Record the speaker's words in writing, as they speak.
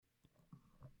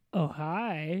Oh,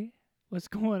 hi. What's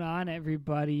going on,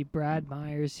 everybody? Brad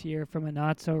Myers here from a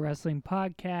Not So Wrestling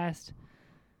podcast.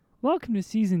 Welcome to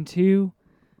Season 2.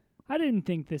 I didn't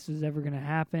think this was ever going to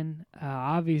happen.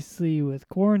 Obviously, with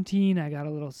quarantine, I got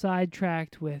a little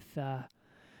sidetracked with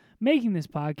making this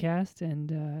podcast.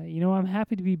 And, I'm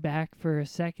happy to be back for a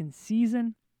second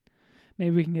season.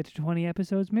 Maybe we can get to 20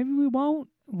 episodes. Maybe we won't.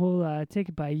 We'll take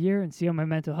it by year and see how my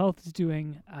mental health is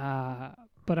doing.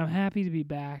 But I'm happy to be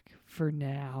back for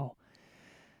now.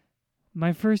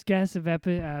 My first guest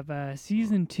of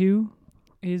Season 2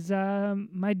 is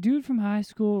my dude from high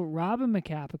school, Robin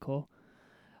Macapagal.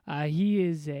 He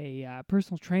is a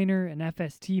personal trainer, an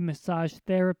FST massage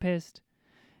therapist,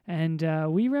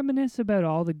 and we reminisce about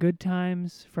all the good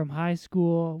times from high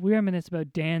school. We reminisce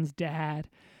about Dan's dad.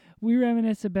 We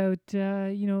reminisce about,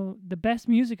 the best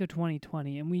music of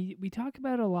 2020, and we talk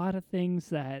about a lot of things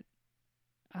that,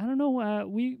 I don't know,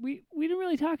 we didn't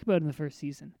really talk about in the first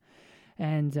season.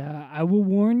 And I will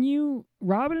warn you,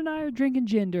 Robin and I are drinking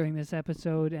gin during this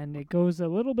episode, and it goes a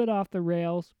little bit off the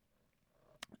rails.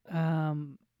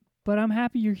 But I'm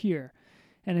happy you're here.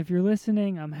 And if you're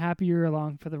listening, I'm happy you're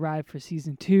along for the ride for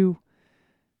Season 2.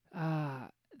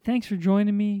 Thanks for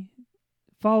joining me.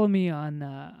 Follow me on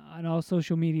all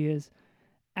social medias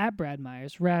at Brad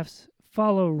Myers Refs.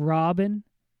 Follow Robin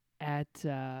at...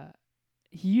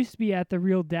 he used to be at The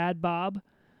Real Dad Bob.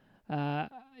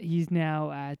 He's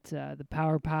now at the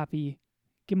Power Poppy.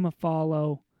 Give him a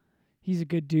follow. He's a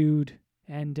good dude,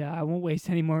 and I won't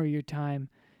waste any more of your time.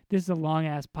 This is a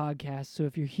long-ass podcast, so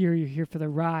if you're here for the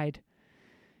ride.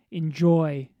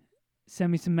 Enjoy.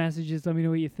 Send me some messages. Let me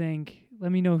know what you think.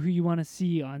 Let me know who you want to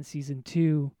see on Season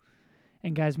 2.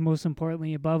 And guys, most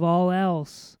importantly, above all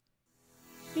else,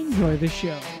 enjoy the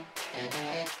show.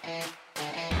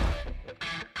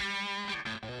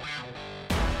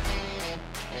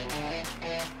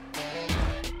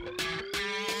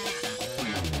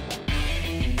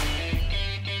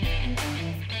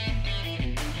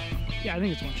 Yeah, I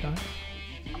think it's one shot.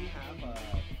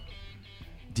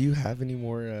 Do you have any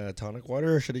more tonic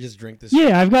water, or should I just drink this?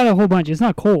 Yeah, I've got a whole bunch. It's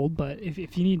not cold, but if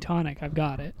you need tonic, I've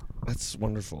got it. That's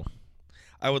wonderful.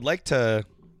 I would like to...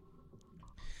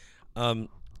 Do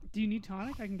you need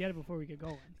tonic? I can get it before we get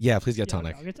going. Yeah, please get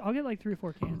tonic. Okay. I'll get like 3 or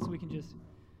 4 cans so we can just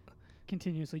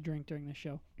continuously drink during the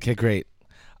show. Okay, great.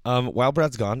 While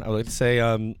Brad's gone, I would like to say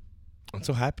I'm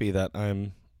so happy that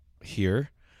I'm here.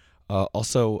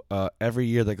 Also, every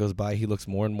year that goes by, he looks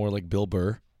more and more like Bill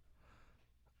Burr.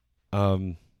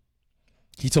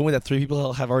 He told me that 3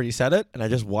 people have already said it, and I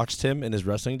just watched him in his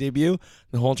wrestling debut.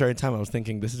 The whole entire time I was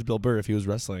thinking, this is Bill Burr if he was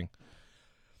wrestling.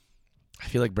 I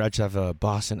feel like Brad should have a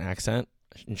Boston accent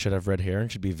and should have red hair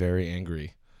and should be very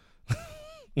angry.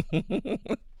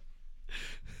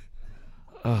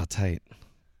 Oh, tight.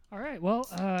 All right, well,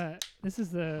 this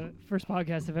is the first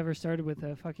podcast I've ever started with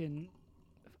a fucking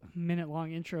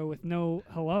minute-long intro with no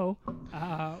hello.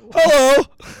 Hello!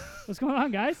 What's going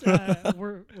on, guys?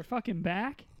 We're fucking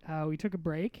back. We took a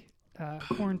break.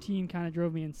 Quarantine kind of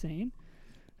drove me insane.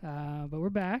 But we're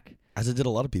back. As it did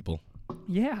a lot of people.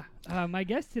 Yeah. My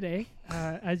guest today,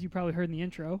 as you probably heard in the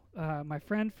intro, my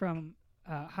friend from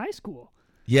high school.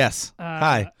 Yes.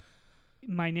 Hi.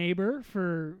 My neighbor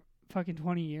for fucking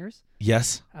 20 years.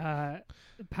 Yes.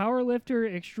 Power lifter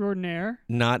extraordinaire.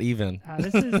 Not even.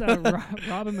 This is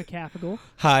Robin Macapagal.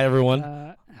 Hi,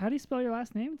 everyone. How do you spell your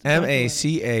last name?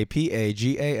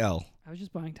 Macapagal. I was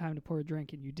just buying time to pour a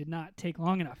drink, and you did not take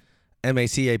long enough.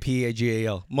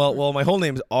 Macapagal. Well, my whole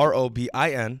name is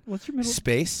Robin. What's your middle?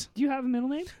 Space. Do you have a middle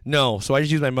name? No, so I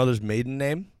just use my mother's maiden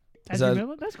name. As your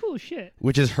middle? That's cool as shit.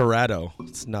 Which is Gerardo.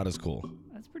 It's not as cool.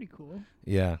 That's pretty cool.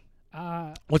 Yeah.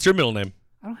 What's your middle name?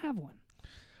 I don't have one.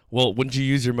 Well, wouldn't you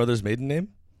use your mother's maiden name?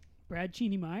 Brad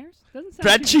Cheney Myers? Doesn't sound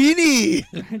Brad Cheney!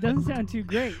 It doesn't sound too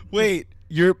great. Wait,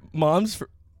 your mom's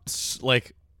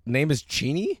name is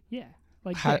Cheney? Yeah,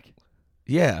 like Dick.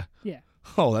 Yeah. Yeah.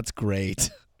 Oh, that's great.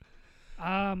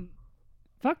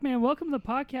 Fuck, man, welcome to the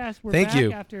podcast. We're Thank back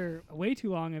you. After way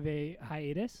too long of a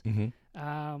hiatus.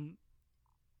 Mm-hmm.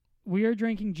 We are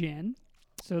drinking gin,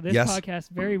 so this podcast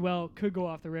very well could go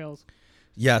off the rails.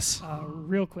 Yes.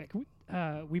 Real quick.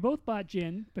 We both bought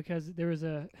gin because there was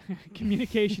a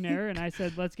communication error, and I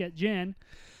said, let's get gin.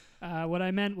 What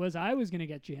I meant was I was going to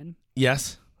get gin.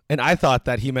 Yes. And I thought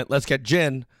that he meant, let's get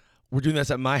gin. We're doing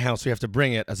this at my house. We have to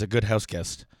bring it as a good house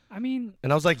guest. I mean...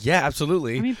 And I was like, yeah,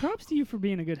 absolutely. I mean, props to you for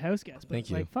being a good house guest. But Thank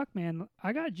you. Like, fuck, man.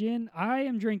 I got gin. I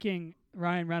am drinking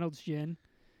Ryan Reynolds gin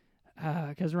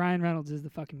because Ryan Reynolds is the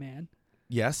fucking man.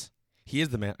 Yes. He is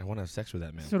the man. I want to have sex with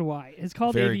that man. So do I. It's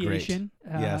called Very Aviation.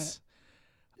 Great. Yes.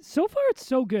 So far, it's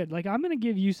so good. Like, I'm going to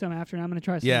give you some after, and I'm going to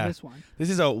try some of this one. This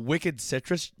is a Wicked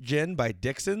Citrus Gin by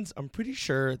Dixon's. I'm pretty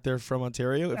sure they're from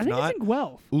Ontario. If I think not, it's in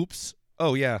Guelph. Oops.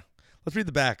 Oh, yeah. Let's read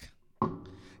the back.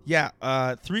 Yeah,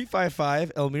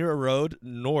 355 Elmira Road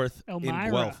North in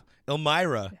Guelph.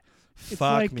 Elmira. It's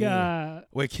Fuck like, me.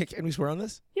 Wait, can we swear on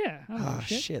this? Yeah. Oh,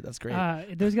 shit. That's great.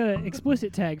 There's got an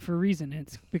explicit tag for a reason.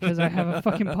 It's because I have a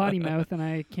fucking potty mouth and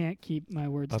I can't keep my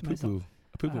words to myself.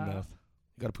 A poo-poo mouth.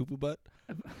 You got a poo-poo butt?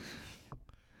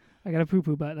 I got a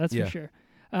poo-poo butt, that's for sure.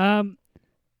 I'm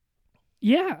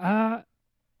going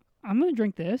to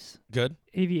drink this. Good.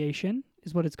 Aviation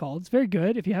is what it's called. It's very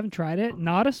good if you haven't tried it.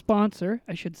 Not a sponsor,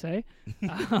 I should say.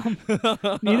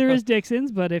 Neither is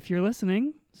Dixon's, but if you're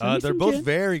listening, they're both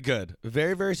very good.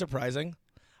 Very, very surprising.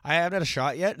 I haven't had a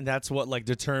shot yet, and that's what like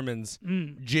determines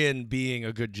gin being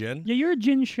a good gin. Yeah, you're a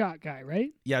gin shot guy,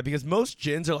 right? Yeah, because most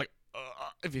gins are like,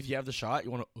 if you have the shot,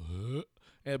 you want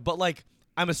to, but like,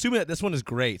 I'm assuming that this one is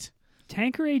great.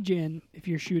 Tanqueray gin, if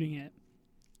you're shooting it,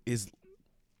 is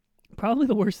probably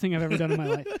the worst thing I've ever done in my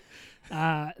life.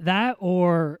 That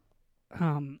or,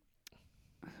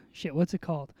 what's it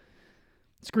called?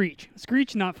 Screech.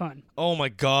 Screech, not fun. Oh my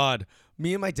God.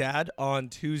 Me and my dad on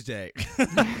Tuesday.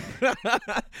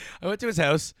 I went to his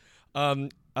house.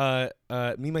 Me,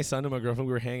 my son, and my girlfriend,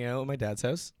 we were hanging out at my dad's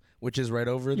house, which is right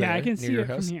over there. Yeah, I can near see your it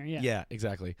house. from here. Yeah. Yeah,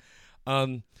 exactly.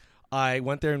 I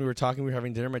went there and we were talking. We were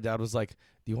having dinner. My dad was like,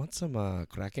 "Do you want some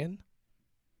Kraken?"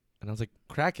 And I was like,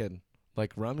 "Kraken,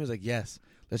 like rum?" He was like, "Yes,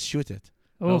 let's shoot it."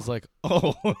 And I was like,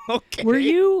 "Oh, okay." Were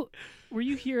you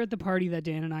here at the party that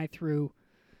Dan and I threw?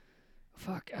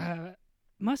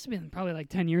 Must have been probably like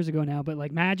 10 years ago now, but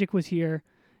like Magic was here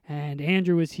and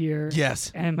Andrew was here.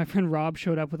 Yes. And my friend Rob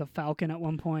showed up with a Falcon at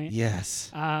one point. Yes.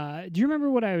 Do you remember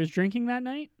what I was drinking that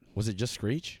night? Was it just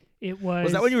Screech? It was.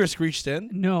 Was that when you were screeched in?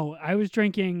 No, I was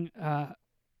drinking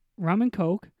rum and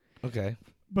Coke. Okay.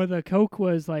 But the Coke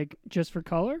was like just for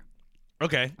color.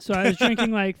 Okay. So I was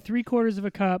drinking like 3/4 of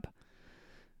a cup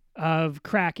of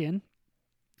Kraken.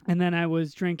 And then I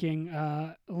was drinking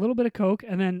a little bit of Coke.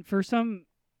 And then for some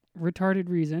retarded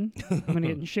reason, I'm going to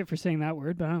get in shit for saying that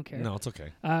word, but I don't care. No, it's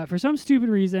okay. For some stupid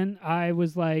reason, I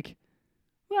was like,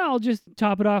 well, I'll just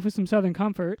top it off with some Southern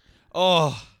Comfort.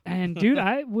 Oh. And, dude,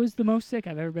 I was the most sick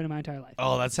I've ever been in my entire life.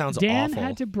 Oh, that sounds Dan awful.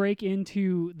 had to break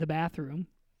into the bathroom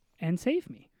and save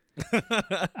me.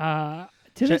 To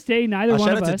this day, neither one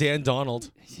of us. Shout out to Dan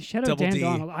Donald. Shout out Dan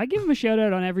Donald. I give him a shout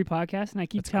out on every podcast, and I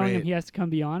keep telling him he has to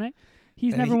come be on it.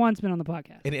 He's never once been on the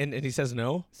podcast. And he says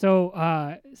no?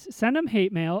 So send him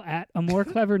hate mail at a more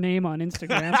clever name on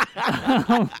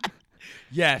Instagram.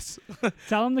 Yes.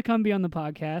 Tell him to come be on the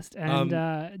podcast. And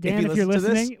Dan, if you're listens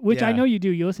to listening, this, which I know you do,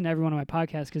 you listen to every one of my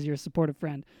podcasts because you're a supportive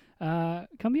friend.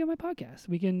 Come be on my podcast.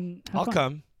 We can have I'll fun.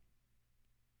 come.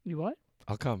 You what?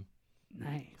 I'll come.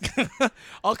 Nice.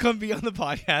 I'll come be on the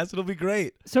podcast. It'll be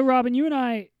great. So, Robin, you and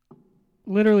I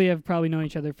literally have probably known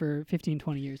each other for 15,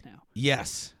 20 years now.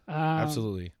 Yes.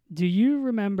 Absolutely. Do you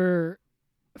remember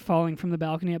falling from the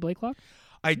balcony at Blakelock?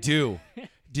 I do.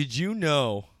 Did you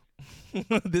know?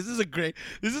 This is a great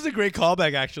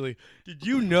callback, actually. Did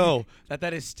you know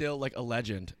that is still like a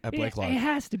legend at Blakelock? It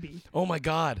has to be. Oh my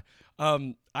God.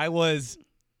 I was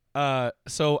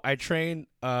so I train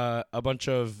a bunch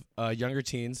of younger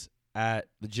teens at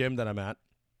the gym that I'm at.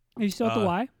 Are you still at the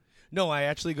Y? No, I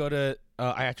actually go to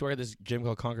I actually work at this gym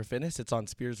called Conquer Fitness. It's on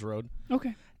Spears Road.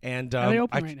 Okay. And are they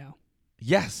open right now?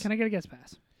 Yes. Can I get a guest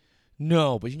pass?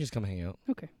 No, but you can just come hang out.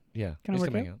 Okay. Yeah. Can I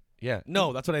work out? Yeah.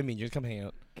 No, that's what I mean. You just come hang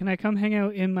out. Can I come hang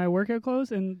out in my workout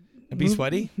clothes and be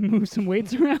sweaty? Move some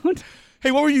weights around?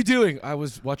 Hey, what were you doing? I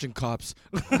was watching Cops.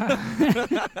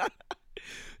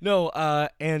 No,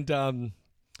 and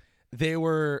they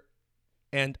were,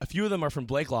 and a few of them are from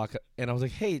Blakelock, and I was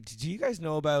like, hey, do you guys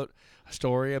know about a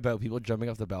story about people jumping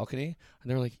off the balcony?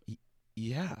 And they were like,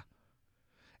 yeah.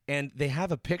 And they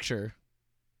have a picture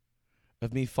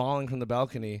of me falling from the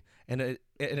balcony, and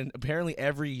apparently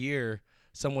every year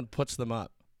someone puts them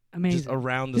up. Amazing. Just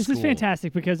around the school. This is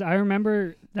fantastic because I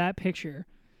remember that picture.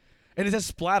 And it says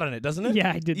Splat on it, doesn't it?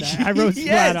 Yeah, I did that. I wrote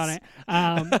Splat on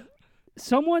it.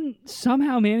 Someone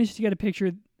somehow managed to get a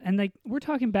picture, and like we're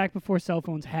talking back before cell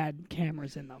phones had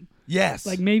cameras in them. Yes.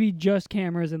 Like maybe just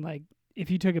cameras, and like if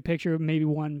you took a picture, maybe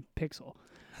 1 pixel.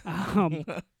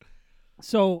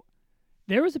 So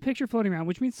there was a picture floating around,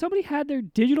 which means somebody had their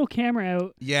digital camera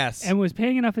out. Yes. And was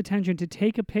paying enough attention to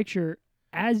take a picture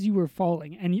as you were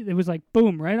falling, and it was like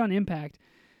boom, right on impact.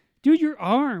 Dude, your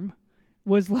arm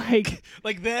was like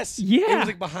like this. Yeah. It was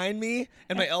like behind me,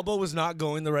 and my elbow was not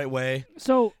going the right way.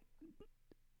 So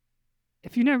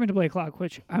if you've never been to Blakelock,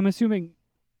 which I'm assuming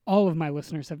all of my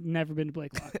listeners have never been to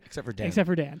Blake Lock. Except for Dan. Except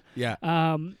for Dan.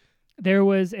 Yeah. There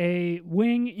was a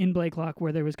wing in Blake Lock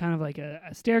where there was kind of like a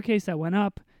staircase that went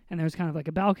up, and there was kind of like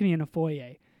a balcony and a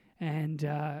foyer. And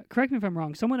correct me if I'm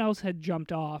wrong, someone else had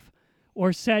jumped off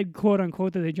or said, quote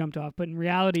unquote, that they jumped off. But in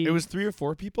reality, it was 3 or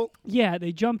 4 people? Yeah,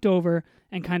 they jumped over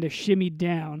and kind of shimmied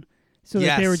down so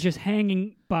that they were just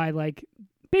hanging by like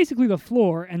basically the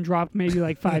floor and dropped maybe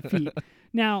like 5 feet.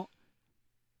 Now,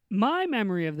 my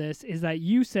memory of this is that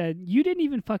you said you didn't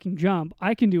even fucking jump.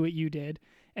 I can do what you did.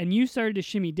 And you started to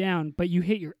shimmy down, but you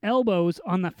hit your elbows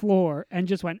on the floor and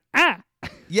just went, ah!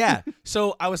 Yeah.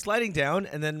 So I was sliding down,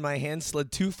 and then my hand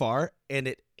slid too far, and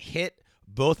it hit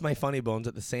both my funny bones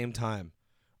at the same time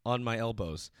on my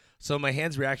elbows. So my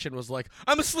hand's reaction was like,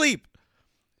 I'm asleep!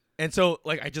 And so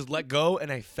like I just let go, and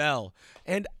I fell.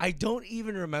 And I don't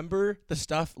even remember the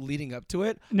stuff leading up to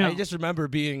it. No. I just remember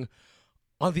being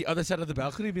on the other side of the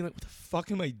balcony being like, what the fuck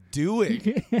am I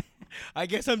doing? I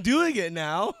guess I'm doing it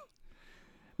now.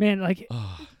 Man, like,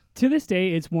 to this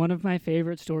day, it's one of my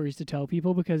favorite stories to tell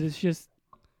people because it's just,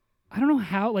 I don't know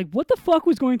how, like, what the fuck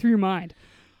was going through your mind?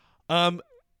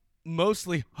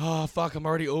 Mostly, oh, fuck, I'm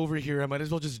already over here. I might as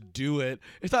well just do it.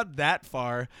 It's not that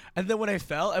far. And then when I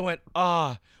fell, I went,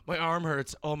 my arm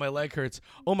hurts. Oh, my leg hurts.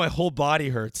 Oh, my whole body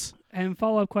hurts. And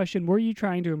follow-up question, were you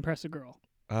trying to impress a girl?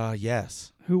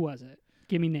 Yes. Who was it?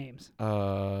 Give me names.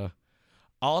 I'll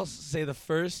say the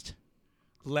first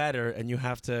letter, and you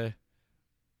have to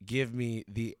give me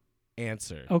the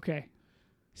answer. Okay.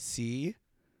 C.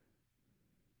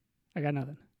 I got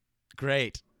nothing.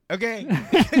 Great. Okay.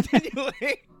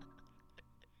 Continuing.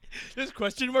 There's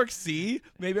question mark C.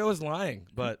 Maybe I was lying,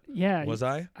 but yeah, was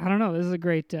I? I don't know. This is a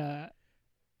great podcast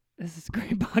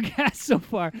so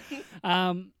far.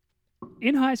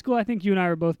 In high school, I think you and I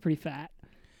were both pretty fat.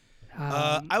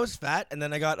 I was fat, and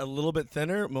then I got a little bit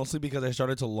thinner, mostly because I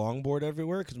started to longboard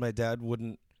everywhere because my dad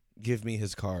wouldn't give me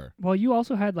his car. Well, you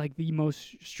also had like the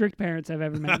most strict parents I've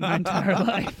ever met in my entire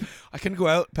life. I couldn't go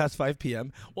out past 5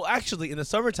 p.m. Well, actually, in the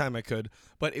summertime I could,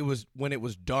 but it was when it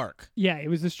was dark. Yeah, it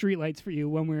was the street lights for you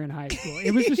when we were in high school.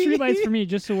 It was the street lights for me,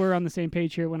 just so we're on the same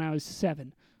page here, when I was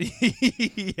 7.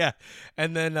 Yeah.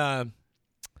 And then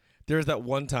there was that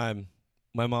one time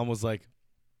my mom was like,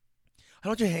 I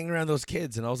don't want you hanging around those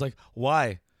kids. And I was like,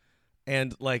 why?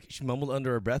 And like she mumbled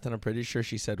under her breath, and I'm pretty sure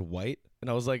she said white. And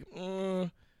I was like,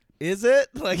 is it?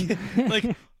 Like,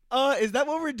 is that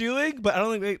what we're doing? But I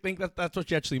don't think that's what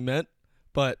she actually meant.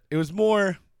 But it was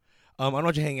more, I don't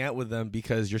want you to hang out with them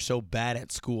because you're so bad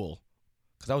at school.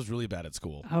 Because I was really bad at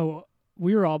school. Oh,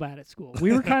 we were all bad at school.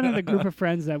 We were kind of the group of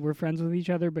friends that were friends with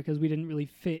each other because we didn't really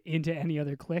fit into any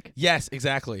other clique. Yes,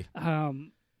 exactly.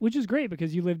 Which is great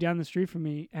because you lived down the street from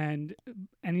me, and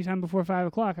anytime before 5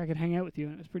 o'clock, I could hang out with you,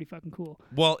 and it was pretty fucking cool.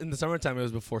 Well, in the summertime, it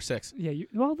was before 6. Yeah,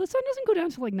 well, the sun doesn't go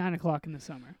down till like 9 o'clock in the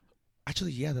summer.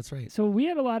 Actually, yeah, that's right. So we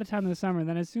had a lot of time in the summer, and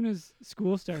then as soon as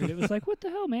school started, it was like, what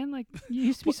the hell, man? Like, you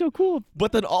used to be so cool.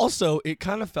 But then also, it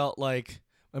kind of felt like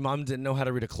my mom didn't know how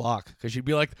to read a clock, because she'd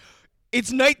be like,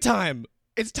 it's nighttime.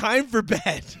 It's time for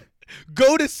bed.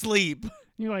 Go to sleep. And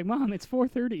you're like, Mom, it's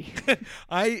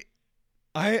 4:30.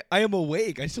 I am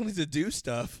awake. I still need to do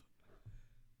stuff.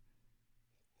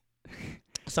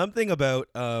 Something about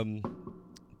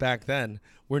back then,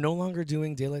 we're no longer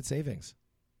doing daylight savings.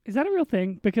 Is that a real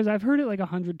thing? Because I've heard it like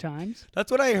 100 times. That's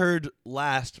what I heard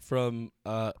last from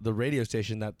the radio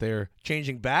station, that they're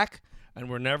changing back, and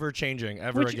we're never changing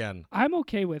ever again. I'm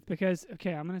okay with, because,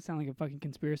 okay, I'm going to sound like a fucking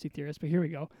conspiracy theorist, but here we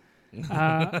go.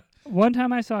 One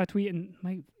time I saw a tweet, and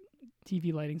my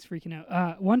TV lighting's freaking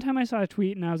out. One time I saw a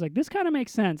tweet, and I was like, this kind of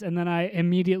makes sense. And then I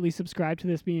immediately subscribed to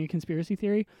this being a conspiracy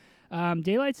theory.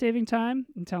 Daylight saving time,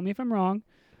 and tell me if I'm wrong,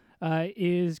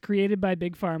 is created by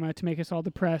Big Pharma to make us all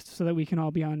depressed so that we can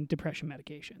all be on depression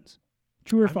medications.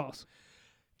 True or false?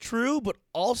 True, but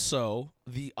also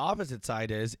the opposite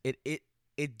side is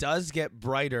it does get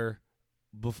brighter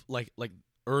like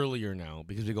earlier now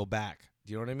because we go back.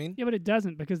 Do you know what I mean? Yeah, but it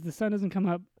doesn't, because the sun doesn't come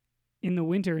up in the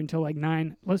winter until like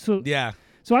 9. Yeah.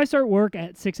 So I start work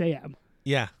at 6 a.m.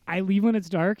 Yeah. I leave when it's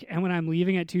dark, and when I'm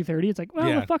leaving at 2:30, it's like,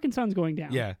 well, the fucking sun's going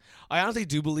down. Yeah. I honestly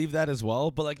do believe that as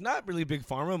well, but like not really Big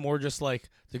Pharma, more just like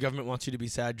the government wants you to be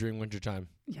sad during wintertime.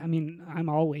 Yeah, I mean, I'm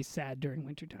always sad during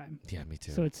wintertime. Yeah, me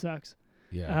too. So it sucks.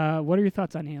 Yeah. What are your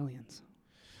thoughts on aliens?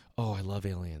 Oh, I love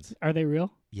aliens. Are they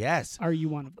real? Yes. Are you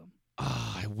one of them?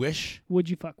 I wish. Would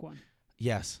you fuck one?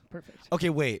 Yes. Perfect.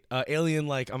 Okay, wait. Alien,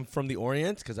 like I'm from the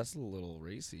Orient, because that's a little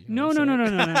racy. No.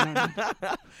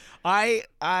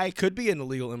 I could be an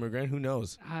illegal immigrant. Who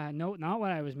knows? No, not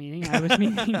what I was meaning. I was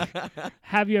meaning,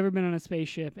 have you ever been on a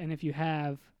spaceship? And if you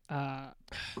have,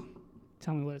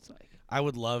 tell me what it's like. I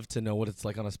would love to know what it's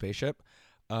like on a spaceship.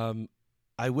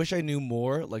 I wish I knew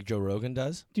more like Joe Rogan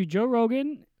does. Dude, Joe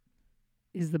Rogan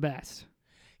is the best.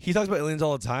 He talks about aliens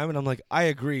all the time, and I'm like, I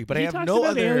agree, but I have no He talks about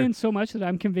other. aliens so much that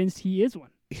I'm convinced he is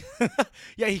one.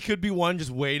 Yeah, he could be one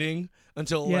just waiting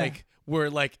until like we're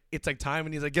like it's like time,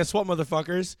 and he's like, guess what,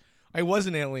 motherfuckers? I was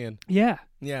an alien. Yeah.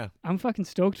 Yeah. I'm fucking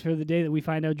stoked for the day that we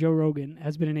find out Joe Rogan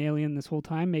has been an alien this whole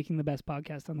time, making the best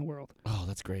podcast on the world. Oh,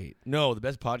 that's great. No, the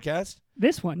best podcast?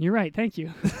 This one, you're right. Thank you.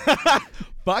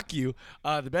 Fuck you.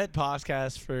 The best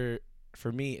podcast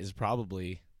for me is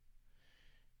probably.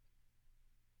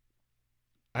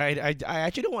 I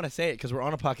actually don't want to say it because we're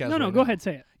on a podcast. No, right go now. ahead,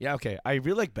 say it. Yeah, okay. I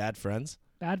really like Bad Friends.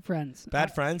 Bad Friends.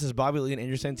 Bad Friends is Bobby Lee and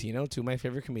Andrew Santino, two of my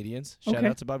favorite comedians. Shout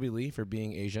out to Bobby Lee for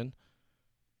being Asian.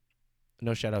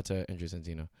 No shout out to Andrew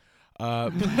Santino.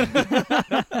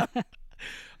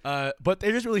 But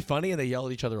they're just really funny and they yell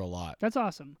at each other a lot. That's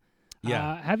awesome.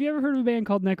 Yeah. Have you ever heard of a band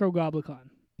called Necrogoblicon?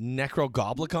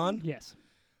 Necrogoblicon? Yes.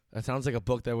 That sounds like a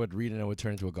book that I would read and I would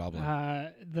turn into a goblin.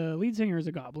 The lead singer is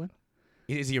a goblin.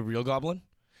 Is he a real goblin?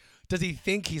 Does he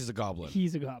think he's a goblin?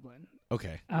 He's a goblin.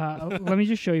 Okay. Let me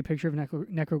just show you a picture of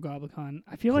Necrogoblicon.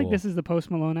 I feel like this is the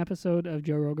Post Malone episode of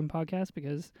Joe Rogan podcast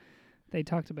because they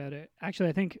talked about it. Actually,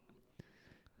 I think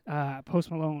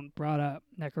Post Malone brought up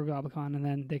Necrogoblicon and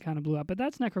then they kind of blew up. But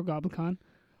that's Necrogoblicon.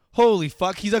 Holy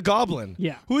fuck, he's a goblin.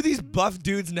 Yeah. Who are these buff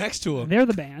dudes next to him? They're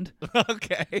the band.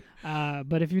 Okay.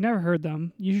 But if you've never heard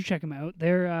them, you should check them out.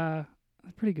 They're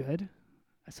pretty good.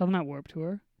 I saw them at Warped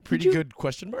Tour. Pretty good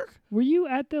question mark? Were you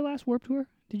at the last Warped Tour?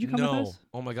 Did you come with us?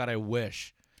 Oh my god, I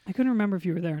wish. I couldn't remember if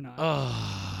you were there or not.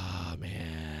 Oh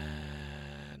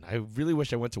man. I really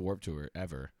wish I went to Warped Tour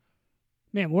ever.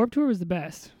 Man, Warped Tour was the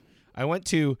best. I went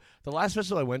to the last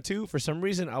festival I went to. For some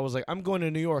reason, I was like, I'm going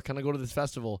to New York. Can I go to this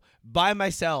festival by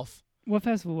myself? What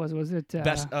festival was it? Was it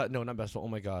no, not Festival. Oh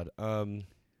my god.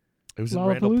 It was in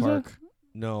Randall Park.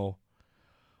 No.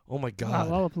 Oh my god.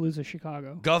 Lollapalooza,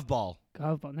 Chicago. Govball.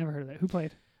 Never heard of that. Who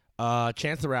played?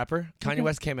 Chance the Rapper. Kanye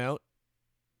West came out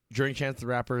during Chance the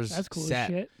Rapper's That's cool set.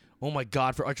 as shit. Oh my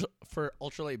god, for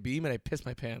Ultralight Beam, and I pissed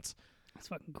my pants. That's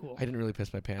fucking cool. I didn't really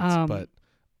piss my pants, but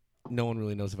no one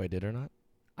really knows if I did or not.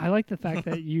 I like the fact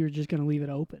that you're just going to leave it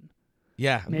open.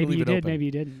 Yeah, maybe you did, open. maybe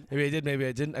you didn't. Maybe I did, maybe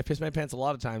I didn't. I pissed my pants a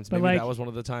lot of times. But maybe that was one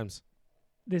of the times.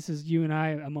 This is you and I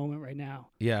a moment right now.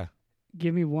 Yeah.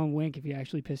 Give me one wink if you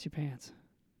actually piss your pants.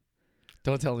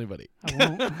 Don't tell anybody.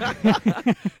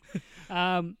 I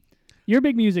won't. You're a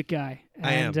big music guy.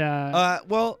 I am.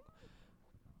 Well,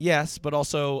 yes, but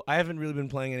also I haven't really been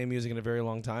playing any music in a very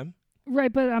long time.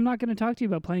 Right, but I'm not going to talk to you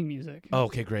about playing music. Oh,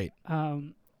 okay, great.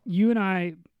 You and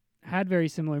I had very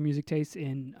similar music tastes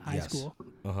in high school.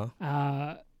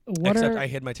 Uh-huh. Except I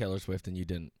hid my Taylor Swift and you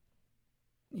didn't.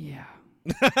 Yeah.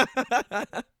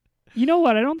 You know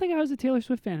what? I don't think I was a Taylor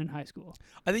Swift fan in high school.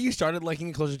 I think you started liking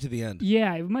it closer to the end.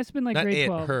 Yeah, it must have been like Not grade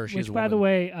 12. her. She's which, by the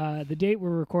way, the date we're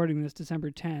recording this,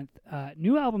 December 10th,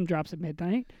 new album drops at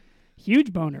midnight.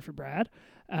 Huge boner for Brad.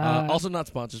 Also not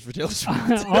sponsors for Taylor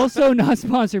Swift. Also not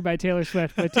sponsored by Taylor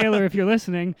Swift. But Taylor, if you're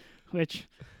listening, which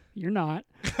you're not,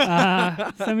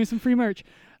 send me some free merch.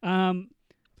 What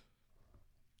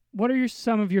are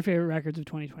some of your favorite records of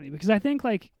 2020? Because I think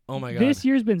oh my God, this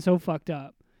year's been so fucked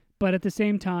up. But at the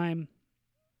same time,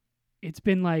 it's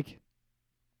been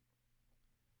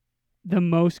the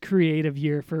most creative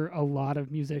year for a lot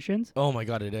of musicians. Oh my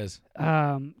God, it is.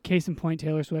 Case in point,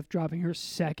 Taylor Swift dropping her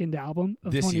second album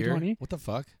of this 2020. Year? What the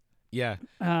fuck? Yeah.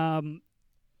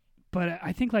 But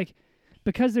I think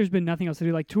because there's been nothing else to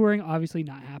do, touring obviously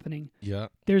not happening. Yeah.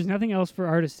 There's nothing else for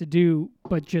artists to do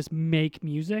but just make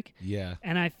music. Yeah.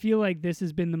 And I feel like this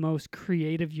has been the most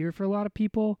creative year for a lot of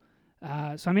people.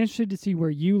 So I'm interested to see where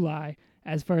you lie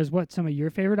as far as what some of your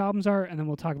favorite albums are, and then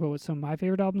we'll talk about what some of my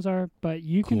favorite albums are. But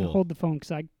you can hold the phone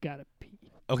because I gotta pee.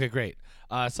 Okay, great.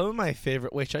 Some of my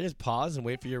favorite. Wait, should I just pause and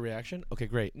wait for your reaction? Okay,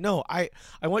 great. No, I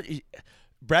want.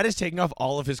 Brad is taking off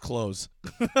all of his clothes.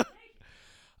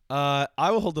 I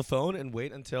will hold the phone and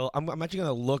wait until I'm actually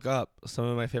gonna look up some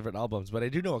of my favorite albums, but I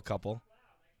do know a couple.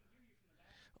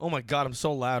 Oh my God, I'm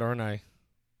so loud, aren't I?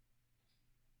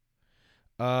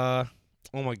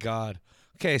 Oh my God.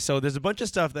 Okay, so there's a bunch of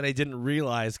stuff that I didn't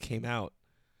realize came out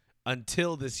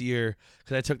until this year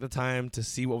because I took the time to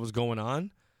see what was going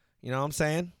on. You know what I'm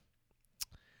saying?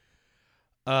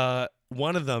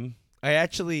 One of them, I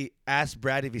actually asked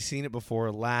Brad if he's seen it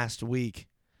before last week,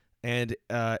 and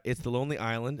it's The Lonely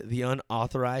Island, the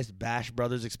unauthorized Bash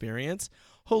Brothers experience.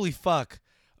 Holy fuck.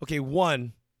 Okay,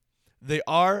 one, they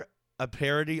are a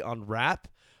parody on rap,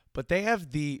 but they have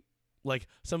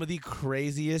some of the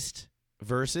craziest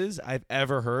verses I've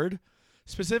ever heard,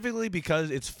 specifically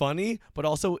because it's funny, but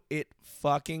also it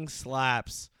fucking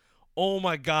slaps. Oh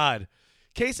my God.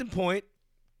 case in point,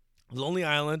 Lonely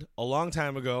Island, a long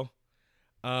time ago.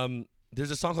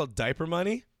 There's a song called Diaper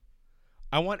Money.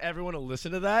 I want everyone to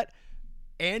listen to that.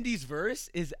 Andy's verse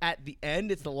is at the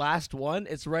end. It's the last one.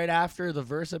 It's right after the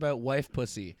verse about wife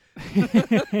pussy.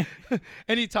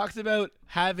 And he talks about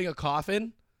having a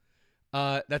coffin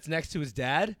that's next to his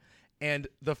dad. And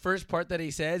the first part that he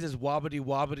says is wobbity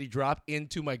wobbity drop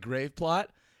into my grave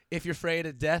plot. If you're afraid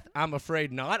of death, I'm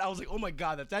afraid not. I was like, oh my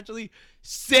God, that's actually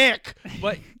sick.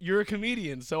 But you're a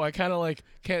comedian, so I kind of like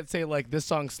can't say like this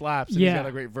song slaps and he's got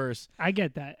a great verse. I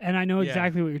get that. And I know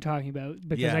exactly what you're talking about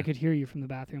because I could hear you from the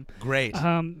bathroom. Great.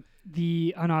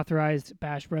 The unauthorized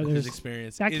Bash Brothers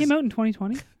experience. That came out in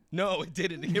 2020? No, it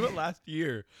didn't. It came out last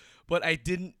year. But I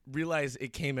didn't realize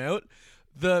it came out.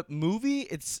 The movie,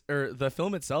 the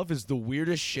film itself is the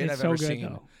weirdest shit I've ever seen.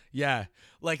 Though. Yeah.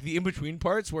 Like the in-between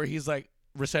parts where he's like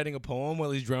reciting a poem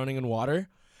while he's drowning in water.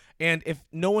 And if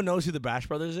no one knows who the Bash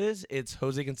Brothers is, it's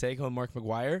Jose Canseco and Mark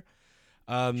McGuire.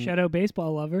 Shout out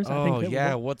baseball lovers. I think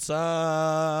what's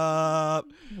up?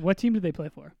 What team did they play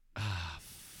for?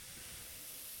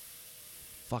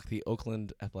 Fuck the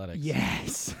Oakland Athletics.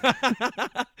 Yes.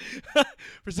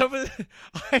 For some reason,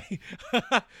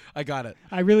 I got it.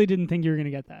 I really didn't think you were going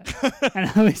to get that.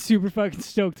 And I was super fucking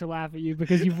stoked to laugh at you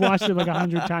because you've watched it like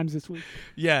 100 times this week.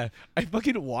 Yeah. I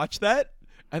fucking watched that,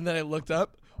 and then I looked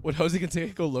up what Jose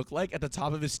Canseco looked like at the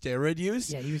top of his steroid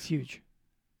use. Yeah, he was huge.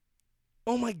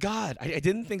 Oh, my God. I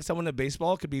didn't think someone in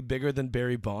baseball could be bigger than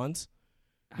Barry Bonds.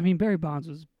 I mean, Barry Bonds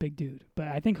was a big dude, but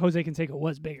I think Jose Canseco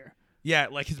was bigger. Yeah,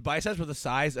 like his biceps were the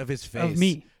size of his face. Of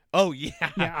me. Oh, yeah.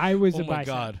 Yeah, I was a Oh, bicep. my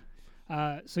God.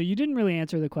 So you didn't really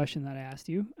answer the question that I asked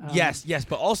you. Yes,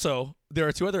 but also there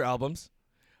are two other albums.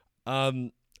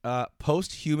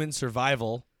 Post-Human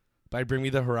Survival by Bring Me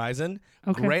the Horizon.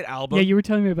 Okay. Great album. Yeah, you were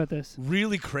telling me about this.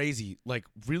 Really crazy. Like,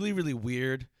 really, really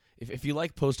weird. If you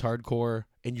like post-hardcore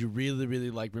and you really,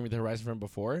 really like Bring Me the Horizon from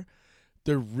before,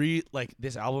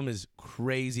 this album is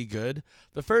crazy good.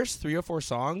 The first 3 or 4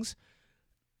 songs,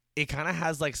 it kind of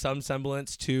has like some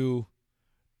semblance to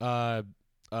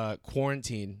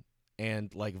quarantine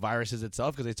and like viruses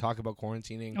itself because they talk about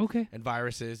quarantining and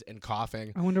viruses and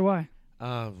coughing. I wonder why.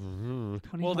 Well,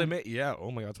 they made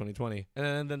oh my God, 2020.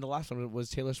 And then the last one was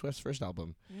Taylor Swift's first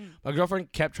album. My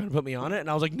girlfriend kept trying to put me on it, and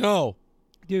I was like, no.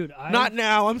 Dude, not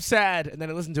now. I'm sad. And then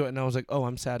I listened to it, and I was like, oh,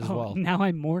 I'm sad as well. Now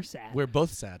I'm more sad. We're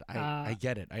both sad. I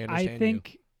get it. I understand I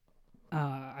think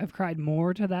I've cried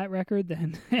more to that record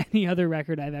than any other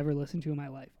record I've ever listened to in my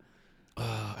life.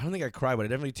 I don't think I cried, but I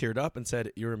definitely teared up and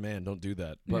said, you're a man. Don't do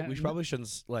that. But we probably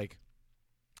shouldn't, like,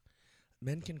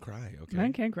 men can cry, okay?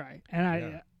 Men can cry.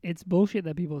 And it's bullshit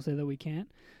that people say that we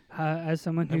can't. As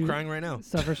someone who I'm crying right now.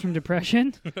 Suffers from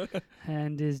depression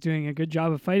and is doing a good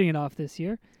job of fighting it off this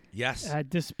year. Yes.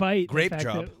 Despite the fact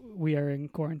that we are in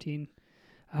quarantine.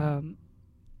 I'm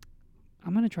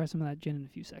going to try some of that gin in a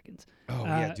few seconds. Oh,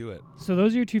 yeah, do it. So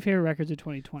those are your 2 favorite records of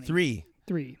 2020.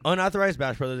 3. Unauthorized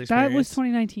Bash Brothers Experience. That was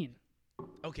 2019.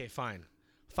 Okay, fine.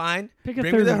 Pick a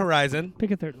Bring third Me the one. Horizon.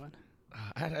 Pick a third one.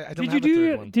 I don't have a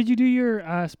third one. Did you do your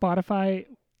Spotify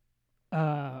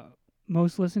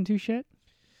most listened to shit?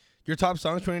 Your top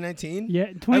songs 2019?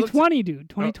 Yeah, 2020, dude.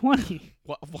 2020.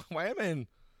 Why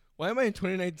am I in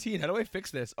 2019? How do I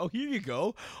fix this? Oh, here you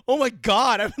go. Oh my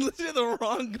God, I've been listening to the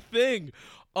wrong thing.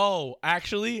 Oh,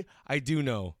 actually, I do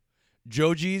know.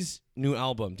 Joji's new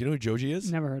album. Do you know who Joji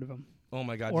is? Never heard of him. Oh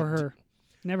my God. Or her.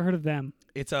 Never heard of them.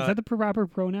 Is that the proper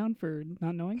pronoun for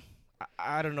not knowing?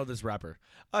 I don't know this rapper.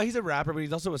 He's a rapper, but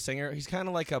he's also a singer. He's kind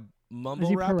of like a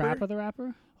mumble rapper. Is he rapper. Parappa the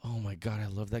rapper? Oh my God, I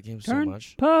love that game Turn, so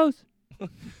much. Pose.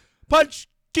 Punch,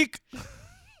 kick.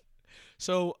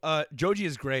 So, Joji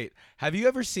is great. Have you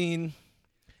ever seen?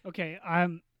 Okay, I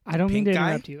don't mean to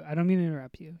interrupt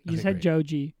you. You said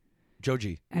Joji.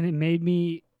 And it made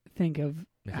me think of.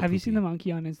 Have you seen the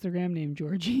monkey on Instagram named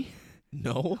Georgie?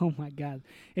 No. Oh my God!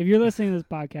 If you're listening to this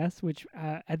podcast, which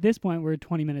at this point we're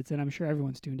 20 minutes in, I'm sure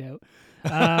everyone's tuned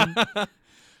out.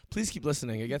 Please keep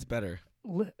listening. It gets better.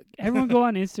 Everyone go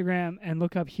on Instagram and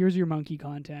look up "Here's Your Monkey"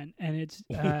 content, and it's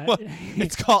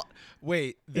it's called.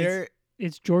 Wait,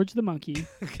 it's George the monkey.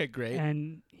 Okay, great.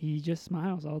 And he just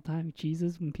smiles all the time. He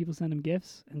cheeses when people send him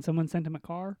gifts, and someone sent him a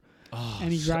car,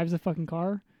 and he drives a fucking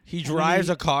car. He drives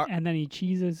a car, and then he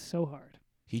cheeses so hard.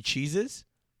 He cheeses.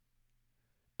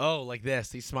 Oh, like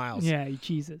this. He smiles. Yeah, he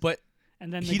cheeses. But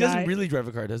and then he doesn't really drive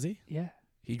a car, does he? Yeah.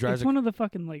 He drives it's one of the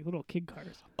fucking like little kid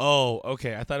cars. Oh,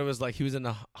 okay. I thought it was like he was in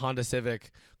a Honda Civic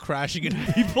crashing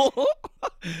into people.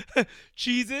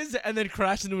 Cheeses and then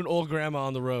crashed into an old grandma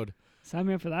on the road. Sign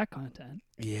me up for that content.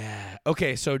 Yeah.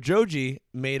 Okay, so Joji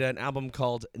made an album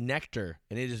called Nectar,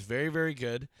 and it is very, very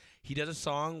good. He does a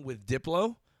song with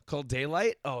Diplo called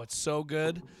Daylight. Oh, it's so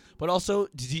good. But also,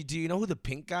 do you know who the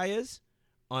pink guy is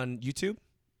on YouTube?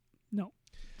 No.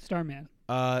 Starman.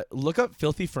 Look up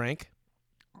Filthy Frank,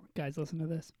 Guys, listen to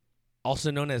this.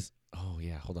 also known as. Oh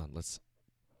yeah, hold on. Let's.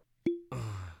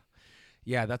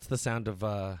 Yeah, that's the sound of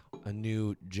a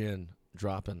new gin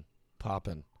dropping,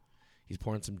 popping. He's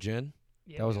pouring some gin.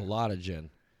 Yeah, That was a lot of gin.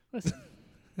 Listen.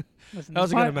 Listen, That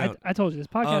was a good amount. I told you, this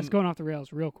podcast is going off the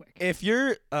rails real quick. If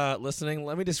you're listening,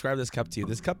 let me describe this cup to you.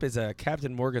 This cup is a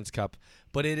Captain Morgan's cup,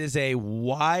 but it is a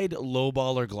wide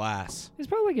lowballer glass. There's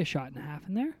probably like a shot and a half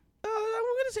in there. I'm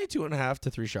going to say 2.5 to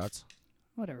 3 shots.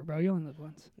 Whatever, bro. You only live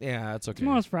once. Yeah, that's okay.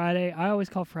 Tomorrow's Friday. I always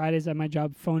call Fridays at my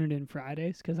job Phone It In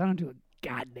Fridays because I don't do a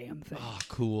goddamn thing. Oh,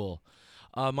 cool.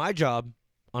 My job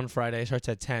on Friday starts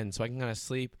at 10, so I can kind of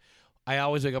sleep. I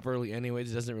always wake up early anyways.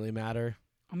 It doesn't really matter.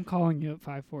 I'm calling you at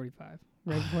 5:45,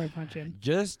 right before I punch in.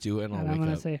 Just do it and I'll And wake I'm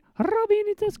going up. to say, Robin,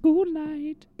 it's a school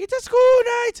night. It's a school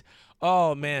night.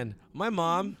 Oh, man. My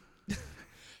mom.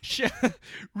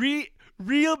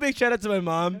 Real big shout out to my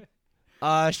mom.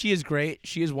 She is great.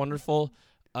 She is wonderful.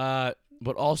 But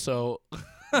also,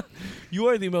 you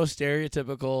are the most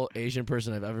stereotypical Asian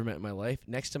person I've ever met in my life,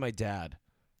 next to my dad.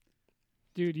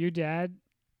 Dude, your dad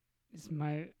is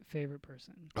my favorite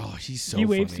person. Oh, he's so He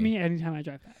waves to funny. me anytime I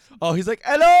drive past him. Oh, he's like,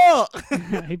 hello.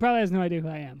 He probably has no idea who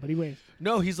I am, but he waves.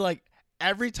 No, he's like,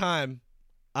 every time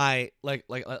I like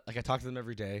I talk to them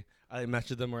every day. I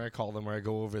message them or I call them or I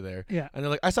go over there. Yeah. And they're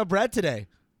like, I saw Brad today.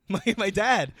 My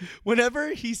dad.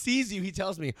 Whenever he sees you, he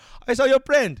tells me, I saw your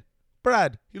friend,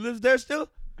 Brad. He lives there still?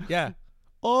 Yeah.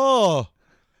 Oh,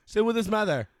 stay with his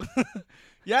mother.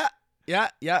 Yeah.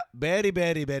 Very,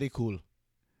 very, very cool.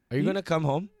 Are you going to come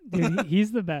home? Dude,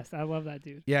 he's the best. I love that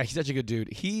dude. Yeah, he's such a good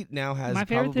dude. He now has My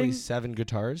favorite probably thing- 7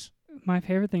 guitars. My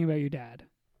favorite thing about your dad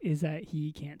is that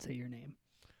he can't say your name.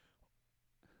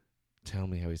 Tell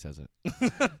me how he says it.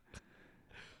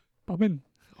 Bobbin.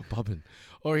 Oh, Bobbin.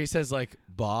 Or he says like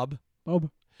Bob.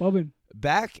 Bobbin.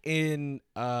 Back in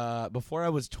before I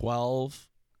was 12,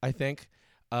 I think,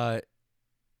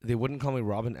 they wouldn't call me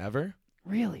Robin ever.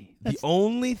 Really? The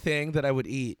only thing that I would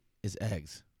eat is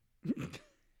eggs.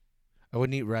 I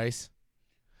wouldn't eat rice.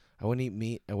 I wouldn't eat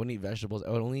meat. I wouldn't eat vegetables. I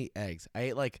would only eat eggs. I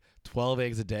ate like 12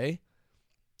 eggs a day.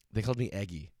 They called me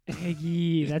Eggy.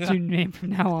 Eggy. That's your name from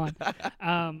now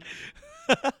on.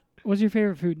 What's your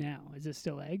favorite food now? Is it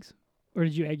still eggs? Or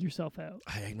did you egg yourself out?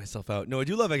 I egg myself out. No, I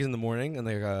do love eggs in the morning and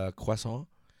like croissant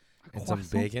and some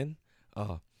bacon.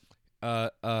 Oh.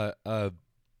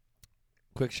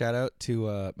 Quick shout out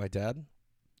to my dad.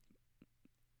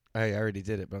 I already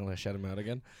did it, but I'm going to shout him out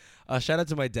again. Shout out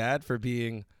to my dad for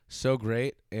being so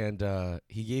great, and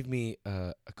he gave me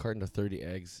a carton of 30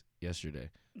 eggs yesterday.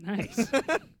 Nice.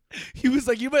 He was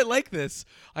like, you might like this.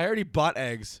 I already bought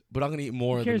eggs, but I'm going to eat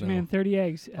more Who cares, of them now. man? 30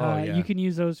 eggs. Yeah. You can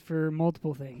use those for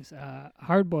multiple things.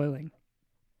 Hard boiling,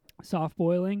 soft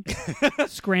boiling,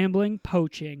 scrambling,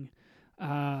 poaching,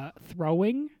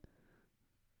 throwing.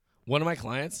 One of my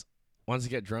clients wants to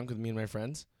get drunk with me and my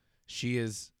friends. She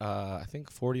is, I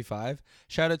think, 45.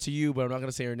 Shout out to you, but I'm not going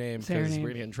to say her name Say her because we're name.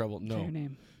 going to get in trouble. Say No. her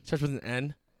name. Starts with an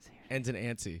N, Say her name. ends in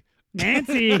Nancy.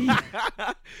 Nancy.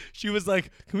 She was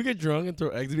like, can we get drunk and throw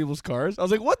eggs at people's cars? I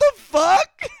was like, what the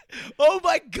fuck? Oh,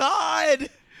 my God.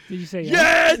 Did you say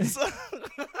Yes.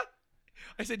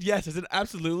 I said yes. I said,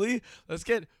 absolutely. Let's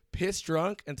get pissed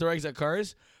drunk and throw eggs at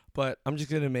cars. But I'm just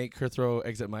going to make her throw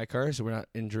eggs at my car so we're not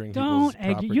injuring Don't people's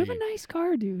egg property. it. You have a nice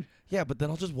car, dude. Yeah, but then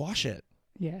I'll just wash it.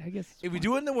 Yeah, I guess. If we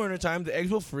do it in the wintertime, the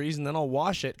eggs will freeze, and then I'll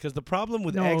wash it. Because the problem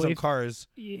with eggs on cars...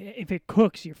 Yeah, if it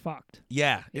cooks, you're fucked.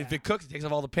 Yeah, if Yeah. it cooks, it takes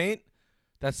off all the paint.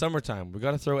 That's summertime. We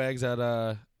got to throw eggs at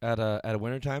a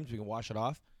wintertime so we can wash it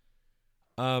off.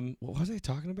 What was I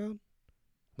talking about?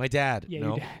 My dad. Yeah, no?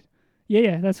 your dad.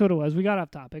 Yeah, that's what it was. We got off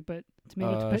topic, but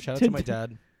Shout out to my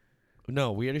dad.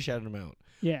 No, we already shouted him out.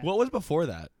 Yeah. What was before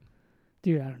that?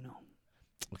 Dude, I don't know.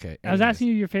 Okay. I was anyways. asking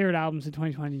you your favorite albums in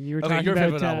 2020. And you were Okay, talking your about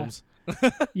favorite albums.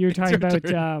 You were talking It's your about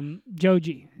turn.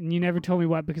 Joji, and you never told me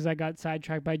what because I got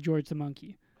sidetracked by George the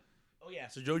Monkey. Oh, yeah.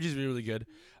 So Joji's really good.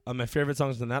 My favorite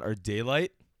songs than that are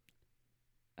Daylight.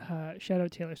 Shout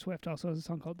out Taylor Swift also has a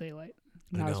song called Daylight.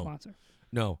 Not a know. sponsor.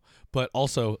 No, but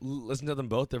also listen to them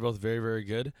both. They're both very, very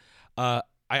good.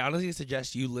 I honestly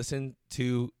suggest you listen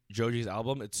to Joji's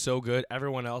album. It's so good.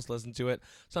 Everyone else listen to it.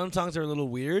 Some songs are a little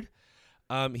weird.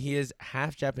 He is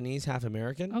half Japanese, half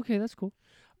American. Okay, that's cool.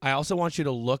 I also want you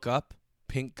to look up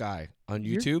Pink Guy on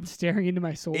You're YouTube. staring into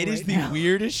my soul. It is right the now.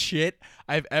 weirdest shit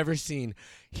I've ever seen.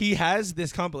 He has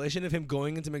this compilation of him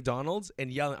going into McDonald's and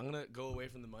yelling. I'm going to go away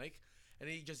from the mic. And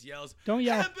he just yells, Don't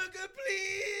yell. hamburger,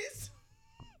 please.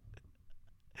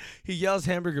 He yells,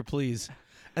 hamburger, please.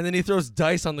 And then he throws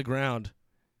dice on the ground.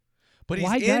 But he's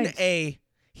Why in dice?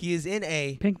 he is in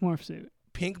a Pink morph suit.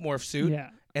 pink morph suit Yeah.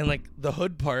 and like the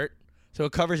hood part, so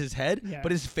it covers his head, Yeah.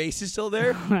 but his face is still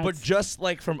there, but That's- just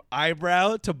like from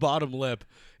eyebrow to bottom lip.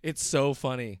 It's so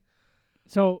funny.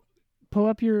 So pull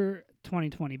up your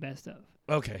 2020 best of.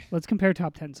 Okay. Let's compare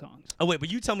top 10 songs. Oh wait,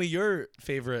 but you tell me your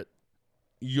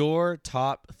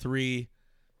top 3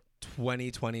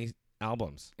 2020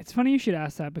 albums. It's funny you should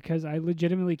ask that because I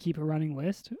legitimately keep a running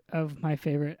list of my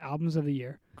favorite albums of the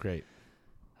year. Great.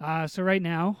 So right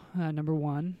now, number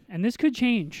 1, and this could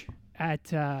change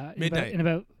at Midnight. in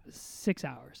about 6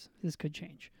 hours. This could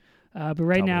change. But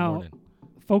right Top of the now, morning.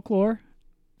 Folklore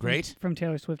Great. from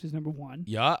Taylor Swift is number 1.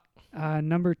 Yeah.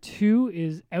 Number 2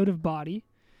 is Out of Body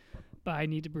by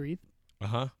Need to Breathe.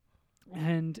 Uh-huh.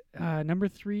 And number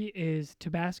 3 is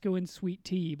Tabasco and Sweet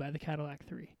Tea by the Cadillac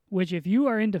 3. Which, if you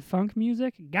are into funk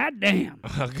music, goddamn.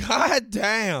 God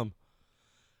damn.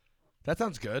 That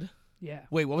sounds good. Yeah.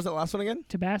 Wait, what was that last one again?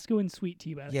 Tabasco and Sweet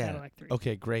Tea by the Cadillac 3.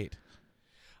 Okay, great.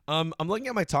 I'm looking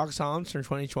at my talk songs from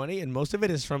 2020, and most of it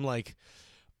is from like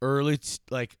early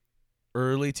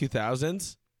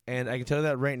 2000s, and I can tell you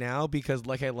that right now because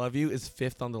 "Like I Love You" is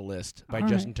 5th on the list by All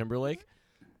Justin right. Timberlake.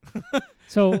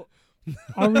 So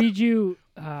I'll read you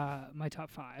my top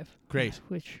 5. Great.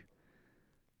 Which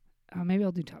maybe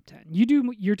I'll do top 10. You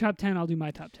do your top 10, I'll do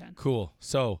my top 10. Cool.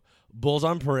 So Bulls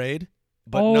on Parade,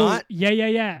 but oh, not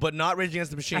yeah. but not Rage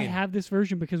Against the Machine. I have this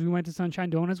version because we went to Sunshine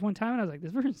Donuts one time and I was like,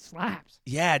 this version slaps.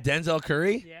 Yeah, Denzel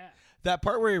Curry. Yeah. That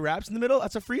part where he raps in the middle,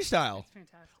 that's a freestyle. It's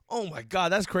fantastic. Oh my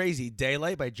god, that's crazy.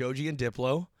 Daylight by Joji and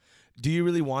Diplo. Do You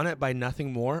Really Want It by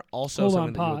Nothing More. Also Hold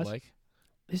something on, that you would pause. like.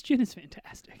 This gin is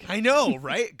fantastic. I know,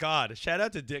 right? God, shout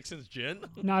out to Dixon's Gin.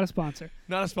 Not a sponsor.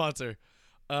 Not a sponsor.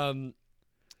 Do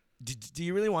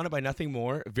You Really Want It by Nothing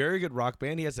More. Very good rock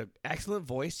band. He has an excellent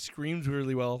voice. Screams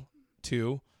really well,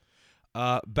 too.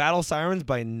 Battle Sirens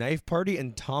by Knife Party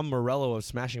and Tom Morello of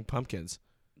Smashing Pumpkins.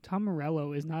 Tom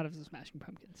Morello is not of the Smashing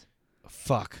Pumpkins.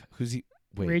 Fuck. Who's he?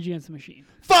 Wait. Rage Against the Machine.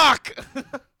 Fuck!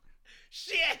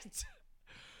 Shit!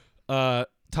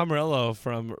 Tom Morello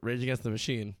from Rage Against the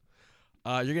Machine.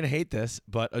 You're going to hate this,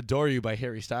 but Adore You by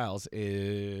Harry Styles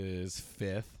is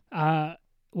 5th.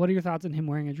 What are your thoughts on him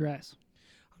wearing a dress?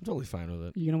 I'm totally fine with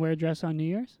it. You going to wear a dress on New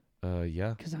Year's?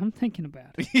 Yeah. Because I'm thinking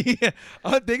about it. Yeah.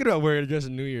 I'm thinking about wearing a dress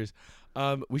on New Year's.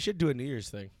 We should do a New Year's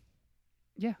thing.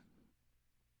 Yeah.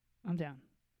 I'm down.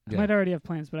 Yeah. I might already have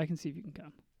plans, but I can see if you can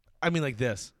come. I mean, like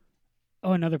this.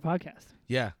 Oh, another podcast.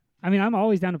 Yeah. I mean, I'm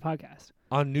always down to podcast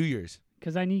On New Year's.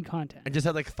 because I need content. And just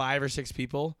have like 5 or 6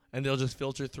 people, and they'll just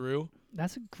filter through.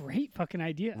 That's a great fucking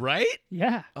idea. Right?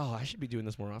 Yeah. Oh, I should be doing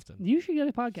this more often. You should get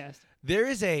a podcast. There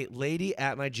is a lady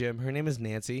at my gym. Her name is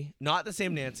Nancy. Not the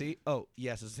same Nancy. Oh,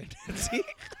 yes, it's the same Nancy.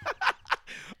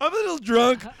 I'm a little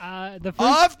drunk. The first,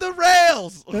 Off the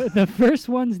rails. the first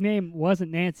one's name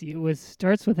wasn't Nancy. It was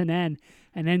starts with an N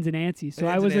and ends in Nancy. So It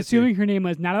I ends in was Nancy. assuming her name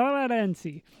was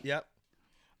Nancy. Yep.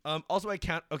 Also, I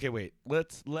count. Okay, wait.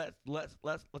 Let's go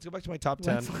back to my top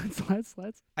 10. Let's.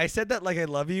 I said that Like I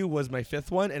Love You was my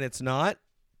 5th one, and it's not.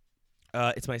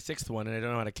 It's my 6th one, and I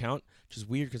don't know how to count, which is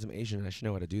weird because I'm Asian and I should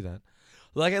know how to do that.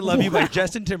 Like I Love You by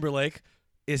Justin Timberlake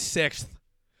is 6th,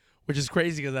 which is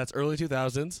crazy because that's early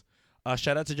 2000s.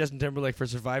 Shout out to Justin Timberlake for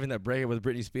surviving that breakup with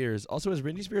Britney Spears. Also, is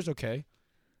Britney Spears okay?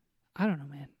 I don't know,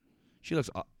 man. She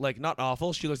looks like not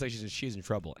awful. She looks like she's in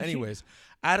trouble. Anyways,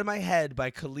 Out of My Head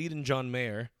by Khalid and John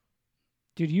Mayer.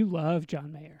 Dude, you love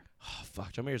John Mayer. Oh,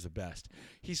 fuck, John Mayer's the best.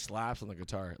 He slaps on the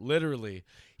guitar. Literally.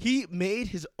 He made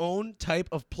his own type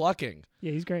of plucking.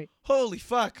 Yeah, he's great. Holy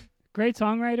fuck. Great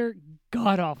songwriter,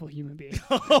 god-awful human being.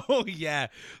 Oh, yeah.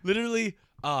 Literally.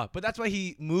 But that's why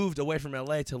he moved away from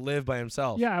L.A. to live by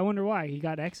himself. Yeah, I wonder why. He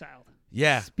got exiled.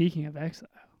 Yeah. Speaking of exile,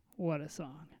 what a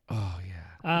song. Oh, yeah.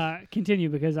 Continue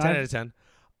because 10 out of 10.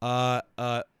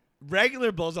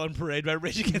 Regular Bulls on Parade by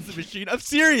Rage Against the Machine. I'm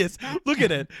serious. Look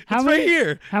at it. It's right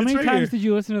here. How It's many right times here. did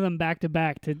you listen to them back to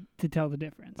back to tell the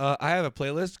difference? I have a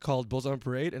playlist called Bulls on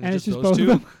Parade, and, And it's it's just just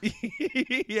those both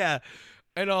two. Yeah.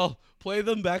 And I'll play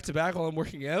them back to back while I'm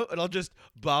working out, and I'll just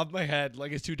bob my head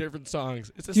like it's 2 different songs.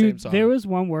 It's the same Dude, song. there was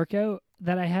one workout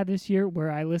that I had this year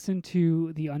where I listened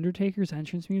to The Undertaker's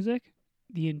entrance music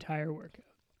the entire workout.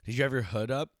 Did you have your hood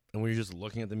up, and were you just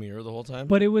looking at the mirror the whole time?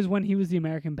 But it was when he was the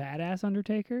American Badass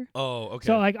Undertaker. Oh, okay.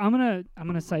 So like I'm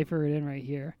gonna cipher it in right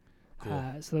here,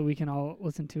 Cool. so that we can all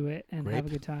listen to it and have a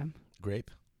Grape? good time.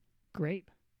 Grape. Grape.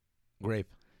 Grape.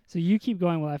 So you keep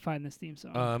going while I find this theme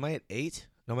song. Am I at 8?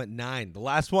 No, I'm at 9. The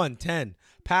last one, 10.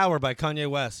 Power by Kanye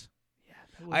West. yeah.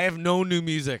 that was- I have no new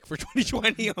music for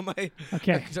 2020 on my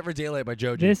okay. except for Daylight by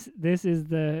Joji. This is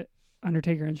the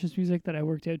Undertaker entrance music that I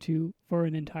worked out to for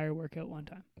an entire workout one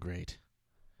time. Great.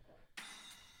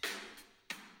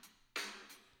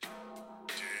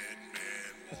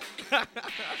 Oh,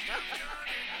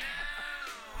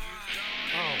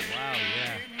 wow,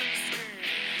 yeah.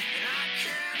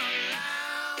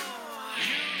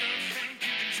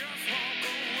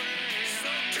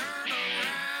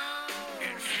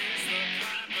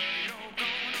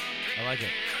 I like it.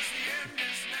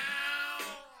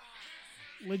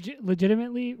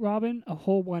 Legitimately, Robin, a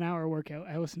whole 1 hour workout.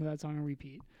 I listen to that song on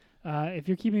repeat. If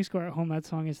you're keeping score at home, that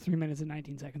song is 3 minutes and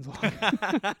 19 seconds long.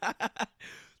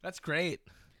 That's great.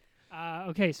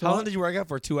 Okay, so how long did you work out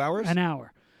for? 2 hours? An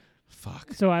hour.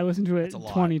 Fuck. So I listened to it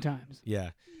 20 times.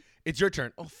 Yeah. It's your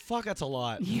turn. Oh, fuck, that's a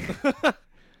lot.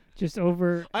 Just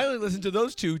over. I only listened to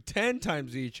those 10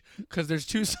 times each because there's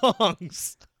 2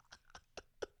 songs.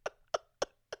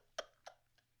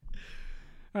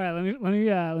 All right, let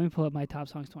me pull up my top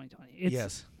songs 2020. It's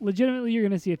yes. Legitimately, you're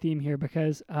gonna see a theme here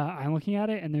because I'm looking at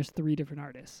it and there's 3 different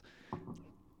artists.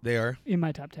 They are in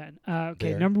my top 10.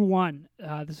 Okay, number 1,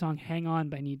 the song "Hang On"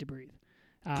 by Need to Breathe.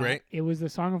 Great. It was the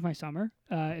song of my summer.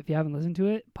 If you haven't listened to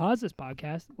it, pause this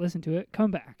podcast, listen to it,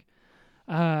 come back.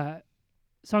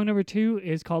 Song number 2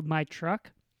 is called "My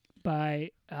Truck"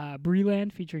 by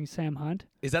Breland featuring Sam Hunt.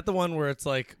 Is that the one where it's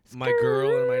like my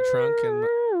girl in my trunk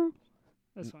and?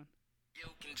 This one. You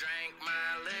can drink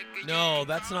my liquor. No,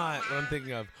 that's not what I'm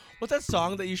thinking of. What's that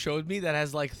song that you showed me that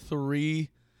has like 3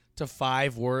 to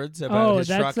 5 words about his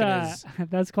truck and his?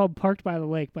 That's called "Parked by the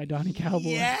Lake" by Donny Cowboy.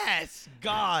 Yes,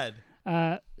 God.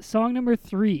 Song number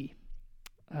 3,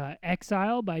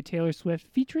 "Exile" by Taylor Swift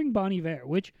featuring Bon Iver,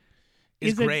 which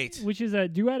is great. Which is a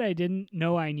duet I didn't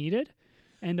know I needed,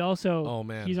 and also, oh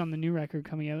man, he's on the new record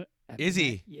coming out. Is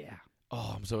he? Yeah.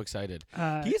 Oh, I'm so excited.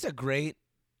 He's a great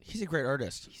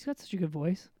artist. He's got such a good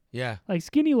voice. Yeah. Like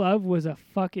 "Skinny Love" was a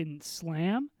fucking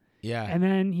slam. Yeah. And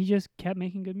then he just kept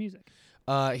making good music.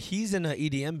 He's in an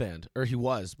EDM band, or he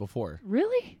was before.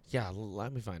 Really? Yeah.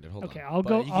 Let me find it. Hold on. Okay, I'll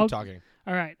go. You keep talking.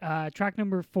 All right. Track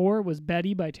number 4 was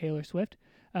 "Betty" by Taylor Swift,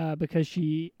 because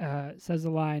she says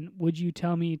the line, "Would you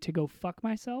tell me to go fuck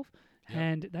myself?" Yep.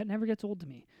 And that never gets old to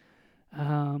me.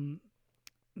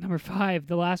 Number 5,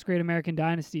 "The Last Great American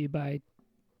Dynasty" by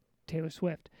Taylor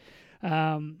Swift.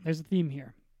 There's a theme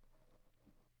here.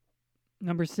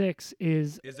 Number 6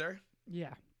 is... Is there?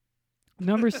 Yeah.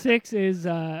 Number 6 is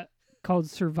called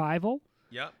 "Survival."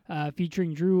 Yep.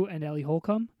 Featuring Drew and Ellie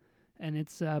Holcomb, and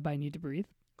it's by Need to Breathe.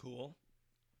 Cool.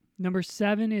 Number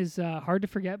 7 is "Hard to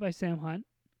Forget" by Sam Hunt.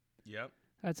 Yep.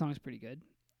 That song's pretty good.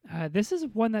 This is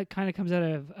one that kind of comes out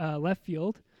of left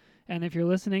field, and if you're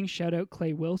listening, shout out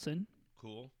Clay Wilson.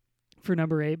 Cool. For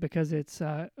number 8, because it's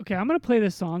okay. I'm gonna play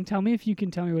this song. Tell me if you can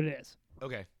tell me what it is.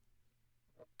 Okay.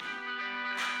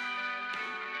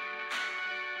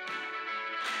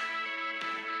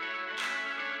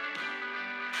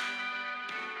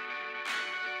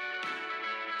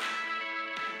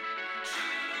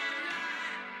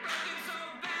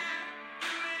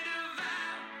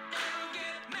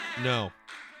 No.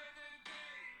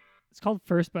 It's called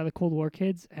 "First" by the Cold War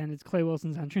Kids, and it's Clay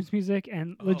Wilson's entrance music.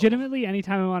 And legitimately,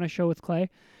 anytime I'm on a show with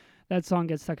Clay, that song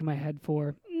gets stuck in my head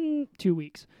for 2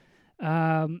 weeks.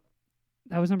 That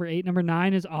was number 8. Number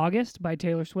 9 is "August" by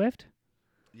Taylor Swift.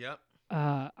 Yep.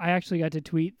 I actually got to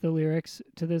tweet the lyrics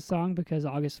to this song because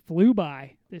August flew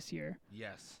by this year.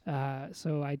 Yes.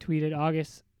 So I tweeted,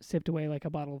 "August sipped away like a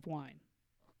bottle of wine,"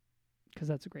 because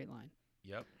that's a great line.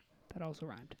 Yep. That also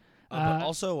rhymed. But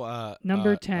also,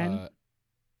 number 10.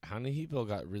 How many people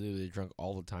got really, really drunk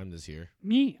all the time this year?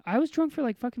 Me. I was drunk for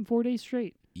like fucking 4 days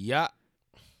straight. Yeah.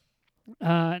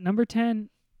 Number 10,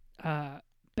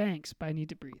 "Banks" by Need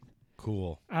to Breathe.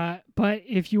 Cool. But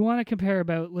if you want to compare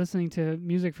about listening to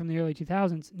music from the early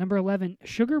 2000s, number 11,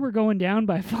 "Sugar We're Going Down"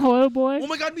 by Fall Out Boy. Oh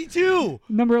my God, me too.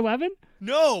 Number 11?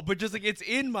 No, but just like it's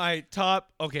in my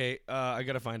top. Okay, I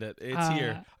gotta find it. It's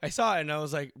here. I saw it and I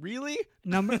was like, really?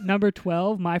 Number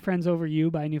 12, "My Friends Over You"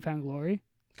 by Newfound Glory.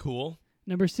 Cool.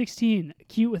 Number 16,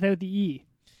 "Cute Without the E,"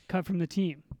 cut from The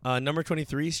Team. Number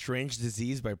 23, "Strange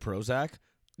Disease" by Prozac.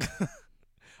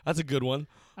 That's a good one.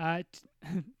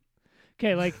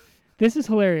 Okay, like this is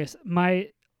hilarious. My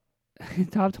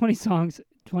top 20 songs,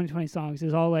 2020 songs,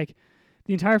 is all like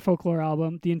the entire Folklore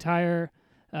album, the entire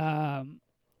Out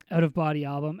of Body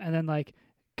album, and then like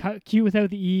 "Cute Without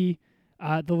the E,"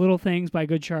 "The Little Things" by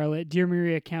Good Charlotte, "Dear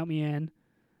Maria, Count Me In,"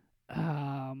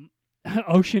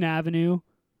 "Ocean Avenue."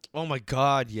 Oh my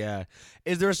God, yeah.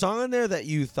 Is there a song on there that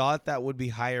you thought that would be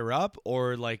higher up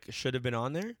or like should have been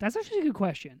on there? That's actually a good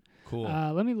question. Cool.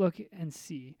 Let me look and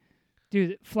see.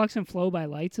 Dude, "Flux and Flow" by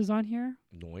Lights is on here.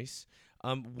 Noise.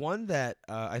 One that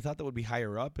I thought that would be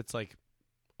higher up. It's like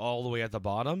all the way at the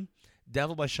bottom.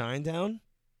 "Devil" by Shinedown.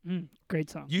 Great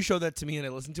song. You showed that to me and I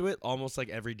listened to it almost like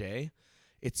every day.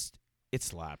 It's It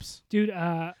slaps. Dude,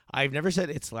 I've never said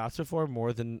it slaps before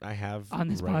more than I have on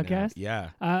this right podcast?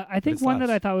 now. Yeah. I think it one that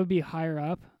slaps. I thought would be higher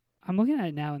up. I'm looking at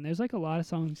it now, and there's like a lot of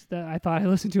songs that I thought I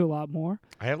listened to a lot more.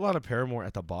 I have a lot of Paramore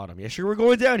at the bottom. Yeah, sure, we're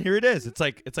going down. Here it is. It's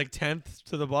like 10th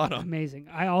to the bottom. Amazing.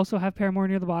 I also have Paramore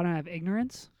near the bottom. I have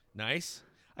Ignorance. Nice.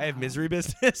 I have Misery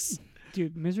Business.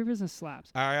 Dude, Misery Business slaps.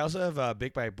 I also have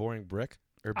Big by Boring Brick.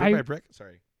 Or Big I- by Brick.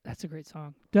 Sorry. That's a great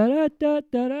song. Da da da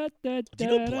da da da. Do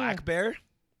you know Black Bear?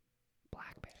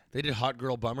 Black Bear. They did Hot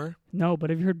Girl Bummer. No, but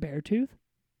have you heard Beartooth?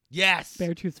 Yes.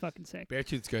 Beartooth's fucking sick.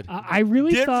 Beartooth's good. I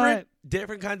really thought.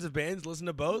 Different kinds of bands. Listen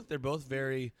to both. They're both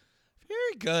very,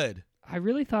 very good. I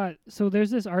really thought. So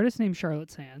there's this artist named Charlotte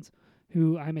Sands,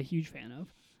 who I'm a huge fan of.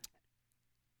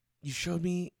 You showed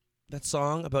me that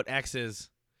song about exes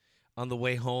on the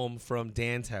way home from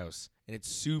Dan's house, and it's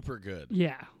super good.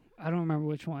 Yeah, I don't remember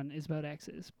which one is about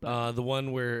exes. But The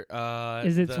one where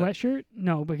is it Sweatshirt?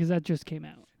 No, because that just came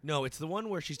out. No, it's the one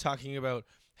where she's talking about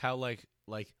how like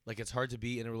it's hard to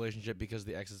be in a relationship because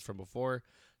the ex is from before,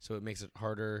 so it makes it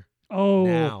harder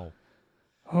now.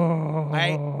 Oh,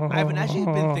 I haven't actually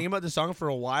been thinking about this song for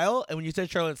a while, and when you said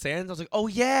Charlotte Sands, I was like, oh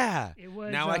yeah. It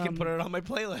was, now I can put it on my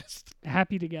playlist.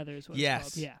 Happy Together is what Yes.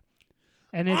 it's called. Yeah.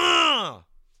 And it's, Ah!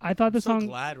 I thought the I'm so song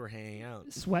glad we're hanging out.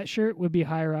 Sweatshirt would be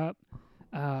higher up.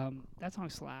 That song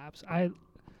slaps. 10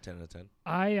 out of 10.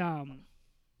 I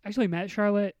actually met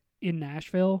Charlotte in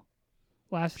Nashville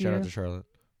last Shout year. out to Charlotte.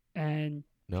 And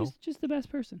No? just the best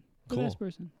person. The Cool. best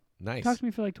person. Nice. Talked to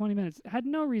me for like 20 minutes. Had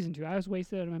no reason to. I was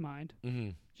wasted out of my mind. Mm-hmm.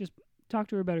 Talked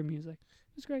to her about her music.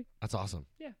 It was great. That's awesome.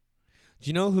 Yeah. Do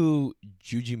you know who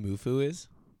Juji Mufu is?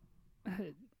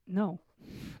 No.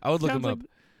 I would look him Sounds up.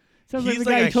 Sounds He's like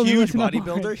the guy like who a told me to huge listen up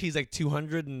bodybuilder. already. He's like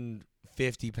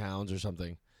 250 pounds or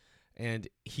something. And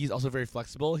he's also very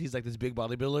flexible. He's like this big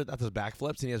bodybuilder that does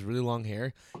backflips, and he has really long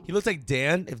hair. He looks like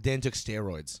Dan if Dan took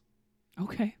steroids.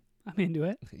 Okay. I'm into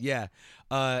it. Yeah.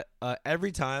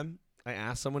 Every time I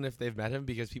ask someone if they've met him,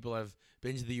 because people have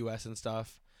been to the U.S. and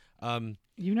stuff.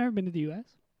 You've never been to the U.S.?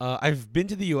 I've been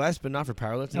to the U.S., but not for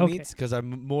powerlifting Okay. meets, because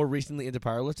I'm more recently into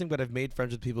powerlifting. But I've made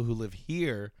friends with people who live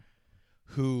here,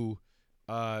 who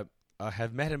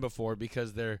have met him before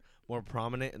because they're more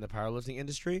prominent in the powerlifting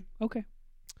industry. Okay.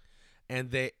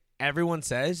 And everyone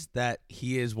says that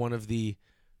he is one of the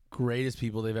greatest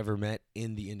people they've ever met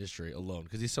in the industry alone,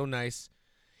 because he's so nice.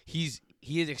 He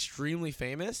is extremely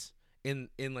famous in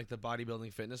like the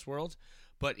bodybuilding fitness world,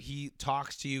 but he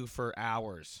talks to you for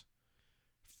hours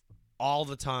all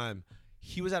the time.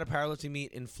 He was at a powerlifting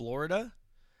meet in Florida,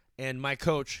 and my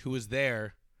coach, who was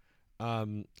there,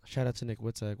 shout out to Nick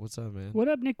Witzak. What's up, man? What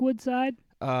up, Nick Woodside?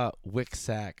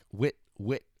 Witzak.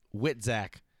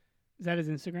 Witzak. Is that his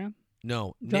Instagram?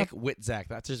 No, Drop- Nick Witzak.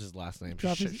 That's just his last name.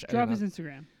 Drop his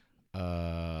Instagram.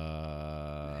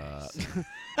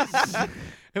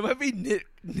 It might be Nick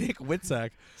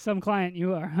Witzak. Some client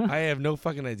you are, huh? I have no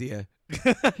fucking idea.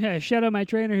 Yeah, shout out my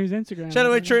trainer whose Instagram. Shout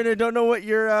out I my don't know. trainer. Don't know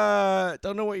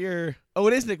what your. Oh,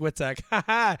 it is Nick Witzak.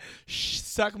 Haha.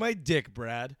 Suck my dick,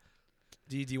 Brad.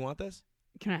 Do you want this?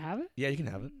 Can I have it? Yeah, you can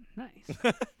have it.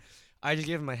 Nice. I just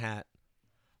gave him my hat.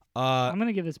 I'm going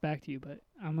to give this back to you, but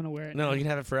I'm going to wear it. No, now. you can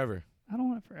have it forever. I don't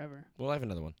want it forever. Well, I have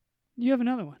another one. You have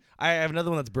another one. I have another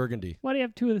one that's burgundy. Why do you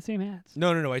have two of the same hats?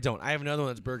 No, I don't. I have another one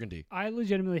that's burgundy. I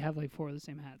legitimately have like four of the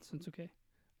same hats, so it's okay.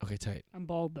 Okay, tight. I'm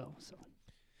bald, though, so.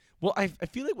 Well, I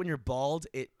feel like when you're bald,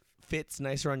 it fits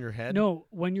nicer on your head. No,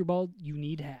 when you're bald, you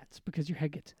need hats because your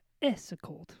head gets so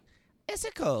cold. Is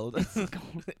it cold?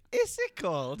 Cold. Is it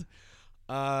cold?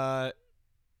 Shout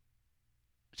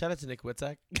out to Nick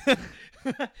Witzak.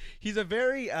 He's a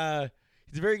very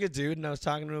good dude, and I was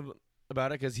talking to him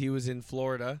about it because he was in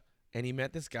Florida and he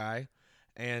met this guy,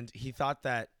 and he thought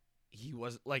that he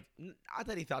was like, not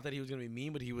that he thought that he was gonna be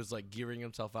mean, but he was like gearing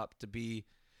himself up to be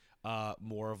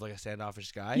more of like a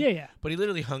standoffish guy. Yeah. But he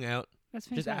literally hung out, That's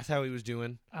just fantastic. asked how he was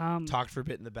doing, talked for a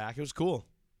bit in the back. It was cool.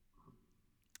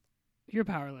 You're a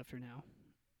powerlifter now.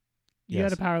 You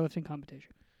Yes. had a powerlifting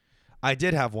competition. I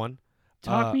did have one.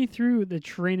 Talk me through the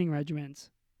training regimens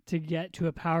to get to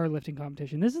a powerlifting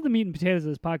competition. This is the meat and potatoes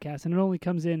of this podcast, and it only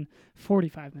comes in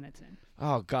 45 minutes in.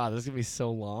 Oh God, this is gonna be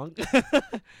so long.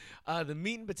 The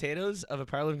meat and potatoes of a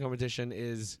powerlifting competition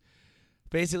is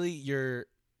basically you're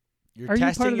Are you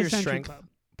testing part of the your Century strength. Club?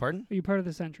 Pardon? Are you part of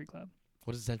the Century Club?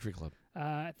 What is the Century Club?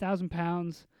 1,000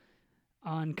 pounds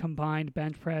on combined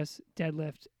bench press,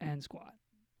 deadlift, and squat.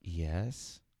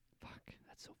 Yes. Fuck,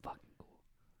 that's so fucking cool.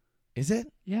 Is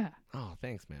it? Yeah, Oh,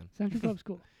 thanks, man. Century Club's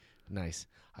cool. Nice.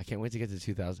 I can't wait to get to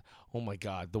 2,000. Oh my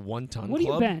God, the 1 ton What do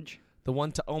club. you bench? The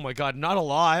 1 ton. Oh my God, not a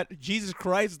lot. Jesus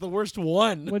Christ, the worst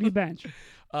one. What do you bench?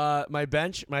 My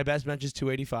best bench is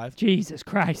 285. Jesus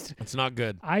Christ. It's not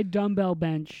good. I dumbbell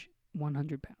bench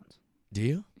 100 pounds. Do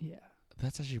you? Yeah.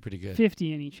 That's actually pretty good.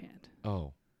 50 in each hand.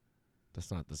 Oh,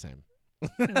 that's not the same.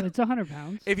 It's 100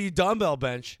 pounds. If you dumbbell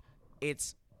bench,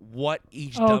 it's what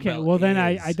each Oh, dumbbell okay. Well, then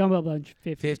is. I dumbbell bench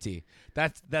 50. 50.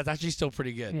 That's actually still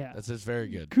pretty good. Yeah. That's very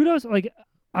good. Kudos. Like,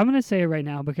 I'm going to say it right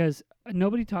now because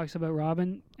nobody talks about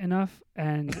Robin enough.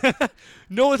 And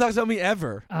No one talks about me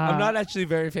ever. I'm Uh, not actually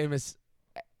very famous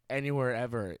anywhere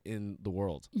ever in the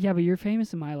world. yeah, but you're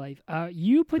famous in my life.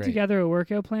 You put Great. together a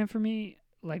workout plan for me,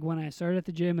 like when I started at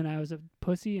the gym and I was a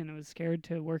pussy and I was scared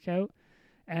to work out.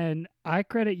 And I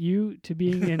credit you to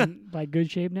being in like good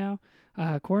shape now.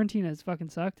 Quarantine has fucking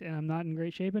sucked and I'm not in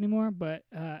great shape anymore. But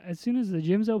as soon as the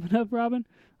gyms open up, Robin,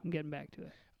 I'm getting back to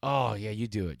it. Oh yeah, you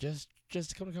do it.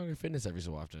 Just come to Conquer Fitness every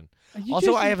so often. You Also,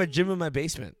 just- I have a gym in my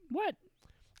basement. What?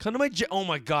 Come to my gym. Oh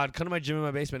my God, come to my gym in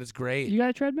my basement. It's great. You got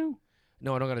a treadmill?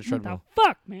 No, I don't got a treadmill. What the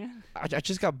fuck, man? I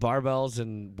just got barbells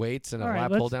and weights and a All right,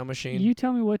 lat let's- pull down machine. You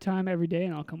tell me what time every day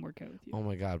and I'll come work out with you. Oh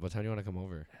my God, what time do you want to come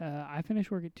over? I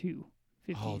finish work at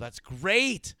 2:15. Oh, that's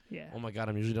great. Yeah. Oh my God,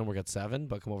 I'm usually done work at 7,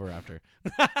 but come over after.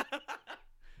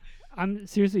 I'm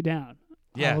seriously down.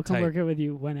 Yeah, I'll come tight. work out with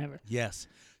you whenever. Yes.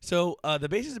 So the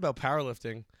basics about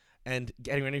powerlifting and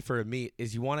getting ready for a meet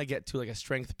is you want to get to like a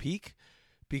strength peak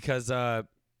because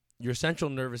your central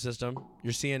nervous system,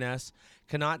 your CNS,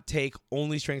 cannot take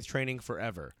only strength training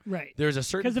forever. Right. There's a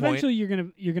certain Because point.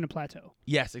 eventually you're gonna plateau.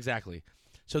 Yes, exactly.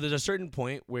 So there's a certain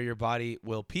point where your body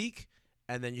will peak,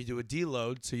 and then you do a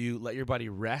deload, so you let your body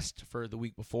rest for the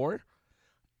week before,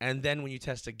 and then when you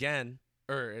test again,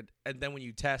 and then when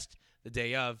you test the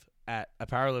day of at a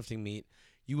powerlifting meet,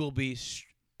 you will be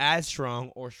as strong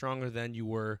or stronger than you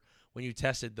were when you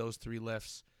tested those 3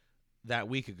 lifts that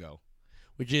week ago,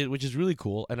 which is really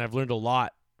cool, and I've learned a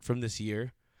lot from this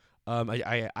year.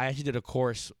 I actually did a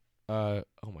course. Oh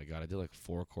my God, I did like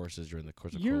 4 courses during the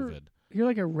course of COVID. You're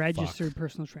like a registered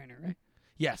personal trainer, right?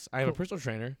 Yes, I am a Cool. personal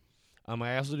trainer.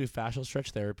 I also do fascial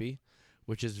stretch therapy,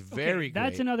 which is very Okay,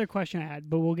 that's great. another question I had,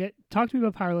 but talk to me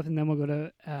about powerlifting, then we'll go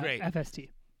to Great. FST.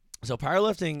 So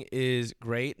powerlifting is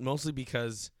great, mostly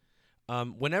because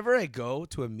whenever I go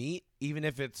to a meet, even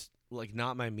if it's like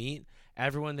not my meet,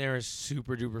 everyone there is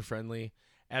super duper friendly.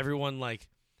 Everyone like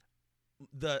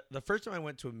the first time I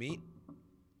went to a meet,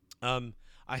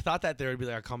 I thought that there would be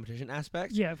like a competition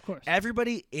aspect. Yeah, of course.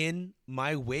 Everybody in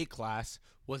my weight class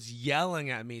was yelling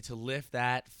at me to lift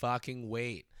that fucking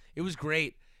weight. It was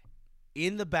great.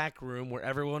 In the back room where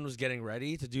everyone was getting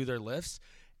ready to do their lifts,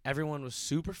 everyone was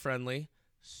super friendly,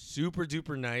 super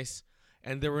duper nice,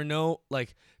 and there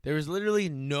was literally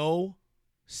no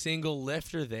single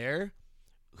lifter there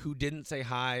who didn't say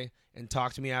hi and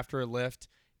talk to me after a lift,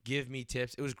 give me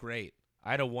tips. It was great.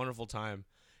 I had a wonderful time.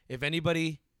 If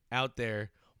anybody out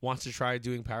there wants to try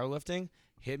doing powerlifting,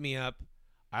 hit me up.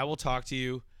 I will talk to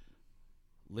you.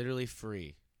 Literally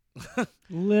free.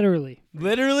 Literally.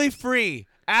 Literally free.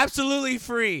 Absolutely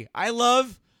free. I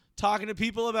love talking to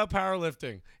people about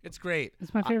powerlifting. It's great.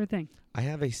 That's my favorite thing. I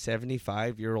have a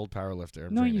 75-year-old powerlifter.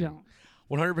 I'm No, training. you don't.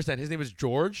 100%. His name is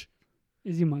George.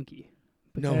 Is he a monkey?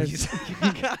 No, he's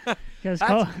Because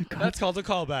that's called a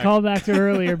callback. call back to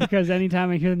earlier because anytime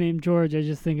I hear the name George, I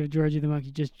just think of Georgie the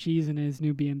monkey just cheesing his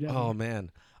new BMW. Oh man,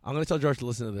 I'm gonna tell George to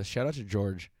listen to this. Shout out to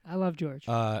George. I love George.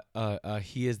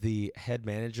 He is the head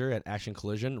manager at Action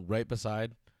Collision, right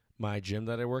beside my gym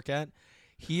that I work at.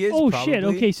 He is. Oh probably, shit!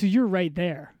 Okay, so you're right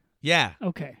there. Yeah.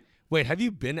 Okay. Wait, have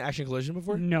you been to Action Collision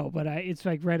before? No, but it's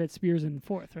like right at Spears and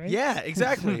 4th, right? Yeah,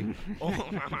 exactly.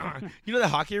 You know the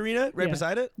hockey arena right Yeah.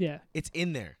 beside it? Yeah. It's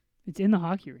in there. It's in the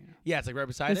hockey arena. Yeah, it's like right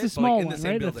beside It's it. a small but like in one, the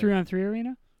same right? building. The 3-on-3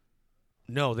 arena.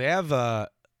 No, they have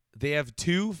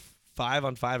 2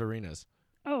 5-on-5 arenas.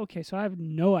 Oh, okay. So I have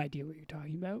no idea what you're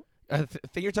talking about. I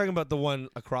think you're talking about the one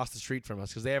across the street from us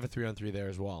because they have a 3-on-3 there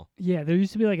as well. Yeah, there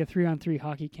used to be like a 3-on-3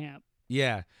 hockey camp.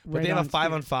 Yeah, but Right they have on a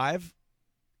 5-on-5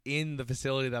 in the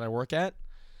facility that I work at,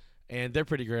 and they're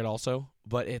pretty great also.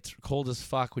 But it's cold as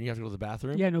fuck when you have to go to the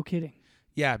bathroom. Yeah, no kidding.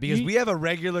 Yeah, because we have a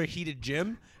regular heated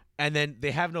gym, and then they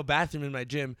have no bathroom in my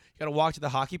gym. You got to walk to the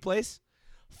hockey place.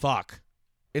 Fuck,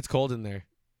 it's cold in there.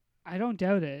 I don't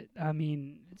doubt it. I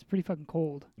mean, it's pretty fucking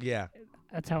cold. Yeah.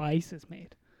 That's how ice is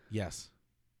made. Yes,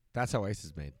 that's how ice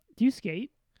is made. Do you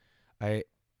skate?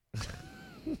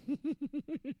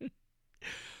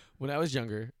 When I was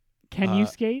younger, Can you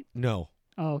skate? no.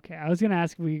 Oh, okay. I was gonna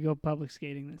ask if we could go public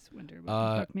skating this winter,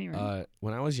 but fuck me, right?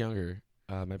 When I was younger,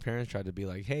 my parents tried to be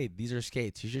like, "Hey, these are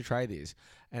skates. You should try these."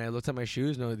 And I looked at my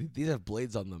shoes. No, these have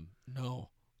blades on them. No,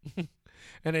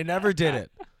 and I never did it.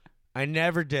 I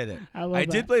never did it. I love I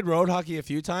that. did play road hockey a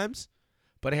few times,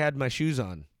 but I had my shoes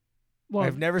on. Well,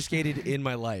 I've never skated in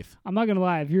my life. I'm not gonna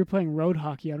lie. If you were playing road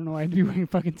hockey, I don't know why I'd be wearing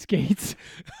fucking skates.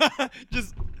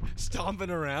 Just stomping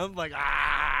around like,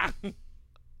 ah!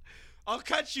 I'll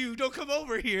cut you. Don't come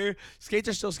over here. Skates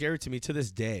are still scary to me to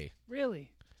this day.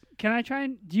 Really? Can I try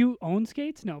and... Do you own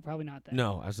skates? No, probably not that.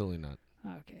 No, absolutely not.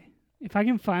 Okay. If I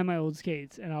can find my old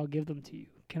skates and I'll give them to you,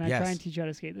 can I Yes. try and teach you how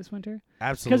to skate this winter?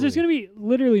 Absolutely. Because there's going to be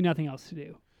literally nothing else to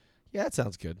do. Yeah, that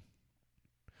sounds good.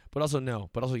 But also no.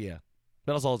 But also yeah.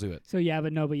 But also I'll do it. So yeah,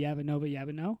 but no, but yeah, but no, but yeah,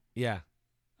 but no? Yeah.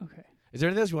 Okay. Is there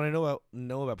anything else you want to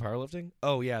know about powerlifting?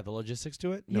 Oh yeah, the logistics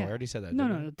to it? No, Yeah. I already said that. No,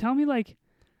 didn't no. Tell me, like,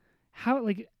 how,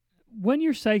 like, when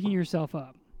you're psyching yourself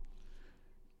up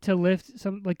to lift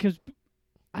some, like, because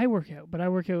I work out, but I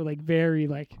work out, like, very,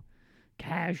 like,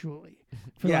 casually,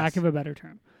 for Yes. lack of a better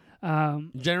term.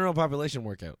 General population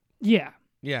workout. Yeah.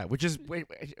 Yeah, which is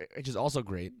also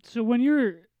great. So when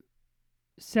you're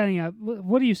setting up,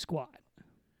 what do you squat?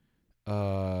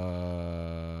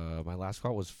 My last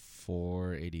squat was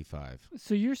 485.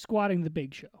 So you're squatting the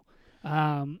big show.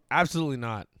 Absolutely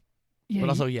not. Yeah, But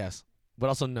also yes. But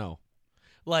also no.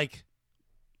 Like,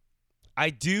 I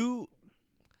do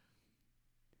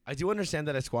understand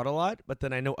that I squat a lot, but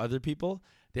then I know other people.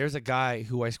 There's a guy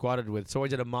who I squatted with, so I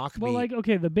did a mock well, meet like,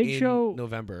 okay, the big in show.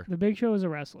 November. The big show is a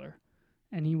wrestler,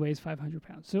 and he weighs 500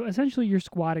 pounds. So essentially, you're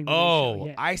squatting. The Oh, big show.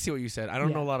 Yeah. I see what you said. I don't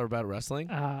Yeah. know a lot about wrestling.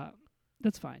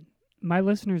 That's fine. My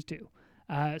listeners do.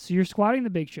 So you're squatting the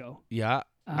big show. Yeah.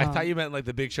 I thought Um, you meant like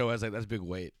the big show as like that's big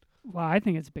weight. Well, I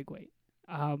think it's a big weight.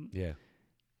 Yeah.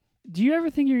 Do you ever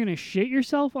think you're gonna shit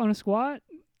yourself on a squat?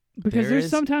 Because There there's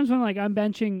is- sometimes when like I'm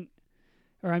benching,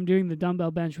 or I'm doing the dumbbell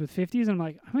bench with 50s, and I'm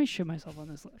like, I might shit myself on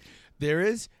this lift. There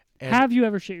is Have you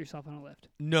ever shit yourself on a lift?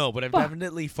 no, but I've Fuck.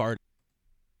 definitely farted.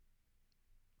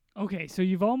 Okay, so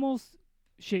you've almost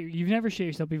shit. You've never shit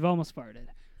yourself. But you've almost farted.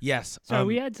 Yes. So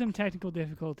we had some technical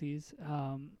difficulties.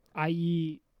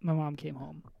 I.e., my mom came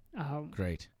home.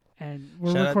 Great. And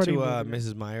we're Shout out recording to a movie.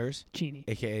 Mrs. Myers, Cheney.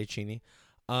 aka Chini.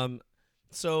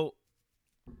 So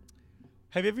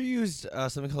have you ever used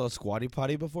something called a squatty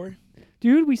potty before?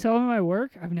 Dude, we sell them at my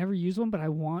work. I've never used one, but I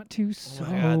want to so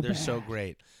Oh my god, they're bad. so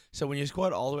great. So when you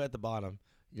squat all the way at the bottom,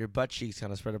 your butt cheeks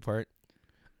kind of spread apart,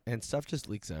 and stuff just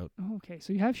leaks out. Oh, okay,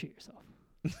 so you have shit yourself.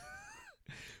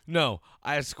 No,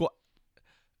 I squat.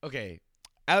 Okay,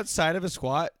 outside of a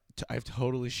squat, I've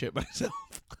totally shit myself.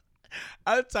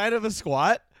 Outside of a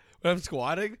squat, when I'm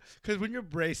squatting, because when you're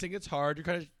bracing, it's hard. You're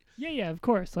kind of Yeah, of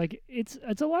course. Like it's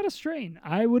a lot of strain.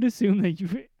 I would assume that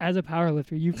you, as a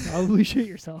powerlifter, you probably shit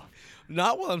yourself.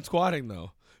 not while I'm squatting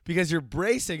though, because you're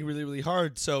bracing really, really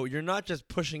hard. So you're not just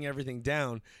pushing everything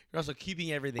down; you're also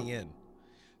keeping everything in.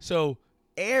 So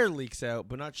air leaks out,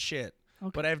 but not shit.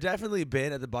 Okay. But I've definitely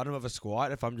been at the bottom of a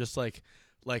squat if I'm just like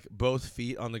both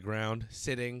feet on the ground,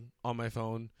 sitting on my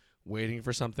phone, waiting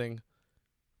for something.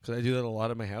 Because I do that a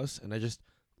lot at my house, and I just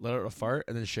let out a fart,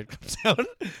 and then shit comes out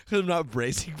because I'm not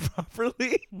bracing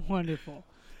properly. Wonderful.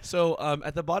 So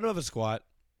at the bottom of a squat,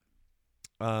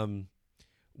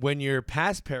 when you're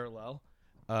past parallel,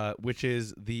 which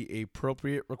is the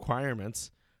appropriate requirements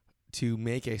to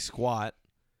make a squat,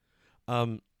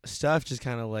 stuff just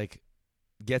kind of like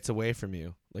gets away from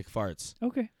you, like farts.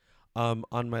 Okay. On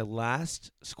my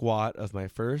last squat of my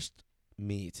first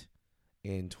meet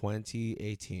in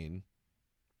 2018,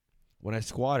 when I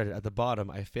squatted at the bottom,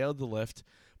 I failed the lift.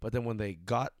 But then when they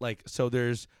got so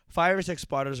there's 5 or 6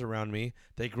 spotters around me.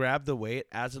 They grab the weight.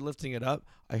 As they're lifting it up,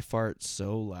 I fart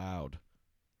so loud.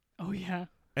 Oh yeah.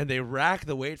 And they rack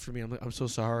the weight for me. I'm like, I'm so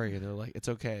sorry. And they're like, it's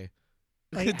okay.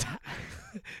 Like,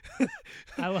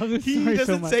 I love this He story so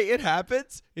doesn't much. say it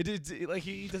happens. He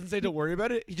doesn't say don't worry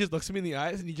about it. He just looks at me in the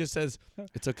eyes and he just says,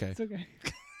 it's okay. It's okay.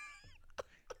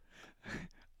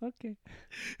 Okay.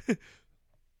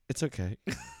 It's okay.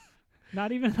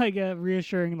 Not even like a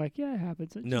reassuring, like, yeah, it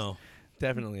happens. It's No,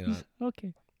 definitely not. just-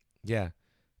 okay. Yeah,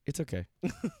 it's okay.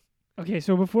 Okay,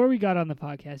 so before we got on the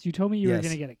podcast, you told me you were Yes.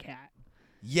 going to get a cat.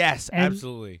 Yes, And-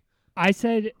 absolutely. I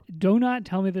said, do not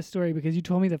tell me this story because you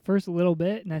told me the first little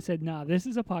bit, and I said, nah, this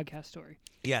is a podcast story.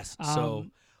 Yes. So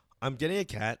Um, I'm getting a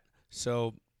cat.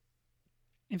 So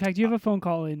In fact, you have a phone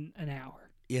call in an hour.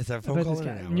 yes, I have a phone about call this in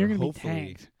cat, an hour. and you're going to be Hopefully.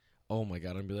 tanked. Oh my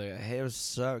god, I'm gonna be like, hey,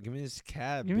 what's up? Give me this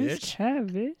cat, Give bitch. me this cat,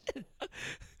 bitch.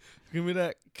 Give me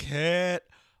that cat.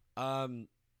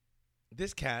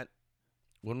 This cat,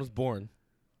 when it was born,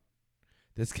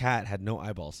 this cat had no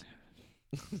eyeballs.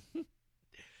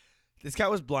 This cat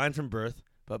was blind from birth,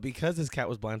 but because this cat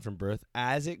was blind from birth,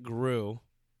 as it grew,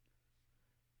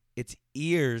 its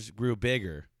ears grew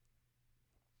bigger.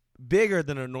 Bigger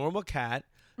than a normal cat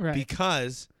Right.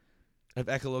 because of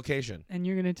echolocation. And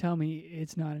you're going to tell me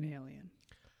it's not an alien.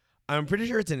 I'm pretty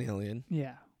sure it's an alien.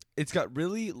 Yeah. It's got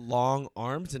really long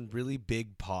arms and really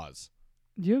big paws.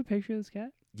 Do you have a picture of this cat?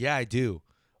 Yeah, I do.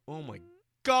 Oh my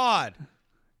God.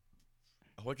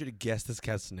 I want you to guess this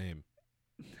cat's name.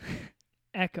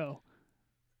 Echo.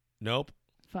 Nope.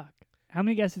 Fuck. How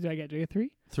many guesses do I get? Do I get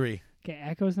 3? 3. Okay,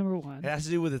 Echo's number 1. It has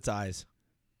to do with its eyes.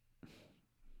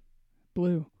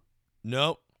 Blue.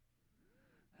 Nope.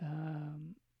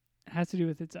 Has to do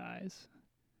with its eyes.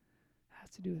 Has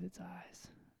to do with its eyes.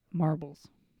 Marbles.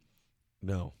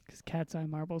 No. Because cat's eye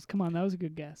marbles. Come on, that was a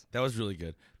good guess. That was really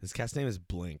good. This cat's name is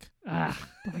Blink. Ah.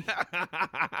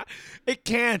 It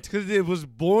can't because it was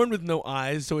born with no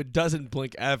eyes, so it doesn't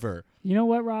blink ever. You know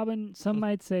what, Robin? Some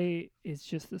might say it's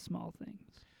just the small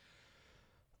things.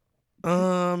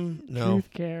 No.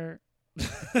 Truth care.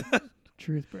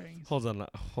 Truth brings. Hold on. I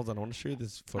want to show you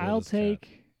this photo. I'll of this take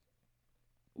cat.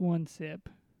 1 sip.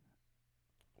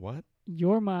 What?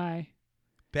 You're my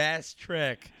Best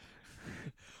trick.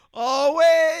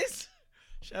 Always.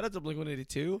 Shout out to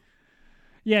Blink-182.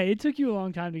 Yeah, it took you a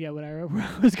long time to get where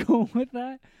I was going with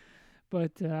that.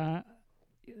 But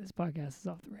this podcast is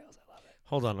off the rails. I love it.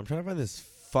 Hold on. I'm trying to find this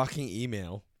fucking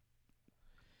email.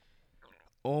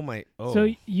 Oh my. Oh.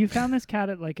 So you found this cat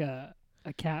at like a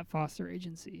cat foster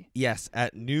agency. Yes,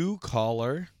 at New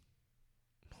Caller.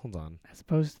 Hold on. As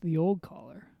opposed to the old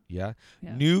caller. Yeah.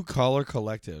 Yeah. New Caller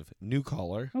Collective. New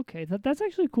Caller. Okay, that's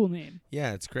actually a cool name.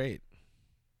 Yeah, it's great.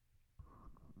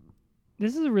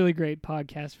 This is a really great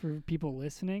podcast for people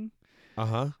listening.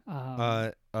 Uh-huh.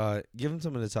 Give them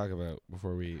something to talk about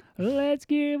before we... Let's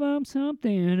give them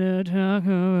something to talk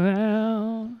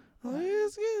about.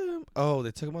 Oh, they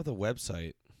took him off the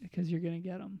website. Because you're going to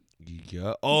get them.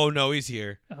 Yeah. Oh, no, he's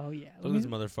here. Oh, yeah. Look at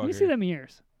this motherfucker. Let me see them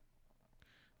ears.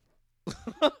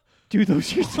 Dude,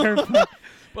 those ears are...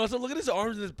 But also, look at his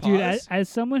arms and his paws. Dude, as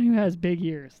someone who has big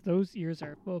ears, those ears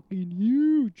are fucking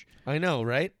huge. I know,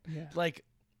 right? Yeah. Like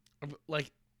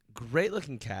great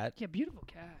looking cat. Yeah, beautiful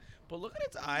cat. But look at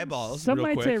its eyeballs. Some real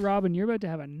might quick. say, Robin, you're about to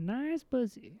have a nice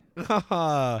pussy.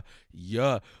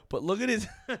 Yeah. But look at his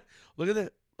look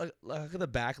at the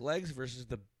back legs versus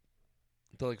the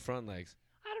like front legs.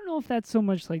 I don't know if that's so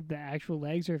much like the actual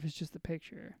legs or if it's just the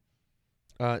picture.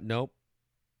 Nope.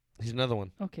 He's another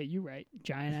one. Okay, you're right.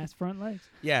 Giant ass front legs.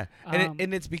 Yeah.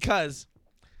 And it's because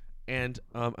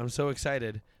I'm so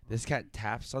excited. This cat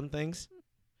taps on things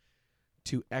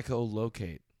to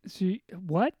echolocate. So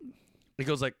what? It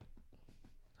goes like,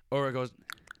 or it goes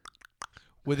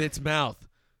with its mouth.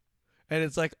 And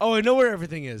it's like, oh, I know where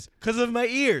everything is because of my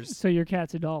ears. So your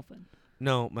cat's a dolphin.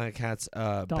 No, my cat's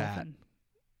a bat. Dolphin.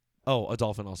 Oh, a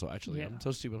dolphin also, actually. Yeah. I'm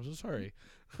so stupid. I'm so sorry.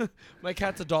 My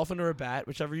cat's a dolphin or a bat,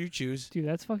 whichever you choose. Dude,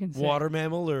 that's fucking sick. Water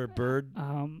mammal or bird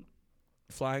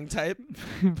flying type.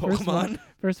 Pokemon.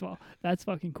 First of all, that's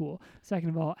fucking cool. Second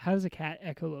of all, how does a cat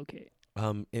echolocate?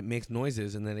 It makes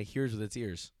noises and then it hears with its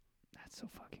ears. That's so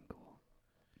fucking cool.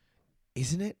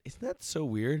 Isn't it? Isn't that so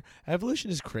weird?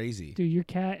 Evolution is crazy. Dude, your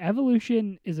cat,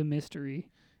 evolution is a mystery.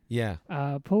 Yeah.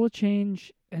 Pull a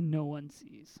change and no one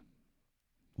sees.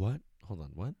 What? Hold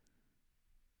on. What?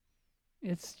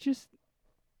 It's just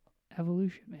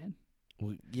evolution, man.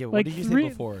 Well, yeah, what Like did you say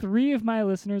before? 3 of my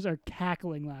listeners are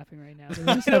cackling laughing right now. They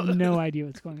just have no idea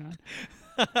what's going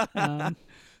on.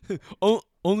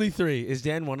 Only 3. Is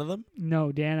Dan one of them?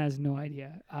 No, Dan has no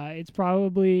idea. It's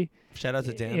probably... Shout out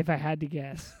to Dan. If I had to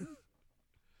guess.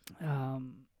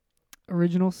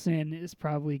 Original Sin is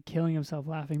probably killing himself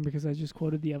laughing because I just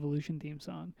quoted the Evolution theme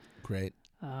song. Great.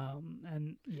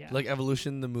 And yeah. Like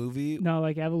Evolution the movie? No,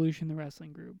 like Evolution the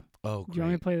wrestling group. Oh, great. Do you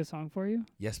want me to play the song for you?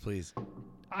 Yes, please.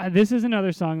 This is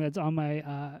another song that's on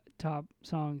my top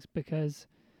songs because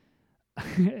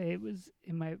it was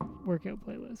in my workout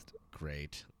playlist.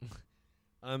 Great.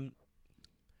 Can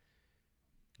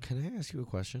I ask you a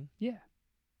question? Yeah.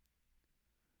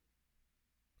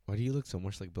 Why do you look so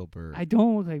much like Bill Burr? I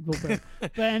don't look like Bill Burr.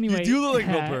 But anyway. You do look like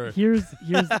Bill Burr. Here's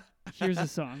the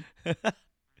song.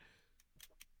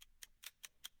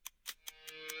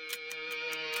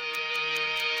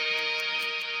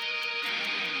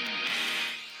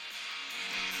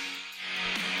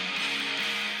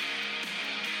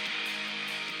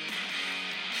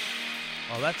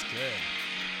 Oh, that's good.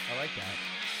 I like that.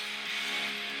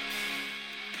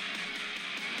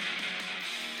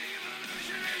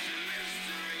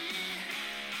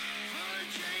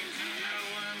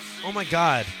 Oh my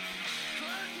God.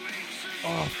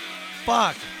 Oh,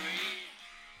 fuck.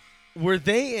 Were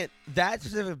they in that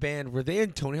specific band? Were they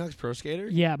in Tony Hawk's Pro Skater?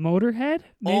 Yeah, Motorhead?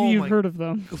 Maybe Oh you've my- heard of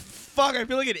them. Fuck, I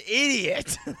feel like an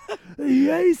idiot. The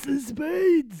Ace of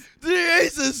Spades. The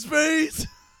Ace of Spades.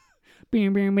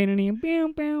 Bam, bam, bam, bam,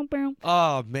 bam, bam, bam.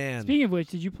 Oh, man. Speaking of which,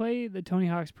 did you play the Tony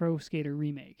Hawk's Pro Skater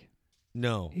remake?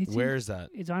 No. It's Where is that?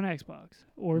 It's on Xbox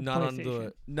or Not on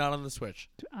PlayStation. not on the Switch.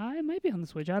 I might be on the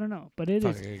Switch. I don't know, but it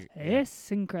Fuck, is. yeah.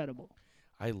 It's incredible.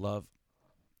 I love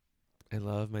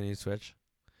my new Switch.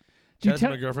 Dude, Shout out to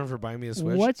my girlfriend for buying me a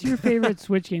Switch. What's your favorite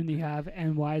Switch game that you have,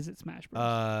 and why is it Smash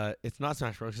Bros? It's not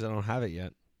Smash Bros. Because I don't have it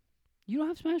yet. You don't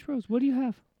have Smash Bros. What do you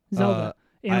have? Zelda,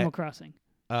 Animal Crossing.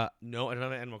 No, I don't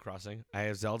have Animal Crossing. I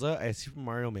have Zelda. I have Super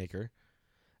Mario Maker,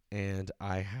 and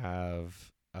I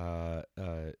have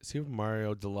Super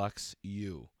Mario Deluxe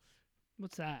U.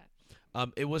 What's that?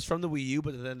 It was from the Wii U,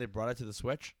 but then they brought it to the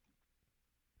Switch.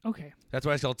 Okay. That's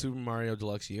why it's called Super Mario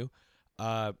Deluxe U.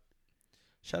 Shout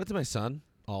out to my son,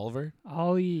 Oliver.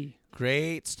 Ollie.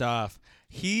 Great stuff.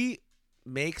 He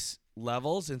makes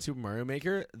levels in Super Mario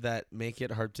Maker that make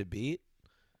it hard to beat.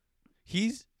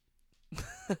 He's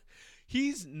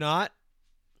not.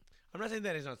 I'm not saying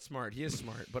that he's not smart. He is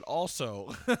smart, but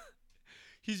also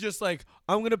he's just like,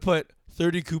 I'm gonna put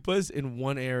 30 Koopas in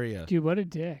one area. Dude, what a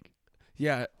dick.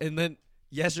 Yeah, and then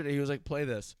yesterday he was like, play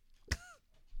this.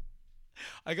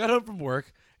 I got home from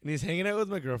work and he's hanging out with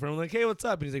my girlfriend. I'm like, hey, what's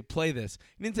up? And he's like, play this.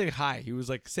 He didn't say hi. He was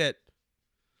like, sit.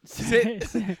 Sit.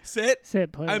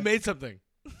 Sit, play I it. made something.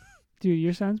 Dude,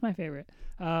 your son's my favorite.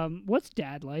 What's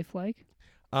dad life like?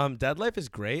 Dad life is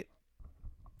great.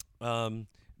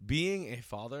 Being a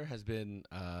father has been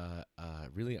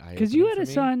really eye-opening. Because you had for a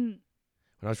me son.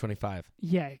 when I was 25.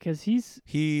 Yeah, because he's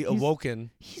Awoken.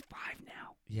 5 now.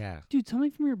 Yeah. Dude, something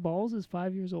from your balls is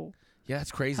 5 years old. Yeah,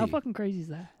 it's crazy. How fucking crazy is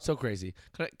that? So crazy.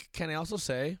 Can I also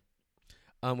say,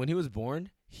 when he was born,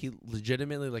 he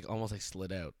legitimately like almost like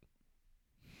slid out.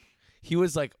 He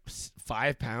was like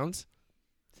 5 pounds.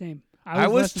 Same. I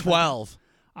was less than 12.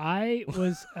 I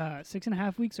was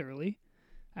 6.5 weeks early.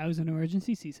 I was an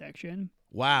emergency C-section.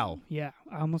 Wow. Yeah,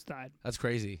 I almost died. That's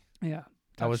crazy. Yeah.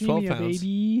 I was 12 Toxemia, pounds.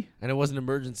 baby. And it was an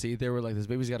emergency. They were like, this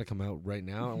baby's got to come out right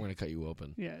now. I'm going to cut you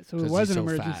open. Yeah, so 'Cause it was he's an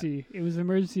so emergency. It was an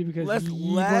emergency because Less you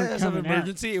weren't of coming an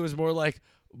emergency. It was more like,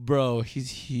 bro, he's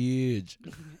huge.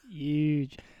 out.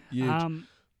 Huge. Huge.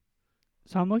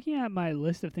 So I'm looking at my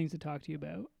list of things to talk to you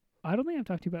about. I don't think I've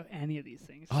talked to you about any of these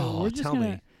things. So Oh, we're just tell gonna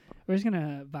me. we're just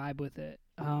gonna vibe with it.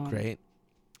 Great.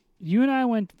 You and I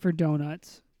went for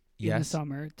donuts in the Yes.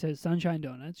 summer to Sunshine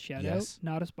Donuts. Shout Yes. out,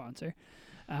 not a sponsor.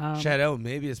 Shout out,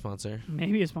 maybe a sponsor.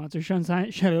 Maybe a sponsor. Shout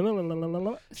Shout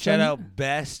out,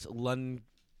 best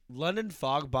London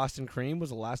Fog Boston Cream was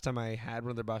the last time I had one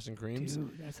of their Boston Creams.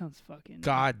 Dude, that sounds fucking.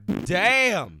 God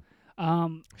damn.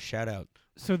 Shout out.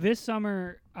 So this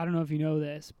summer, I don't know if you know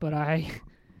this, but I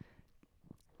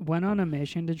went on a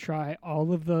mission to try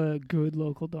all of the good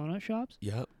local donut shops.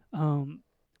 Yep. I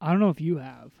don't know if you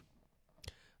have.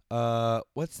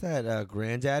 What's that?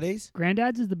 Granddaddy's?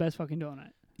 Granddad's is the best fucking donut.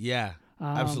 Yeah,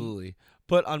 absolutely.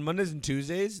 But on Mondays and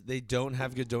Tuesdays, they don't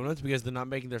have good donuts because they're not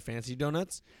making their fancy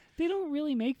donuts. They don't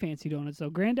really make fancy donuts though.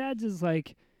 Granddad's is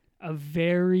like a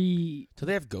very Do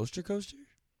they have Ghoster Coaster?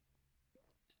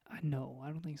 no, I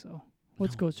don't think so.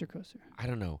 What's No. Ghoster Coaster? I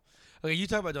don't know. Okay, you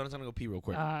talk about donuts. I'm gonna go pee real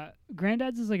quick.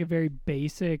 Granddad's is like a very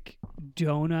basic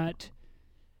donut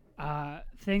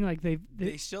thing. Like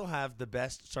They still have the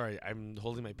best. Sorry, I'm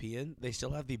holding my pee in. They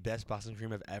still have the best Boston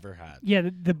cream I've ever had. yeah,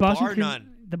 the Boston Bar cream,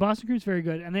 none. the Boston cream is very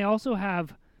good, and they also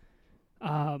have,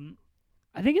 I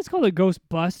think it's called a Ghost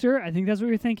Buster. I think that's what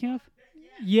you're thinking of.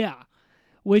 Yeah,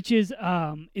 which is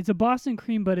it's a Boston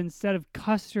cream, but instead of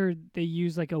custard, they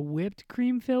use like a whipped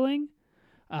cream filling,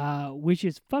 which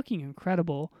is fucking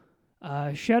incredible.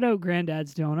 Shout out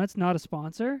Granddad's Donuts, not a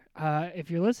sponsor. If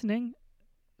you're listening,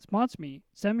 sponsor me.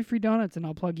 Send me free donuts and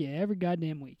I'll plug you every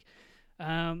goddamn week.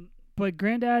 But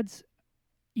Granddad's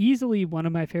easily one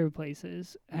of my favorite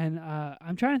places, and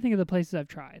I'm trying to think of the places I've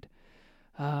tried.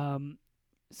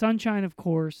 Sunshine, of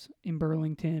course, in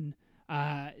Burlington.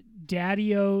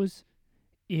 Daddy-O's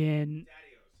in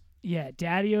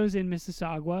Daddy-O's in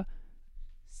Mississauga.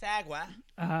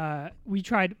 Sagwa. We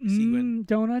tried Seguin.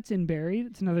 Donuts in Barrie.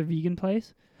 It's another vegan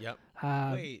place. Yep.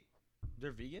 Wait,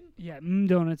 they're vegan? Yeah,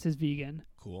 Donuts is vegan.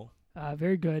 Cool.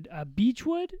 Very good.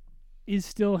 Beechwood is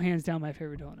still hands down my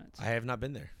favorite donuts. I have not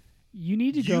been there. You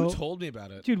need to go. You told me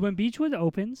about it. Dude, when Beechwood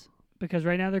opens, because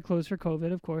right now they're closed for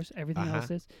COVID, of course, everything Uh-huh.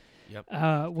 else is. Yep.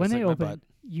 When Just they like my open, butt.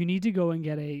 you need to go and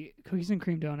get a cookies and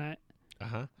cream donut.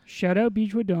 Uh-huh. Shout out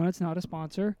Beechwood Donuts, not a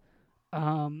sponsor.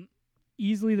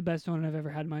 Easily the best donut I've ever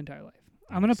had in my entire life.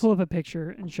 I'm going Nice. to pull up a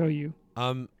picture and show you.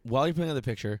 While you're putting on the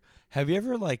picture, have you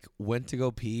ever like went to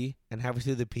go pee and halfway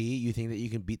through the pee you think that you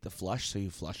can beat the flush, so you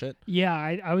flush it? Yeah,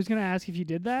 I was going to ask if you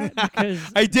did that because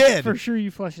I did. for sure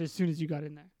you flushed it as soon as you got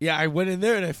in there. Yeah, I went in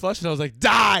there and I flushed and I was like,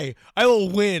 die! I will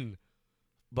win.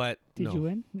 But Did no. you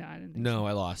win? No, I didn't think No, so.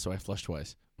 I lost, so I flushed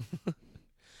twice.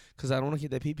 Because I don't want to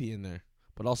keep that pee-pee in there.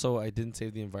 but also I didn't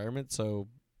save the environment, so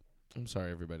I'm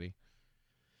sorry, everybody.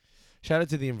 Shout out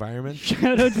to the environment.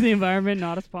 Shout out to the environment,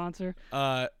 not a sponsor.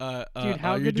 How Dude,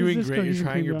 how you're good doing does this great. You're cookies and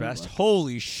trying cream your donut best. look?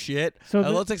 Holy shit! So It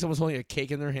the- looks like someone's holding a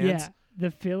cake in their hands. Yeah, the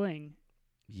filling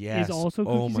Yes. is also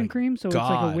Oh cookies my and cream, so it's like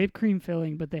God. a whipped cream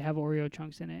filling, but they have Oreo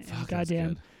chunks in it. Fuck, And that's goddamn,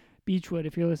 good. Beechwood,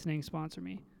 if you're listening, sponsor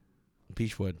me.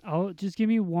 Beechwood. I'll just give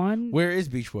me one. Where is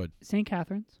Beechwood? St.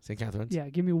 Catharines. St. Catharines? Yeah,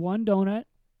 give me one donut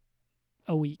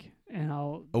a week, and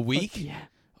I'll. A week? Yeah,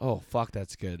 Oh, fuck,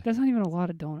 that's good. that's not even a lot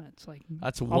of donuts. Like,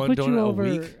 That's I'll one put you donut over. a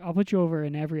week? I'll put you over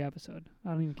in every episode.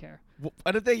 I don't even care.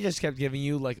 What if they just kept giving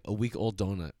you like a week-old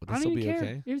donut? Would I that don't still even be care.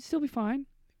 okay? It would still be fine.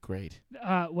 Great.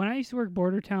 When I used to work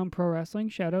Bordertown Pro Wrestling,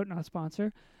 shout out, not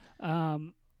sponsor.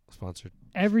 Sponsored.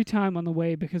 Every time on the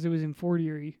way, because it was in Fort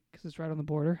Erie, because it's right on the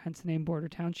border, hence the name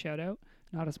Bordertown. Shout out,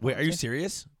 not a sponsor. Wait, are you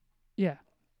serious? Yeah,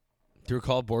 They were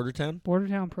called Bordertown,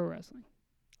 Bordertown Pro Wrestling,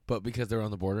 but because they're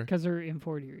on the border? because they're in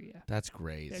Fort Erie. Yeah, That's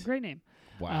great. yeah, great name.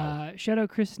 Wow. Shout out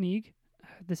Chris Sneeg,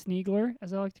 the Sneegler,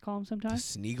 as I like to call him The sometimes.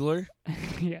 Sneegler?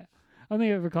 Yeah, I don't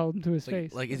think I ever called him to his Like,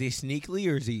 face. like, is he Sneakly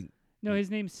or is he No,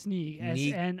 his name's Sneeg.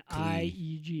 Neegly.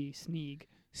 Snieg. Sneeg.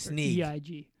 Sneeg?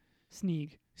 E-I-G.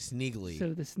 Sneeg. Sneegly.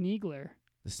 So the Sneegler.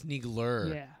 The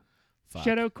Sneegler. Yeah. Fuck.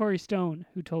 Shout out Corey Stone,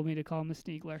 who told me to call him the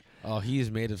Sneegler. Oh, he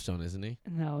is made of stone, isn't he?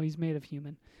 No, he's made of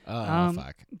human. Oh,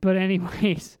 fuck. But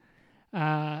anyways,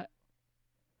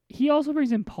 he also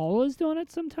brings in Paula's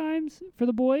Donuts sometimes for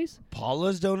the boys,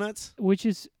 Paula's Donuts? which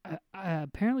is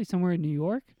apparently somewhere in New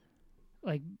York,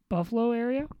 like Buffalo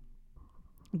area.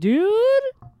 Dude,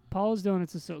 Paula's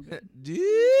Donuts is so good.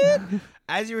 Dude!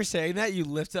 As you were saying that, you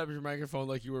lifted up your microphone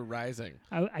like you were rising.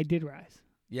 I did rise.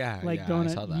 Yeah, Like yeah, I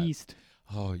saw donut that. yeast.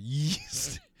 Oh,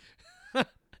 yeast.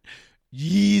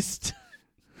 Yeast.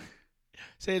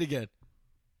 Say it again.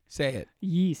 Say it.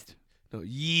 Yeast. No,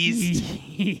 yeast.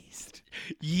 Yeast.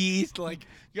 Yeast. Like,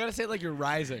 you gotta say it like you're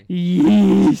rising.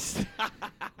 Yeast.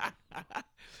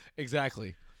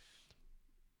 Exactly.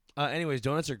 Anyways,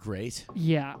 donuts are great.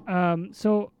 Yeah.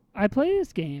 So I play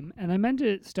this game, and I meant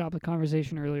to stop the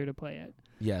conversation earlier to play it.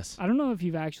 Yes. I don't know if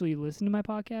you've actually listened to my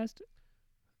podcast.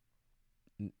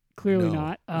 Clearly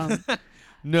No. not.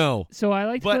 No. So I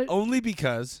like to But play. only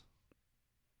because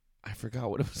I forgot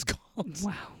what it was called.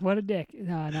 Wow, what a dick!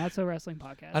 Not so wrestling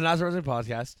podcast. A Not So Wrestling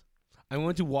podcast. I'm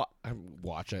going to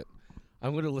watch it.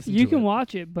 I'm going to listen You to can it.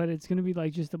 watch it, but it's gonna be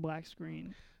like just a black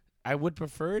screen. I would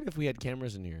prefer it if we had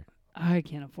cameras in here. I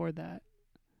can't afford that.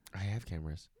 I have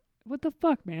cameras. What the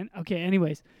fuck, man? Okay,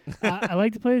 anyways, I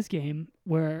like to play this game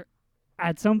where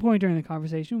at some point during the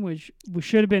conversation, which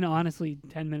should have been honestly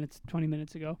 10 minutes, 20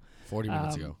 minutes ago, 40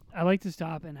 minutes ago. I like to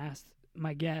stop and ask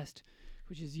my guest,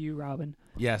 which is you, Robin,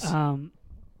 Yes.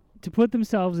 to put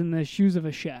themselves in the shoes of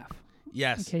a chef.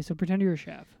 Yes. Okay, so pretend you're a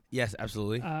chef. Yes,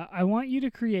 absolutely. I want you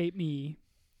to create me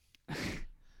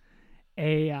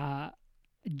a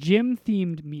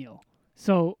gym-themed meal.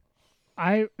 So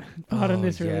I thought on Oh,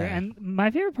 this earlier, yeah. and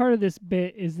my favorite part of this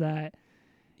bit is that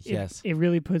Yes. it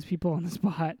really puts people on the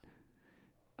spot.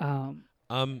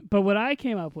 But what I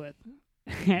came up with,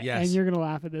 and Yes. you're gonna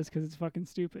laugh at this because it's fucking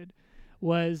stupid,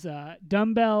 was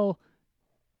dumbbell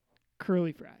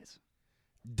curly fries.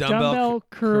 Dumbbell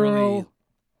curl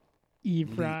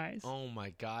fries. Oh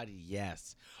my god,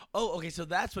 yes. Oh, okay, so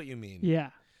that's what you mean. Yeah,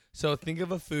 So think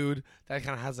of a food that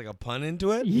kind of has like a pun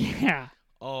into it. yeah.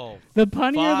 Oh. The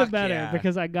punnier the Fuck better yeah.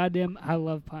 because I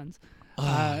love puns.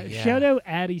 Yeah. Shout out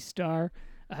Addie Starr.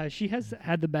 She has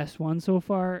had the best one so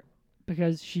far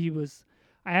because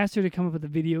I asked her to come up with a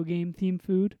video game themed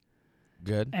food,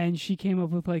 Good. and she came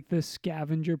up with like the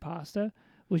scavenger pasta,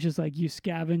 which is like you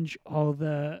scavenge all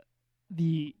the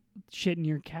shit in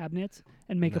your cabinets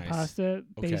and make Nice. a pasta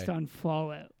based Okay. on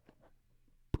Fallout.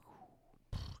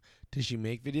 Does she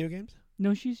make video games?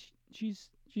 No, she's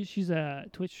a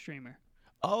Twitch streamer.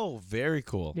 Oh, very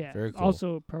cool. Yeah, Very cool.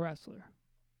 also a pro wrestler.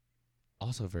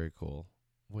 Also very cool.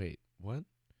 Wait, what?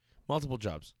 Multiple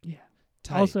jobs. Yeah,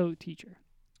 Tight. also teacher.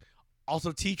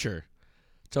 Also teacher.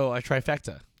 So a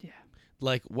trifecta. Yeah,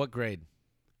 Like what grade?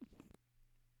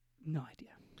 no idea.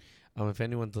 If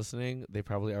anyone's listening, they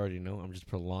probably already know. I'm just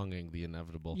prolonging the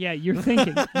inevitable. Yeah, you're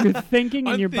thinking, and I'm you're thinking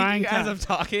buying as time. I'm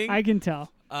talking. I can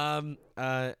tell.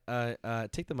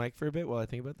 Take the mic for a bit while I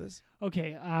think about this.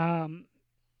 Okay,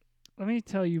 let me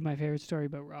tell you my favorite story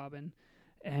about Robin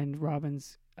and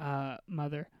Robin's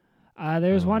mother.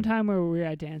 There was one time where we were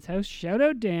at Dan's house. Shout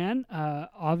out Dan,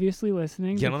 obviously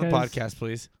listening. Get on the podcast,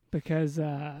 please. Because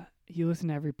you listen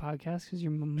to every podcast because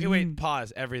your mom. Hey, wait,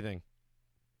 pause everything.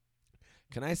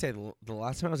 Can I say the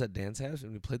last time I was at Dan's house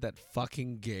and we played that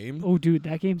fucking game? Oh, dude,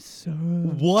 that game sucks.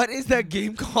 What is that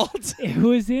game called? It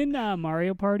was in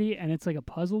Mario Party, and it's like a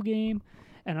puzzle game,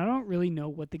 and I don't really know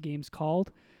what the game's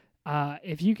called.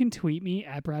 If you can tweet me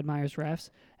at Brad Myers Refs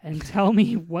and tell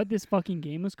me what this fucking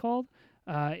game was called,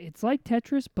 it's like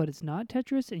Tetris, but it's not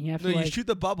Tetris, and you have to you like shoot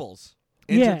the bubbles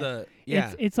into yeah,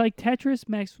 the It's like Tetris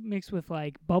mixed with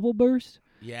like Bubble Burst,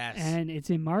 yes. and it's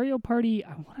in Mario Party.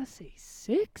 I want to say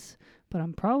 6, but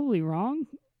I'm probably wrong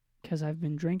because I've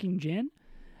been drinking gin.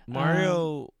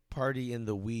 Mario Party in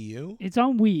the Wii U. It's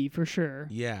on Wii for sure.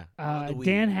 Yeah. on the Wii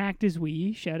Dan U. hacked his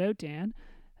Wii. Shout out Dan,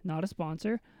 not a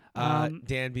sponsor.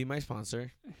 Dan, be my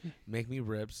sponsor. Make me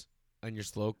ribs and your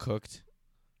slow cooked.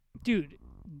 Dude,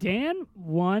 Dan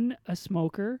won a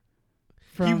smoker.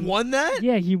 He won that?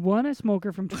 Yeah, he won a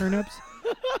smoker from Turnips.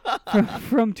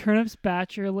 from Turnips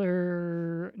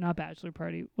not bachelor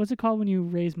party. What's it called when you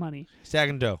raise money? Stag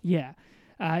and Dough. Yeah.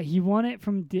 He won it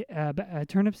from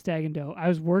Turnip Stag and Dough. I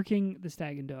was working the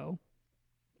Stag and Dough.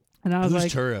 And I was Who's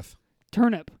like,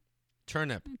 Turnip?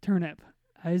 Turnip.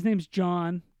 His name's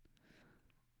John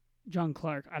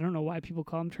Clark. I don't know why people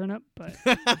call him Turnip, but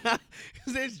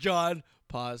his name's John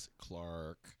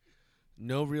Clark.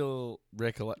 No real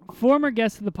recollection. former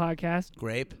guest of the podcast,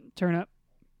 Grape. Turnip.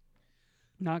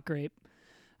 Not grape.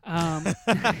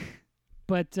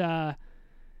 But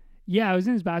yeah, I was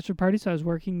in his bachelor party, so I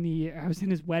was in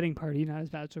his wedding party, not his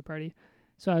bachelor party.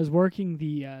 So I was working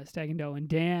the Stag and Dough, and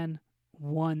Dan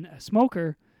won a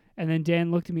smoker, and then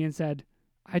Dan looked at me and said,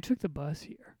 I took the bus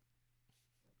here.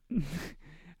 And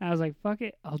I was like, fuck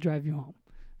it, I'll drive you home.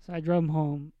 So I drove him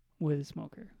home with a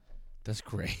smoker. That's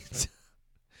great.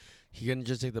 He couldn't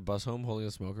just take the bus home holding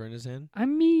a smoker in his hand? I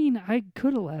mean, I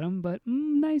could have let him, but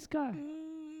nice guy.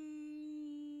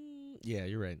 Yeah,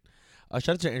 you're right. Shout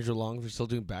out to Andrew Long for still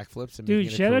doing backflips. And Dude,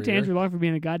 making shout a out to career. Andrew Long for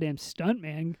being a goddamn stunt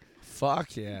man.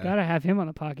 Fuck yeah. Gotta have him on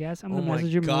the podcast. I'm Oh gonna my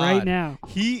message him God. right now.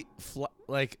 He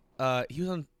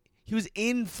was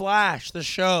in Flash, the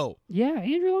show. Yeah,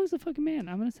 Andrew Long's the fucking man.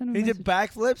 I'm gonna send him a He message. did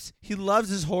backflips. He loves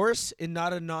his horse in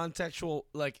not a non-sexual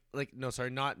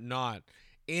not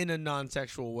in a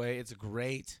non-sexual way. It's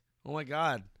great. Oh my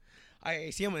God.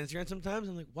 I see him on Instagram sometimes.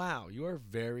 I'm like, wow, you are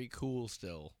very cool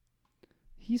still.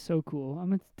 He's so cool. I'm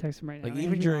gonna text him right Like now.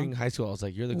 even Andrew during Long, high school, I was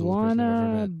like, you're the coolest person I've ever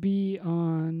wanna met. be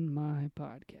on my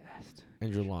podcast.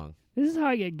 Andrew Long. This is how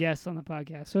I get guests on the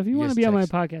podcast. So if you You want to just be on my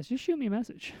text- podcast, just shoot me a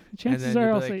message. Chances then are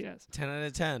you'll I'll be say like, yes. 10 out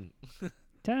of 10.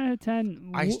 10 out of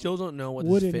 10. I still don't know what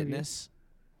would this interview.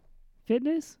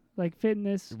 fitness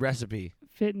Fitness, recipe.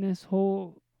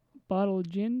 whole bottle of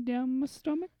gin down my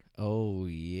stomach. Oh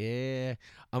yeah.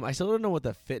 I still don't know what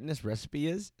the fitness recipe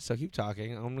is. So keep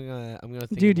talking. I'm gonna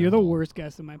think. Dude, in you're my the hole. worst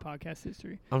guest in my podcast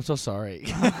history. I'm so sorry.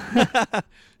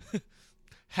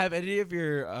 Have any of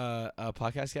your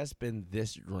podcast guests been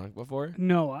this drunk before?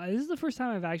 No, this is the first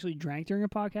time I've actually drank during a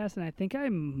podcast, and I think I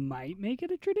might make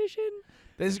it a tradition.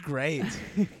 This is great.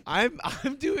 I'm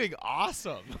doing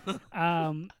awesome.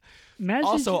 Message,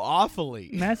 Also awfully.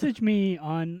 message me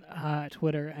on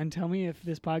Twitter and tell me if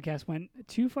this podcast went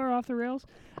too far off the rails.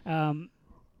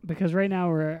 Because right now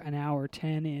we're an hour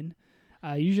 10 in.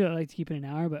 Usually I like to keep it an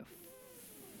hour, but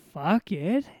fuck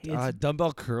it. It's,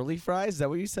 Dumbbell curly fries? Is that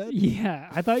what you said? yeah,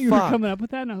 I thought you were Fuck. coming up with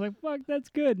that, and I was like, fuck, that's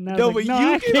good. And I No, was but like,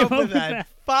 you I came came up with that.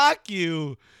 Fuck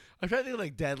you. I'm trying to think of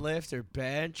like deadlift or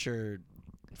bench or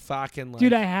fucking like.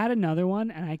 Dude, I had another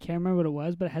one, and I can't remember what it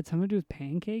was, but it had something to do with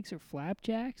pancakes or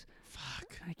flapjacks.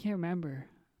 Fuck. I can't remember.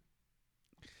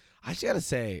 I just gotta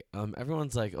say,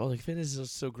 everyone's like, "Oh, like fitness is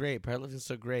so great, powerlifting is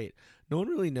so great." No one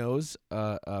really knows.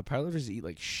 Powerlifters eat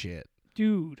like shit.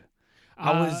 Dude.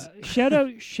 Shout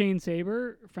out Shane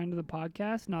Saber, friend of the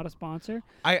podcast, not a sponsor.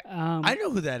 I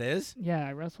know who that is. Yeah,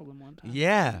 I wrestled him one time.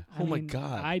 Yeah. I Oh my mean,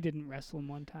 God. I didn't wrestle him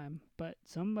one time, but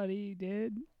somebody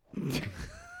did.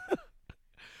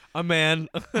 A man.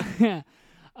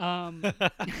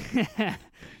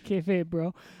 Kayfabe,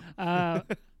 bro.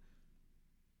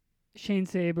 Shane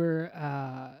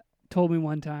Saber told me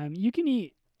one time, you can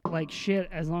eat like shit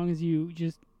as long as you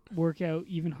just work out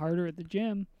even harder at the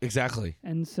gym. Exactly.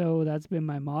 And so that's been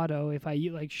my motto. If I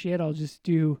eat like shit, I'll just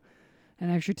do an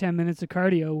extra 10 minutes of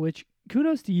cardio, which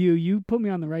kudos to you. You put me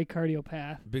on the right cardio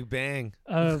path Big bang.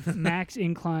 of max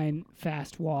incline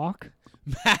fast walk.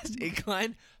 Mass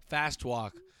incline, fast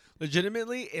walk.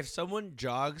 Legitimately, if someone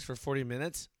jogs for 40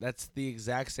 minutes, that's the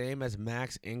exact same as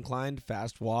max incline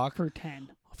fast walk For 10.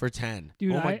 for 10.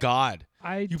 Dude, oh my God.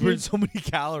 You burn so many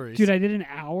calories. Dude, I did an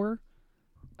hour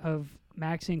of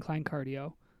max incline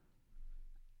cardio.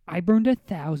 I burned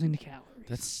 1,000 calories.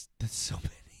 That's so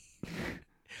many.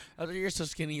 I thought you're so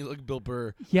skinny you look Bill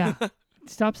Burr. Yeah.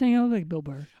 Stop saying I look like Bill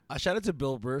Burr. Shout out to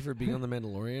Bill Burr for being on The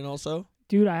Mandalorian also.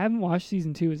 Dude, I haven't watched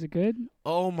season 2. Is it good?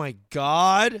 Oh my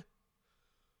god.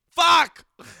 Fuck!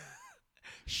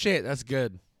 Shit, that's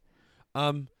good.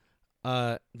 The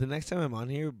next time I'm on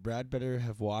here, Brad better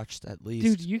have watched at least.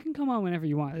 Dude, you can come on whenever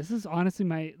you want. This is honestly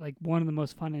my one of the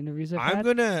most fun interviews I've I'm had.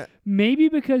 gonna. Maybe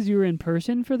because you were in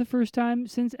person for the first time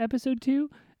since episode 2,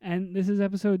 and this is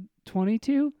episode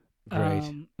 22.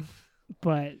 Great.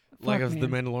 But Like fuck, of The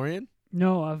man. Mandalorian?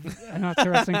 No, of an Not So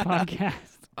Wrestling podcast.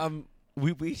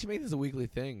 We should make this a weekly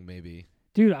thing, maybe.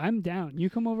 Dude, I'm down. You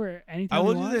come over anytime I will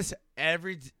you do want. this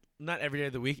not every day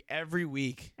of the week, every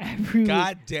week. Every week.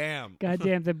 God damn.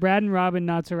 Goddamn, the Brad and Robin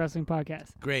Not So Wrestling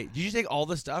podcast. Great. Did you take all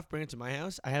the stuff, bring it to my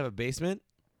house? I have a basement.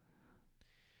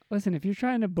 Listen, if you're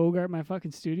trying to bogart my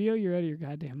fucking studio, you're out of your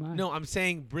goddamn mind. No, I'm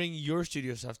saying bring your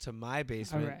studio stuff to my All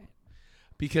basement. right.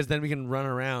 Because then we can run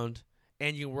around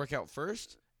and you can work out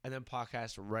first and then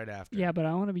podcast right after. Yeah, but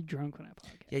I want to be drunk when I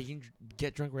podcast. Yeah, you can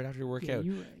get drunk right after you work Yeah, out.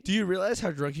 you're right. Do you realize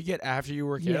how drunk you get after you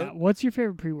work Yeah. out? What's your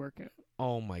favorite pre-workout?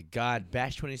 Oh my God.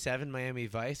 Batch 27, Miami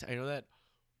Vice. I know that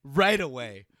right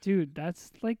away. Dude,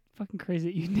 that's like fucking crazy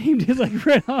that you named it like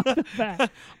right off the bat.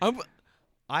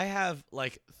 I have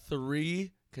like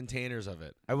 3 containers of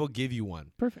it. I will give you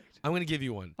one. Perfect. I'm going to give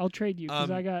you one. I'll trade you because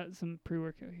Um, I got some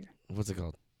pre-workout here. What's it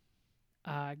called?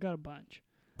 I got a bunch.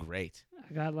 Great.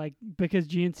 I got because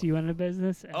GNC went into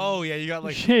business. And Oh, yeah. You got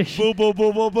like Sh- boom, boom,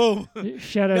 boom, boom, boom.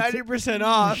 shout out 90%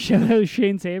 off. Shout out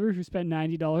Shane Saber who spent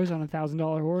 $90 on a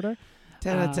 $1,000 order.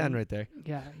 10 out of 10 Um, right there.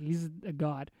 Yeah, he's a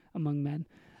god among men.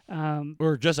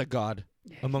 Or just a god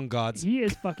among gods. He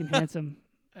is fucking handsome.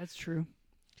 That's true.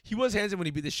 He was handsome when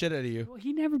he beat the shit out of you. Well,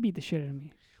 he never beat the shit out of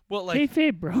me. Well, like,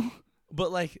 Kayfabe, bro.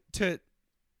 but like to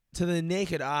the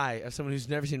naked eye of someone who's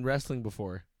never seen wrestling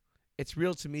before, it's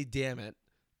real to me. Damn it,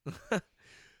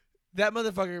 that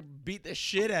motherfucker beat the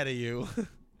shit out of you.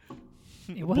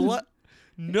 It wasn't.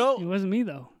 No, It wasn't me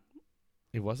though.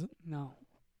 it wasn't. No.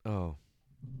 Oh,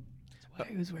 That's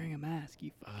why he was wearing a mask.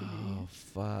 You fucking oh idiot.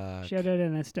 fuck. Shout out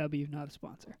NSW, not a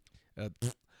sponsor. I'm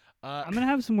I'm gonna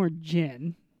have some more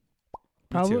gin.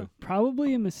 too.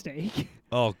 Probably a mistake,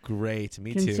 Oh, great.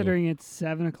 Me considering it's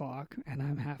 7:00 and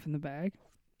I'm half in the bag.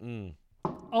 too.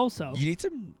 Also, You need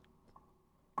some.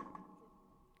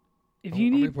 if I'm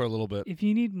you gonna need pour a little bit. if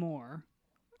you need more,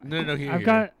 No, here.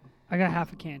 I got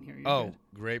half a can here. You're Oh, good.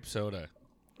 grape soda.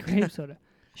 Grape soda.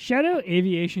 Shout out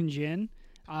Aviation Gin.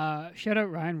 Shout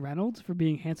out Ryan Reynolds for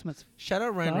being handsome as Shout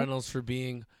out Ryan Fuck. Reynolds for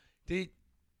being.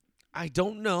 I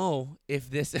don't know if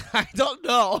this. I don't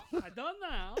know. I don't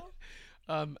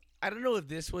know. I don't know if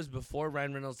this was before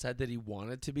Ryan Reynolds said that he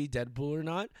wanted to be Deadpool or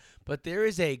not, but there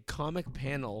is a comic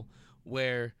panel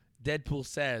where Deadpool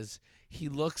says he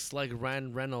looks like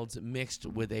Ryan Reynolds mixed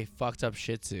with a fucked up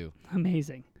Shih Tzu.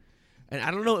 Amazing. And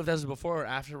I don't know if that was before or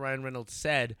after Ryan Reynolds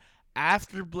said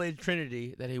after Blade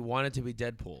Trinity that he wanted to be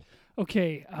Deadpool.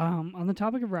 Okay, on the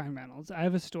topic of Ryan Reynolds, I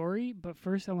have a story, but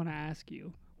first I want to ask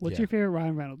you, what's Yeah. your favorite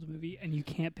Ryan Reynolds movie? And you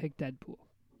can't pick Deadpool.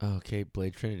 Okay,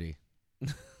 Blade Trinity.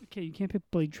 Okay, you can't pick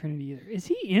Blade Trinity either. Is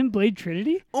he in Blade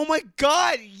Trinity? Oh my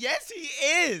God! Yes, he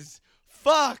is.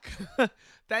 Fuck.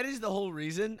 That is the whole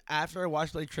reason. After I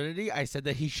watched Blade Trinity, I said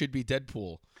that he should be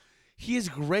Deadpool. He is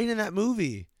great in that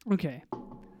movie. Okay.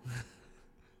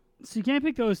 So you can't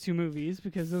pick those two movies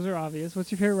because those are obvious.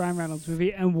 What's your favorite Ryan Reynolds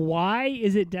movie, and why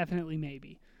is it definitely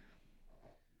maybe?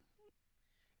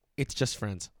 It's Just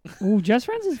Friends. Ooh, Just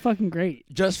Friends is fucking great.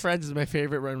 Just Friends is my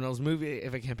favorite Ryan Reynolds movie.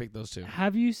 If I can't pick those two,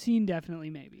 Have you seen Definitely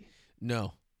Maybe?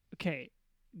 no. Okay,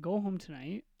 go home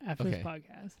tonight after this Okay.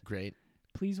 podcast. Great,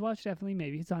 Please watch Definitely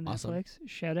Maybe. It's on Awesome. Netflix.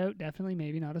 Shout out Definitely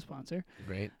Maybe, not a sponsor.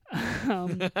 great.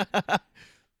 I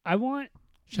want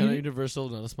Shout out you- Universal,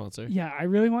 not a sponsor. Yeah, I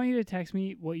really want you to text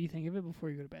me what you think of it before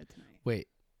you go to bed tonight. Wait,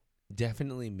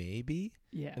 Definitely Maybe,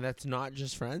 Yeah, and that's not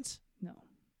Just Friends. no.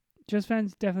 Just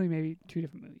Friends, Definitely Maybe, two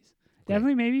different movies. Great.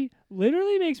 Definitely Maybe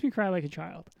literally makes me cry like a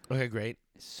child. Okay, great.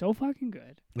 It's so fucking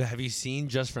good. Have you seen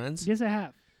Just Friends? Yes, I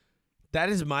have. That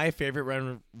is my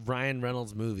favorite Ryan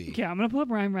Reynolds movie. Okay, I'm gonna pull up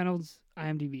Ryan Reynolds'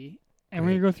 IMDb, and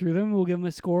we're Great. gonna go through them. We'll give him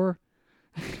a score.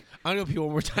 I'm gonna pee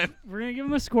one more time. We're gonna give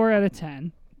him a score out of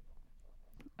 10.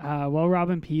 While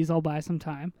Robin pees, I'll buy some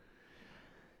time.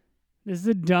 This is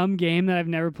a dumb game that I've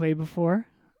never played before.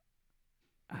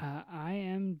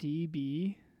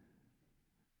 IMDb.com.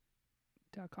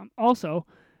 Also,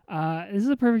 this is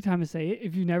a perfect time to say it.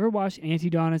 If you've never watched Auntie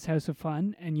Donna's House of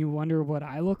Fun and you wonder what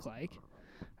I look like,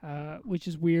 which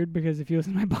is weird because if you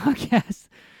listen to my podcast,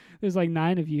 there's like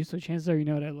 9 of you, so chances are you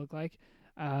know what I look like.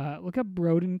 Look up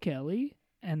Broden Kelly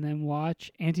and then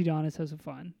watch Auntie Donna's House of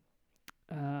Fun.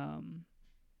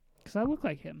 Because I look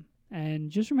like him. And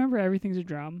just remember, everything's a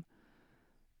drum.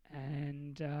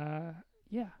 And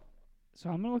yeah, so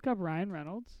I'm gonna look up Ryan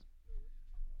Reynolds.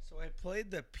 So I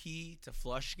played the P to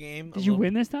flush game. Did you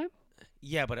win this time?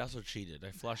 Yeah, but I also cheated.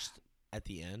 I flushed at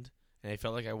the end, and I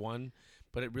felt like I won.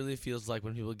 But it really feels like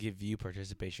when people give you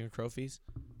participation trophies.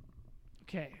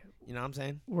 Okay, You know what I'm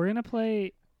saying? we're gonna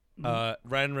play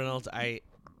Ryan Reynolds,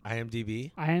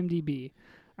 IMDb. IMDb.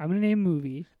 I'm gonna name a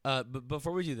movie. But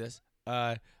before we do this,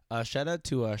 shout out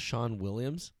to Sean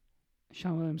Williams.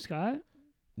 Sean William Scott.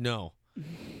 No.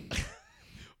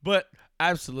 But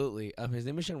absolutely. His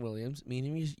name is Sean Williams. Me and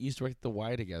him used to work at the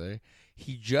Y together.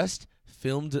 He just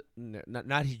filmed,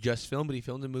 not he just filmed, but he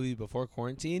filmed a movie before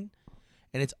quarantine,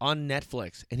 and it's on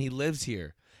Netflix, and he lives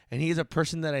here, and he is a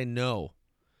person that I know.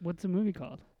 What's the movie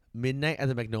called? Midnight at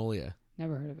the Magnolia.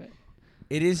 Never heard of it.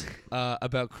 It is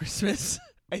about Christmas,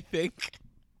 I think.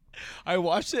 I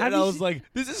watched it, Have and I you was like,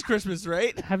 this is Christmas,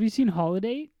 right? Have you seen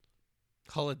Holiday?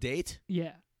 Holiday?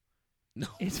 Yeah. No.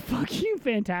 It's fucking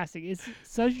fantastic. It's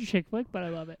such a chick flick, but I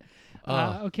love it.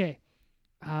 Okay.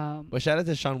 But shout out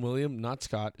to Sean William, not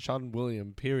Scott. Sean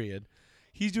William, period.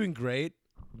 He's doing great.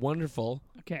 Wonderful.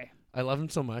 Okay. I love him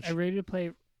so much. I'm ready to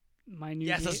play my new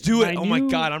Yes, let's do it. Oh my new-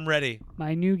 God, I'm ready.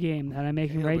 My new game that I'm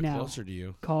making right now Closer to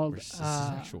you. called We're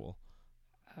sexual.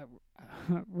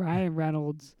 Ryan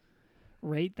Reynolds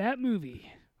Rate That Movie.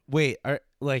 Wait,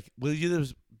 will you do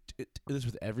this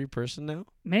with every person now?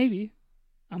 Maybe.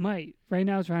 I might. Right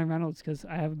now it's Ryan Reynolds because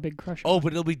I have a big crush on Oh, him.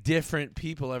 but it'll be different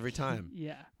people every time.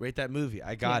 Yeah. Rate that movie.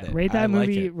 I got it. Rate I That like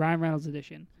Movie, it. Ryan Reynolds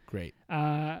edition. Great.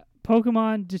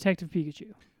 Pokemon Detective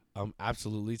Pikachu.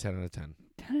 Absolutely 10 out of 10.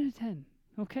 10 out of 10.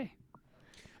 Okay.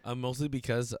 Mostly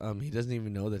because he doesn't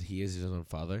even know that he is his own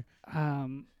father.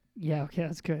 Yeah, okay,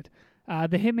 that's good.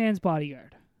 The Hitman's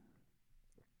Bodyguard.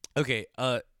 Okay,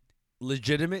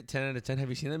 legitimate 10 out of 10. Have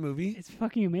you seen that movie? It's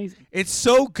fucking amazing. It's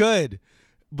so good.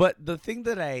 But the thing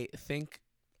that I think,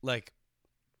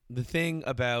 the thing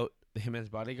about The Hitman's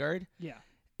Bodyguard Yeah.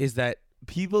 is that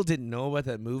people didn't know about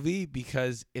that movie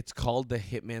because it's called The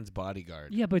Hitman's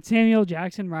Bodyguard. Yeah, but Samuel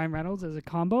Jackson, Ryan Reynolds as a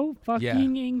combo,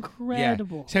 fucking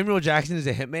incredible. Yeah. Samuel Jackson is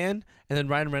a hitman, and then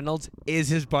Ryan Reynolds is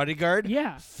his bodyguard?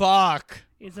 Yeah. Fuck.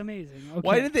 It's amazing. Okay.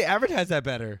 Why did they advertise that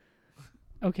better?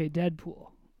 Okay, Deadpool.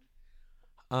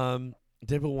 Deadpool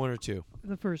 1 or 2?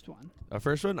 The first one.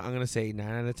 First one, I'm going to say 9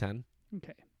 out of 10.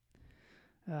 Okay.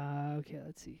 Okay,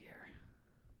 let's see here.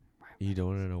 You don't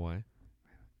want to know why?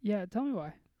 Yeah, tell me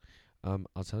why.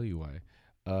 I'll tell you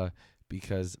why.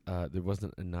 Because there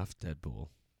wasn't enough Deadpool.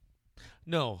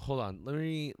 No, hold on. Let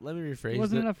me rephrase. It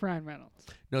wasn't enough Ryan Reynolds.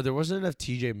 No, there wasn't enough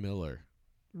T.J. Miller.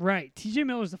 Right. T.J.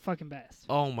 Miller's the fucking best.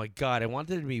 Oh my God, I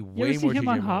wanted it to be You way ever see more. him T.J.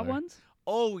 on Miller. Hot Ones?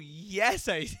 Oh yes,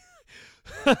 I.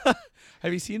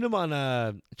 Have you seen him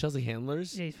on Chelsea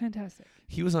Handlers? Yeah, he's fantastic.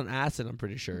 He was on Acid, I'm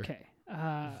pretty sure. Okay.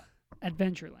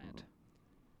 Adventureland.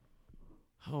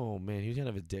 Oh man, he was kind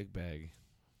of a dick bag.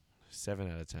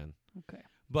 7 out of 10. Okay.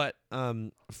 But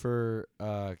for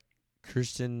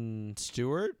Kirsten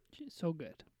Stewart She's so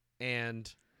good.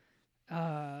 and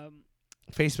Um,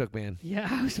 Facebook Man. yeah,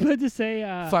 I was about to say.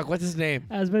 Fuck, what's his name?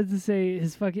 I was about to say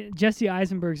his fucking Jesse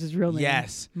Eisenberg's his real name.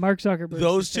 Yes. Mark Zuckerberg.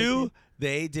 Those two,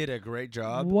 they did a great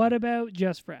job. What about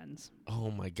Just Friends?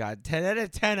 Oh my God, 10 out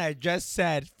of 10. I just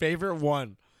said favorite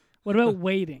one. What about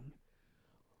Waiting?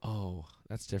 Oh,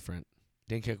 that's different.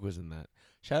 Dan Cook was in that.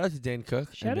 Shout out to Dan Cook.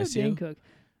 I Shout out miss Dan you. Cook.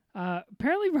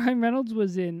 Apparently Ryan Reynolds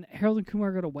was in Harold and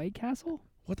Kumar Go to White Castle,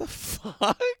 What the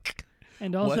fuck?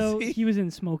 and also Was he? he was in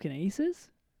Smokin' Aces.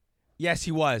 Yes,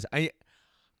 he was. I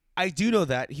do know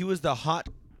that he was the hot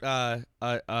at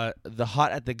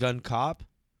the gun cop,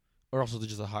 or also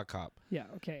just a hot cop. Yeah.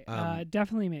 Okay. Um,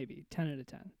 Definitely maybe 10 out of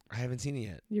 10. I haven't seen it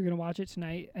yet. You're gonna watch it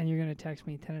tonight, and you're gonna text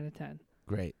me 10 out of 10.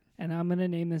 Great, And I'm gonna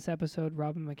name this episode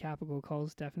Robin Macapagal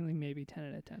calls definitely maybe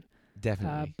 10 out of 10.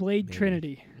 definitely. Blade Maybe.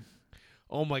 Trinity.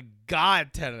 Oh my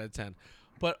God, 10 out of 10.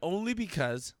 But only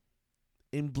because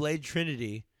in Blade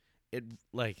Trinity, it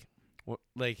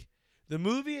the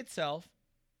movie itself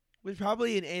was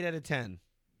probably an 8 out of 10.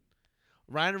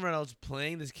 Ryan Reynolds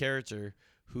playing this character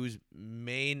whose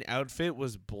main outfit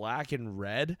was black and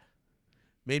red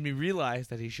made me realize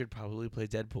that he should probably play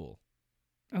Deadpool.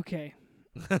 Okay.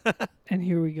 And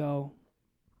here we go.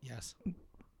 Yes.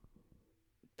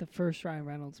 The first Ryan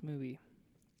Reynolds movie.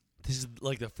 This is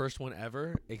like the first one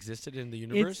ever existed in the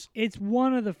universe. It's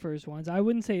one of the first ones. I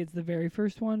wouldn't say it's the very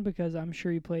first one because I'm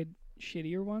sure he played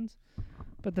shittier ones.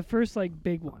 But the first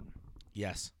big one.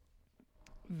 Yes.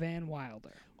 Van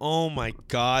Wilder. Oh my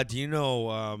God! Do you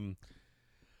know?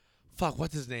 Fuck,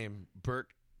 what's his name? Brett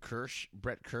Kirsch.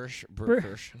 Bert Kirsch.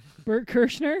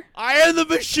 Kirschner? I am the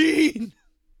machine.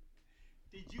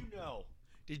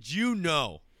 Did you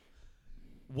know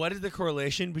What is the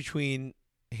correlation between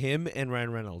him and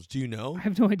Ryan Reynolds? Do you know I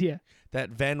have no idea. that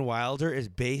Van Wilder is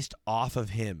based off of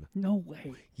him? No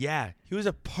way. Yeah, he was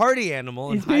a party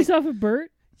animal. It's based off of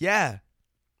Bert. Yeah.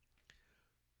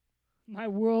 My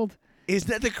world. Isn't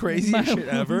that the craziest shit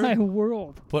ever? My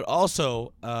world. But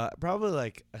also, probably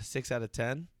like a 6 out of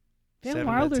 10. Van 7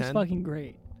 out of Wilder's 10. fucking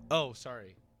great. Oh,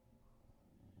 sorry.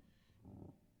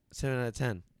 7 out of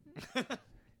 10.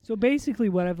 So basically,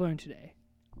 what I've learned today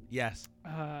Yes.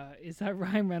 is that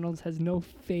Ryan Reynolds has no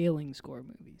failing score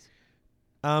movies.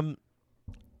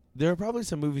 There are probably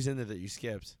some movies in there that you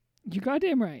skipped. You're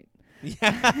goddamn right.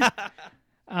 Yeah.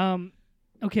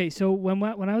 Okay, so when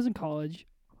I was in college,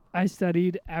 I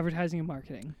studied advertising and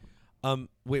marketing.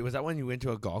 Wait, was that when you went to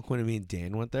Algonquin and me and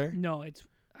Dan went there? No, I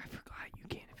forgot you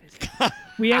can't visit.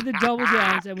 We had the double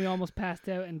downs and we almost passed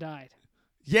out and died.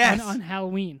 Yes. On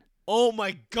Halloween. Oh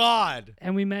my God.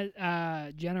 And we met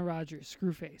Jenna Rogers,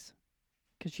 Screwface,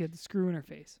 because she had the screw in her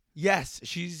face. Yes,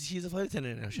 she's a flight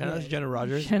attendant now. Shout out to Jenna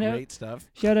Rogers. Great stuff.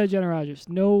 Shout out Jenna Rogers.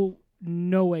 No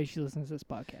way she listens to this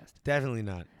podcast. Definitely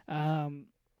not.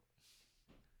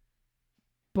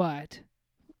 But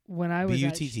when I was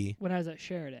BUTT. when I was at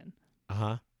Sheridan,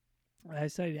 I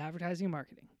studied advertising and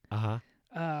marketing.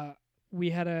 We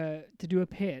had to do a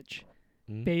pitch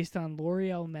based on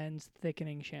L'Oreal Men's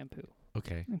thickening shampoo.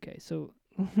 Okay. Okay, so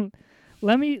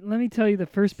let me tell you the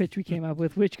first pitch we came up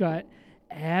with, which got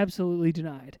absolutely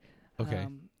denied. Okay.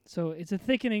 So it's a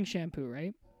thickening shampoo,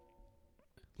 right?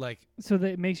 Like. So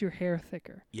that it makes your hair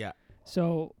thicker. Yeah.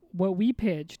 So what we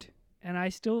pitched, and I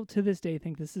still to this day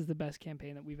think this is the best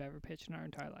campaign that we've ever pitched in our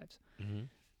entire lives,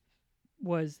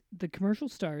 was the commercial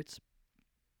starts,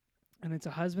 and it's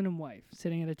a husband and wife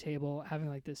sitting at a table having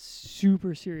like this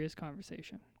super serious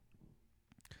conversation.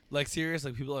 Like serious,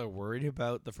 like people are worried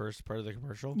about the first part of the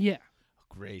commercial? Yeah.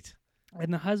 Great.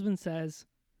 And the husband says,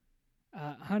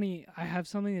 honey, I have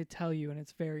something to tell you and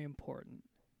it's very important.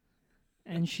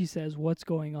 And she says, what's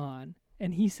going on?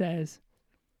 And he says,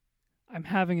 I'm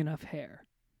having enough hair.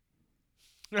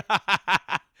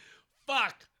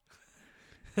 Fuck.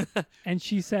 And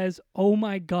she says, oh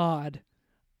my God,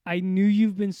 I knew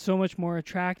you've been so much more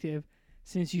attractive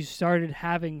since you started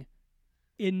having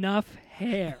enough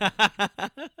hair.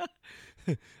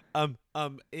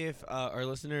 If our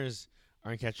listeners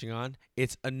aren't catching on,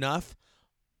 it's enough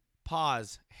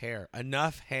hair.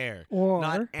 Enough hair. Or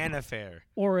not an affair.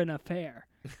 Or an affair.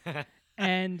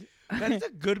 And that's a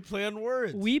good play on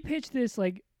words. We pitched this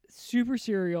like super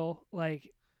serial, like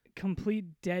complete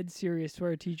dead serious to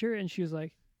our teacher, and she was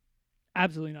like,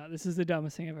 absolutely not. This is the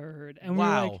dumbest thing I've ever heard. And we were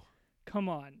like, come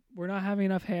on, we're not having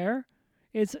enough hair?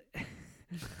 It's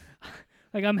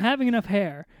like I'm having enough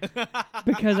hair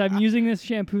because I'm using this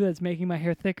shampoo that's making my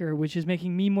hair thicker, which is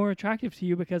making me more attractive to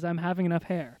you because I'm having enough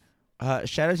hair.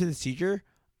 Shout out to the teacher.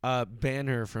 Ban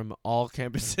her from all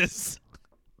campuses.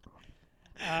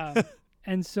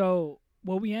 And so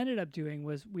what we ended up doing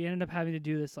was we ended up having to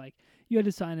do this, like, you had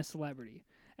to sign a celebrity,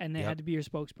 and they had to be your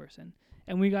spokesperson.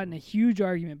 And we got in a huge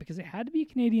argument because it had to be a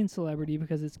Canadian celebrity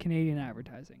because it's Canadian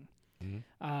advertising.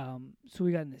 So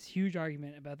we got in this huge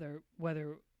argument about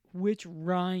which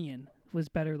Ryan was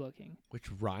better looking. Which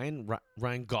Ryan?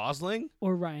 Ryan Gosling?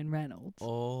 Or Ryan Reynolds.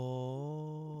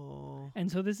 Oh.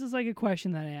 And so this is like a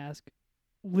question that I ask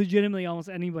legitimately almost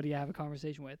anybody I have a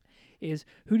conversation with is,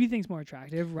 who do you think is more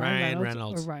attractive, Ryan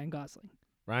Reynolds or Ryan Gosling?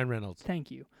 Ryan Reynolds.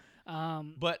 Thank you.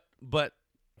 But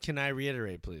can I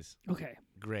reiterate, please? Okay.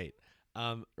 Great.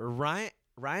 Ryan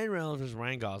Reynolds versus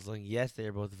Ryan Gosling. Yes, they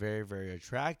are both very, very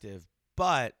attractive.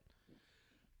 But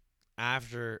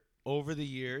over the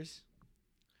years,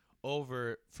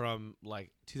 from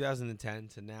like 2010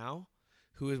 to now,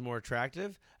 who is more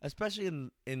attractive, especially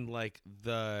in like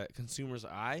the consumer's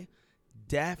eye?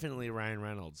 Definitely Ryan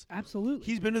Reynolds. Absolutely.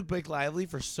 He's been with Blake Lively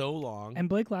for so long. And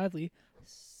Blake Lively,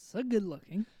 so good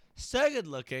looking.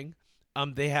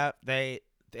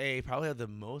 They probably have the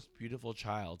most beautiful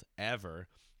child ever.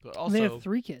 But also they have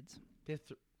 3 kids.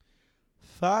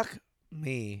 Fuck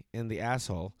me in the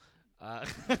asshole. I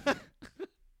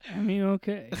mean,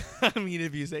 okay. I mean,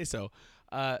 if you say so.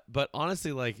 But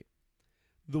honestly, like,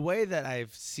 the way that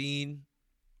I've seen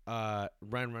Ryan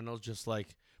Reynolds just,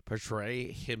 like,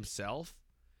 portray himself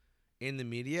in the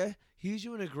media, he's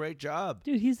doing a great job.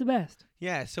 Dude, he's the best.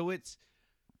 Yeah, so it's,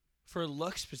 for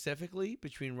looks specifically,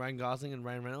 between Ryan Gosling and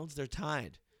Ryan Reynolds, they're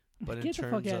tied. But Get the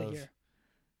fuck out of here.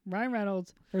 Ryan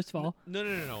Reynolds, first of all.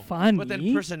 No. Funny. But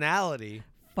then personality.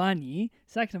 Funny.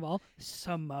 Second of all,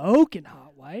 smoking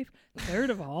hot wife. Third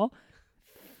of all,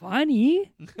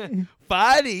 funny.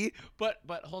 Funny. But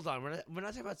hold on. We're not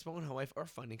talking about smoking hot wife or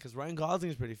funny, because Ryan Gosling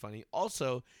is pretty funny.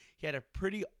 Also, he had a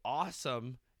pretty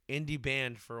awesome indie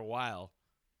band for a while.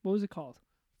 What was it called?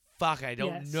 Fuck, I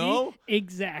don't Yeah, see? know.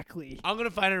 Exactly. I'm gonna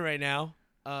find it right now.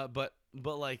 But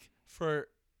like for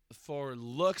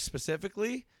looks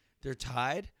specifically, they're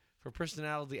tied. For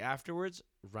personality afterwards,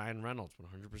 Ryan Reynolds,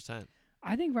 100%.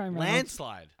 I think Ryan Reynolds.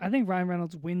 Landslide. I think Ryan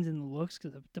Reynolds wins in the looks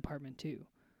department too.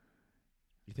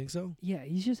 You think so? Yeah,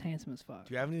 he's just handsome as fuck.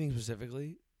 Do you have anything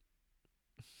specifically?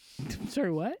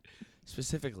 Sorry, what?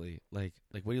 Specifically, like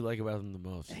what do you like about him the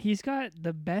most? He's got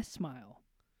the best smile.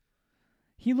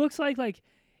 He looks like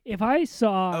if I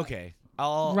saw Okay,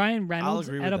 I'll Ryan Reynolds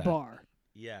agree at a with that. bar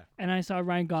Yeah. and I saw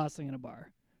Ryan Gosling in a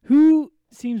bar, who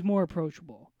seems more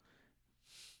approachable?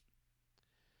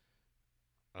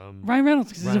 Ryan Reynolds,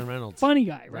 because he's a funny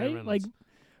guy, Ryan right? Like Reynolds.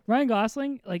 Ryan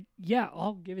Gosling, yeah,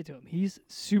 I'll give it to him. He's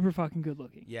super fucking good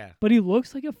looking. Yeah. But he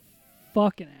looks like a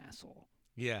fucking asshole.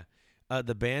 Yeah.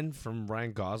 The band from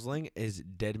Ryan Gosling is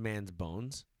Dead Man's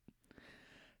Bones.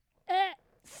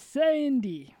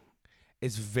 Sandy.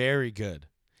 It's very good.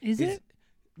 Is it?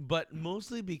 But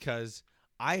mostly because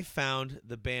I found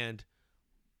the band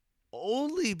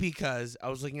only because I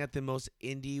was looking at the most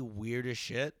indie weirdest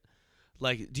shit.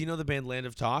 Like, do you know the band Land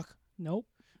of Talk? Nope.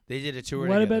 They did a tour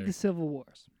What together. about the Civil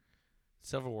Wars?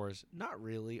 Civil Wars? Not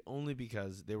really. Only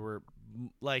because they were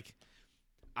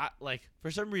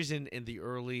for some reason in the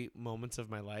early moments of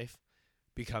my life,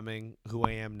 becoming who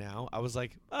I am now, I was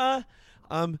like,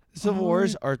 Civil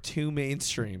Wars are too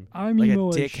mainstream. I'm like emo a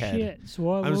as dickhead. shit, so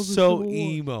I I'm love the so Civil War.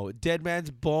 emo. Dead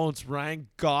Man's Bones, Ryan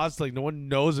Gosling. No one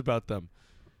knows about them.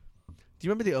 Do you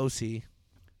remember the OC?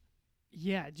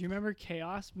 Yeah. Do you remember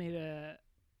Chaos made a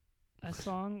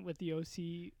song with the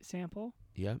OC sample?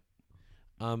 Yep.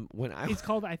 When I It's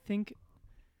called I think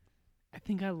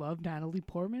I Love Natalie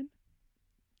Portman.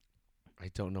 I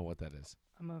don't know what that is.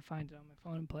 I'm gonna find it on my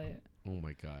phone and play it. Oh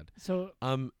my god. So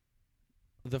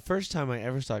The first time I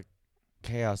ever saw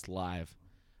Chaos live,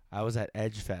 I was at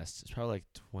Edge Fest. It's probably like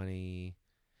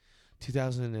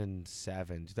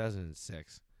 2007,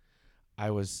 2006.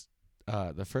 I was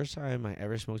the first time I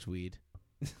ever smoked weed.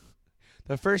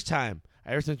 The first time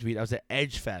I ever smoked weed, I was at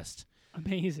Edge Fest.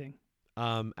 amazing.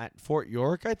 At Fort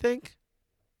York, I think.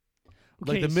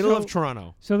 Okay, Like the middle so- of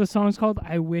Toronto. So the song's called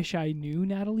I Wish I Knew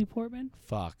Natalie Portman,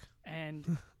 Fuck.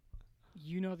 and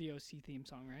you know the OC theme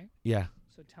song, right? Yeah.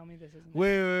 So tell me this isn't.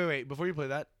 Wait. Before you play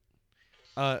that,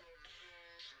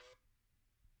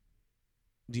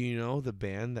 do you know the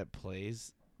band that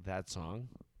plays that song?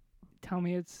 Tell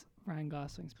me it's Ryan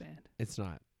Gosling's band. It's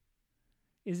not.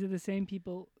 Is it the same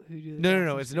people who do the No.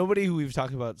 Gosling's It's band? nobody who we've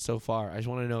talked about so far. I just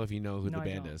want to know if you know who No, the I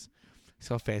band don't. is. It's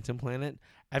called Phantom Planet.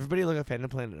 Everybody look at Phantom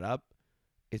Planet up.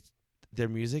 Their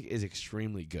music is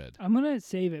extremely good. I'm gonna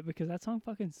save it because that song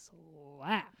fucking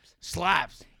slaps.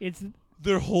 Slaps. It's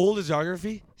Their whole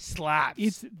discography slaps.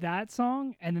 it's that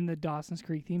song and then the Dawson's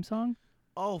Creek theme song.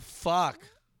 Oh fuck.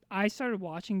 I started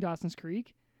watching Dawson's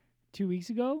Creek 2 weeks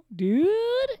ago, dude.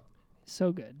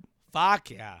 So good.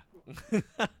 Fuck yeah.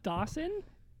 Dawson,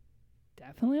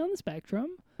 definitely on the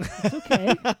spectrum. It's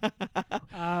okay.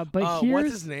 But here's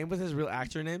what's his name? What's his real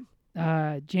actor name?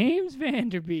 James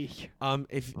Vanderbeek.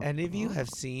 If any of you have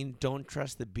seen Don't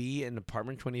Trust the Bee in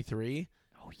Apartment 23,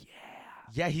 Oh yeah.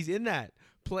 yeah, he's in that,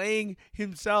 playing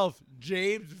himself,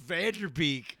 James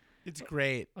Vanderbeek. It's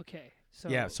great. Okay. So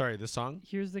Yeah, sorry, the song?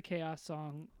 here's the Chaos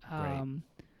song. Great.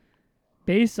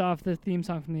 Based off the theme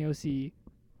song from the OC,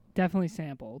 definitely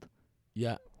sampled.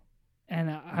 Yeah.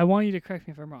 And I want you to correct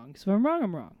me if I'm wrong. 'Cause if I'm wrong,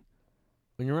 I'm wrong.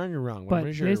 When you're wrong, you're wrong. But I'm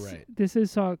pretty sure this you're right. this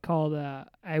is song called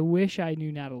I Wish I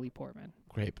Knew Natalie Portman,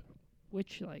 Grape.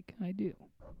 which I do.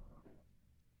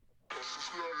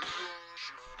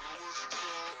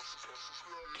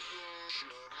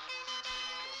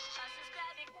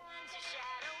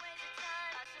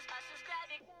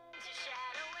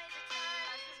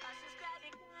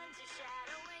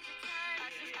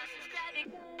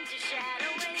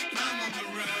 I'm on the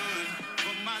run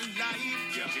for my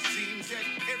life. It seems that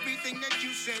everything that you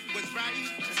said was right.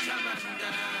 Just come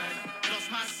undone.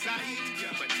 Lost my sight.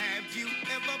 But have you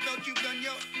ever felt you've done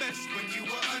your best when you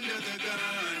were under the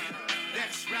gun?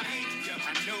 That's right.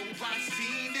 I know I've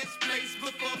seen this place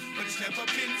before, but it's never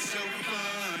been so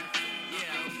fun.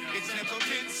 Yeah, it's never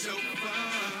been so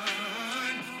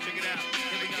fun. Check it out.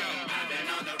 Here we go. I've been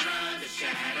on the run. The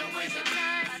shadow ways of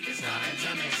time. It's starting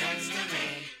to make sense to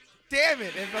me. Damn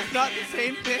it, if it's not the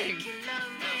same thing.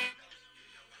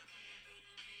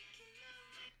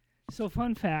 So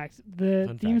fun fact, the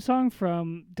Fun theme fact. song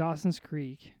from Dawson's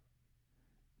Creek.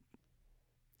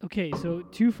 Okay, so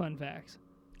 2 fun facts.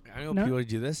 I know No. people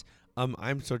do this.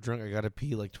 I'm so drunk I gotta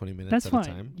pee like 20 minutes That's at fine. a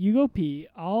time. You go pee.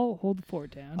 I'll hold the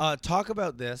fort down. Talk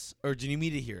about this, or do you need me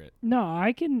to hear it? No,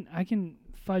 I can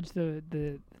fudge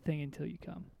the thing until you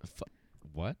come.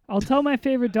 What? I'll tell my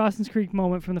favorite Dawson's Creek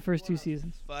moment from the first 2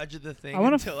 seasons. Fudge the thing I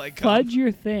want until to I come. fudge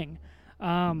your thing.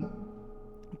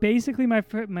 Basically, my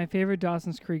favorite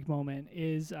Dawson's Creek moment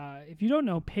is, if you don't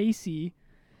know, Pacey,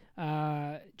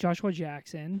 Joshua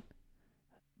Jackson,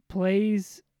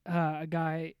 plays a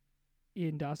guy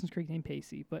in Dawson's Creek named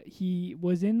Pacey, but he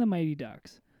was in the Mighty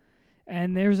Ducks.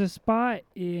 And there's a spot,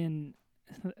 like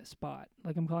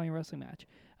I'm calling a wrestling match.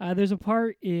 There's a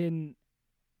part in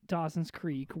Dawson's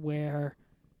Creek where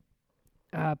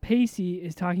Pacey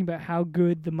is talking about how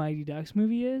good the Mighty Ducks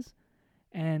movie is,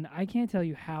 and I can't tell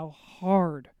you how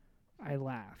hard I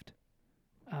laughed,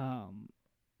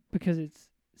 because it's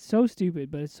so stupid,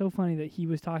 but it's so funny that he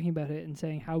was talking about it and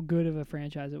saying how good of a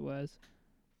franchise it was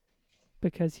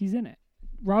because he's in it.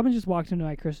 Robin just walked into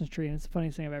my Christmas tree, and it's the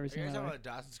funniest thing I've ever seen. Are you talking about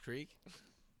Dawson's Creek?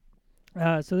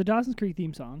 So the Dawson's Creek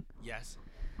theme song. Yes.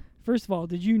 First of all,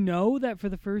 did you know that for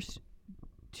the first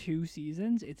 2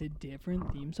 seasons, it's a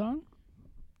different theme song?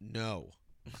 No.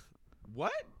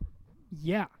 What?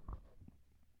 Yeah.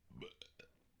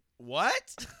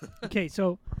 What? Okay,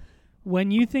 so when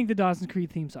you think the Dawson's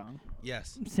Creek theme song,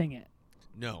 Yes. sing it.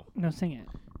 No. No, sing it.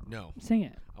 No. Sing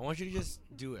it. I want you to just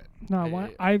do it. No, I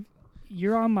want.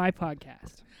 You're on my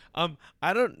podcast.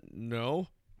 I don't know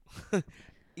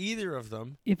either of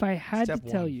them. If I had Step to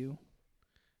tell one. you,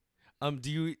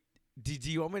 Do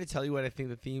you want me to tell you what I think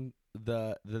the theme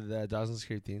the Dawson's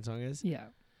Creek theme song is? yeah.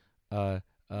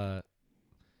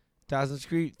 Dawson's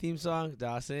Creek theme song.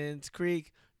 Dawson's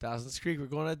Creek. We're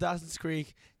going to Dawson's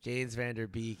Creek. James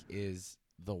Vanderbeek is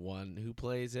the one who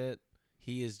plays it.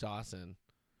 He is Dawson.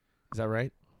 Is that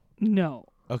right? No.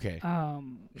 Okay.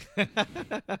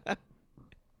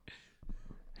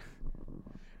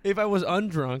 If I was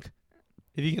undrunk,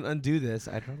 if you can undo this,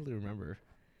 I'd probably remember.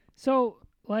 So,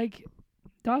 like,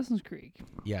 Dawson's Creek.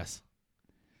 Yes.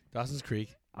 Dawson's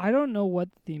Creek. I don't know what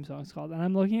the theme song's called, and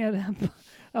I'm looking at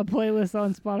a playlist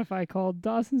on Spotify called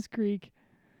Dawson's Creek,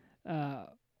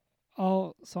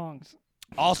 all songs.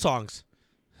 All songs.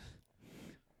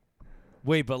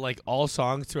 Wait, but like all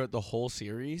songs throughout the whole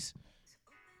series?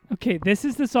 Okay, this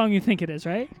is the song you think it is,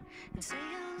 right?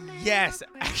 Yes,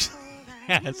 actually,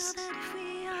 yes.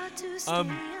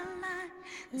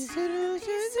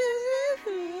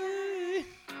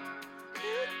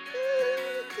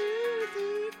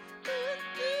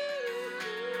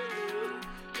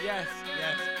 Yes,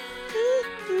 yes.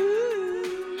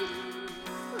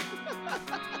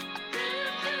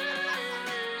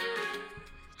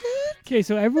 Okay,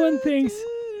 so everyone thinks,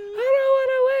 I don't want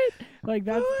to wait. Like,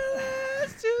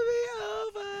 that's... to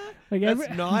be over. Like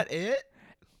That's not it?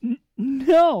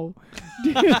 No.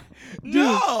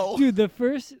 No! Dude, the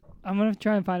first... I'm going to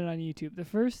try and find it on YouTube. The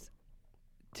first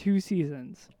 2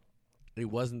 seasons It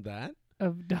wasn't that?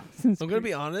 of Dawson's I'm going to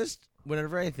Creek. be honest.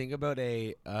 Whenever I think about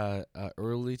a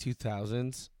early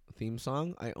 2000s theme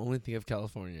song, I only think of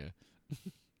California. I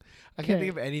can't Okay.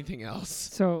 think of anything else.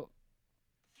 So,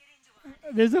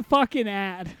 there's a fucking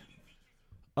ad.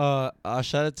 Shout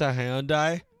out to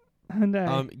Hyundai.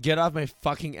 And, Get off my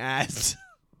fucking ass.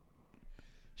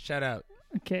 Shout out.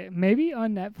 okay, maybe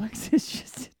on Netflix it's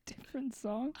just a different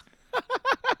song.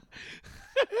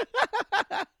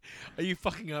 Are you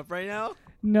fucking up right now?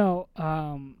 No,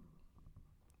 I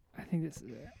think this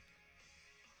is it.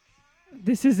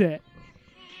 This is it.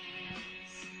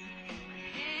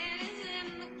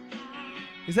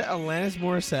 Is that Alanis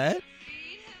Morissette?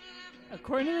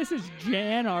 According to this, it's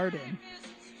Jan Arden.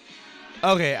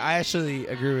 Okay, I actually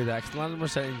agree with that because Alanis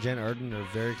Morissette and Jen Arden are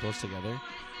very close together.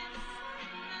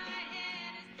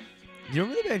 You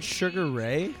remember the band Sugar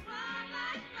Ray?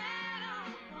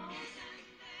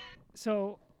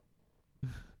 So,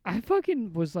 I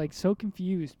fucking was like so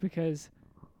confused because,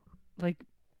 like,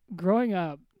 growing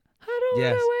up, I don't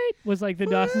Yes. wanna wait was like the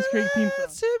Dawson's Creek theme song.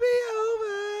 To be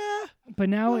over. But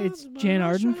now it's Jan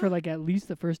Arden for like at least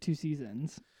the first 2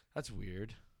 seasons, That's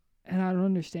weird. and I don't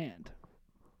understand.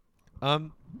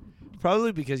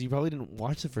 Probably because you probably didn't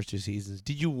watch the first 2 seasons.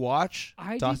 Did you watch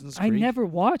Dawson's I Creek? never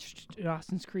watched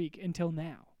Dawson's Creek until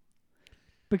now,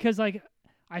 because like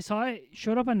I saw it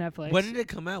showed up on Netflix. When did it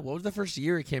come out? What was the first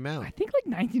year it came out? I think like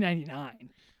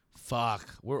 1999, Fuck,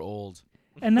 we're old.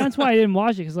 and that's why I didn't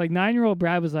watch it because like 9-year-old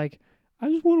Brad was like, I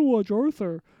just want to watch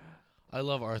Arthur. I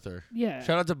love Arthur. Yeah,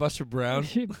 Shout out to Buster Brown.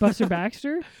 Buster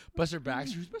Baxter, Buster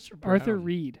Baxter. Who's Buster Brown? Arthur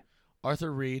Reed.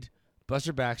 Arthur Reed.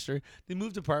 Buster Baxter. They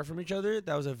moved apart from each other.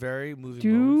 That was a very moving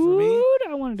moment for me.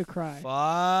 Dude, I wanted to cry.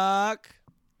 Fuck.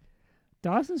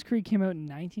 Dawson's Creek came out in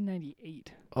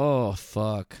 1998, Oh,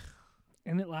 fuck.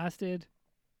 and it lasted.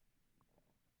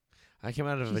 I came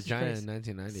out of a Jesus vagina Christ. in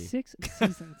 1990. 6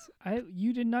 seasons.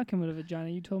 You did not come out of a vagina.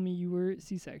 You told me you were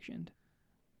C-sectioned.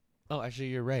 Oh, actually,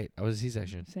 you're right. I was a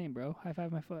C-section. Same, bro. High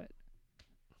five my foot.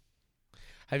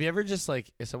 Have you ever just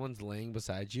like, if someone's laying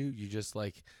beside you, you just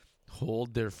like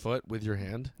hold their foot with your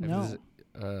hand? No.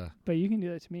 But you can do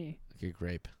that to me. Okay,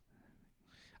 grape.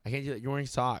 I can't do that. You're wearing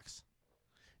socks.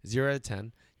 0 out of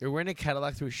 10. You're wearing a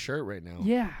Cadillac through shirt right now.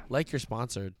 Yeah. Like you're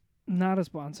sponsored. Not a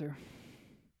sponsor.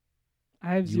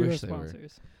 I have You 0 wish they were.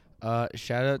 sponsors.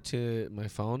 Shout out to my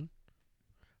phone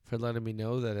for letting me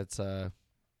know that it's a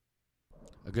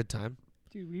good time.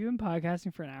 Dude, we've been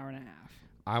podcasting for an hour and a half.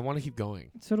 I want to keep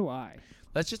going. So do I.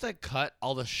 Let's just like cut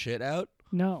all the shit out.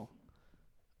 No.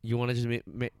 You want to just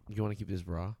you want to keep this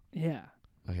raw? Yeah.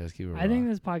 Okay, let's keep it raw. I think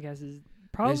this podcast is 10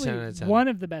 probably out of 10. one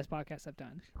of the best podcasts I've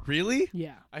done. Really?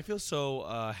 Yeah. I feel so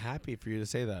happy for you to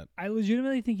say that. I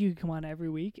legitimately think you could come on every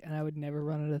week, and I would never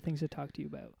run out of things to talk to you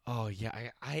about. Oh yeah,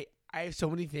 I have so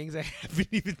many things I haven't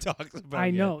even talked about. I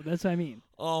yet. know. That's what I mean.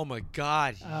 Oh my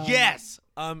god. Yes.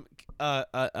 Can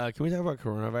we talk about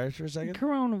coronavirus for a second?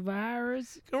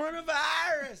 Coronavirus.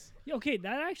 Coronavirus. Okay,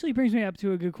 that actually brings me up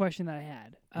to a good question that I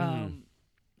had.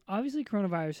 Obviously,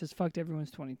 coronavirus has fucked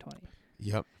everyone's 2020.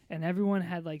 Yep. And everyone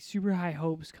had like super high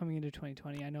hopes coming into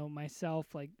 2020. I know myself,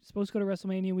 like, supposed to go to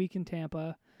WrestleMania week in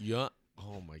Tampa. Yeah.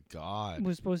 Oh my god.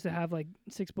 Was supposed to have like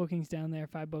 6 bookings down there,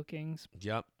 5 bookings.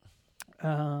 Yep.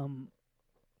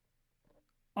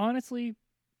 Honestly,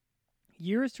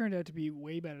 year has turned out to be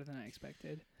way better than I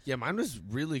expected. Yeah, mine was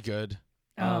really good.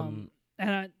 And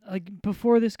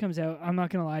before this comes out, I'm not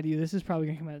gonna lie to you. This is probably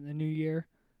gonna come out in the new year.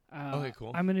 Okay,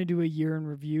 cool. I'm gonna do a year in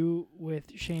review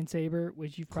with Shane Saber,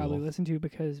 which you've probably Cool. listened to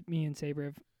because me and Saber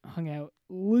have hung out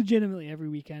legitimately every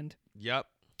weekend Yep.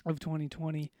 of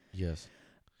 2020. Yes.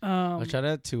 Shout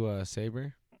out to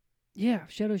Saber. Yeah,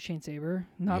 shout out Shane Saber.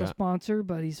 Not a Yeah. sponsor,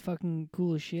 but he's fucking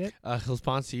cool as shit. He'll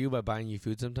sponsor you by buying you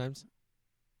food sometimes.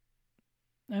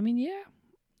 I mean, yeah,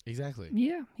 Exactly.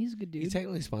 he's a good dude. He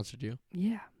technically sponsored you.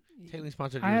 Yeah. Technically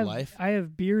sponsored I your have, life. I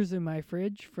have beers in my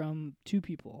fridge from 2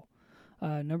 people.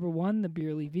 Number 1, the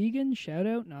Beerly Vegan, shout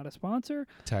out, not a sponsor,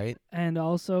 Tight. and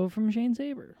also from Shane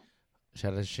Saber.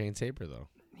 Shout out to Shane Saber though.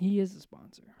 He is a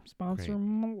sponsor. Sponsor Great.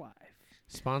 my life.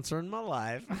 Sponsoring my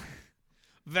life.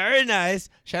 Very nice.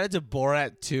 Shout out to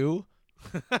Borat 2.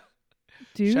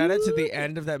 Dude, Shout out to the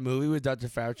end of that movie with Dr.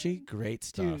 Fauci. Great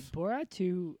stuff. Dude, Borat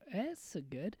 2, that's so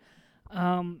good.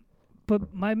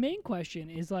 But my main question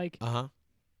is like Uh-huh.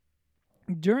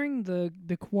 during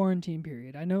the quarantine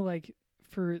period, I know like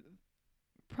probably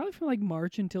from like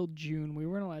March until June, we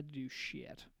weren't allowed to do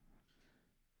shit.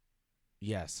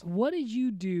 Yes. What did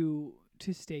you do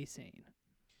to stay sane?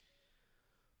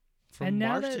 From And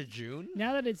now March that- to June?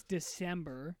 Now that it's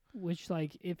December, which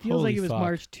like it feels Holy like it was fuck.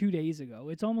 March 2 days ago.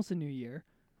 It's almost a new year.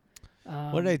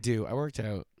 What did I do? I worked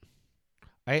out.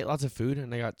 I ate lots of food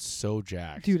and I got so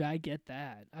jacked. Dude, I get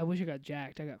that. I wish I got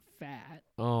jacked. I got fat.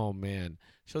 Oh man.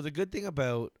 So the good thing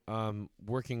about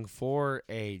working for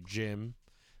a gym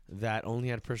that only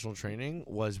had personal training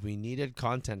was we needed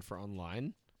content for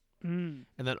online. Mm.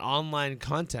 And then online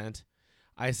content,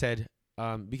 I said,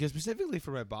 because specifically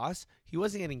for my boss, he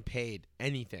wasn't getting paid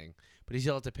anything, but he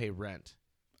still had to pay rent.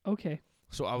 Okay.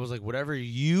 So I was like, whatever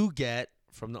you get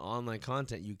from the online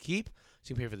content, you keep,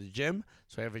 so you can pay for the gym.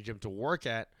 So I have a gym to work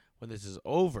at. When this is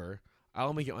over,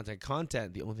 I'll make it online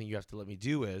content. The only thing you have to let me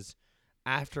do is,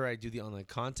 after I do the online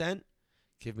content,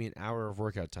 give me an hour of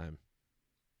workout time.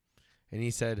 And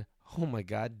he said, oh my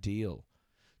God, deal.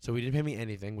 So he didn't pay me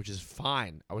anything, which is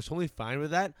fine. I was totally fine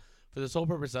with that for the sole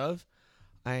purpose of,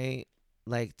 I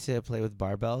like to play with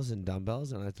barbells and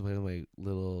dumbbells, and I like to play with my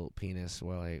little penis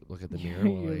while I look at the mirror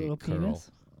Your while I little curl.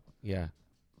 penis. Yeah.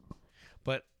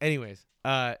 But anyways,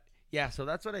 yeah, so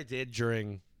that's what I did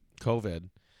during COVID.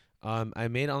 I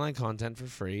made online content for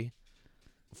free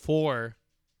for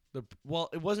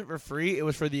it wasn't for free, it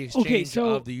was for the exchange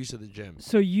of the use of the gym.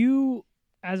 So you,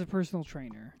 as a personal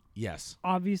trainer, Yes.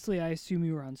 obviously I assume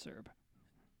you were on Serb.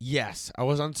 Yes, I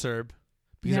was on Serb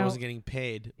because I Now, wasn't getting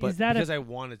paid, but is that because I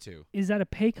wanted to. Is that a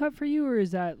pay cut for you, or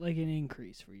is that like an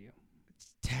increase for you?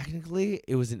 Technically,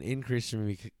 it was an increase for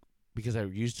me because I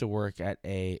used to work at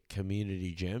a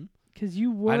community gym. Because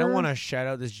you were. I don't want to shout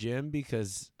out this gym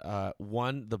because,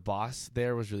 1, the boss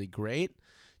there was really great.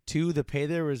 2, the pay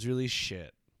there was really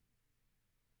shit.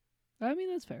 I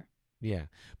mean, that's fair. Yeah.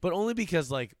 But only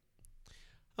because, like,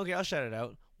 okay, I'll shout it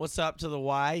out. What's up to the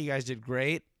Y? You guys did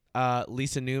great.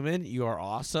 Lisa Newman, you are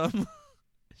awesome.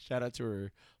 Shout out to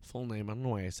her full name. I don't know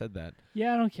why I said that.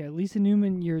 Yeah, I don't care. Lisa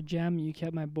Newman, you're a gem. You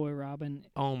kept my boy Robin.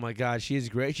 Oh, my God. She is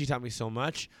great. She taught me so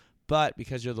much. But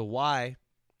because you're the Y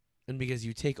and because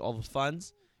you take all the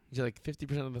funds, He said like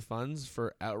 50% of the funds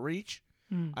for outreach.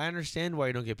 Mm. I understand why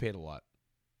you don't get paid a lot.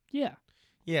 Yeah.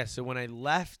 Yeah, so when I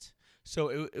left, so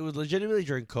it was legitimately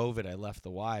during COVID I left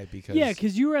the Y because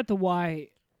Because you were at the Y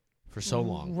for so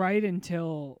long. right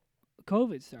until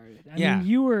COVID started. I Yeah. mean,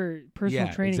 you were personal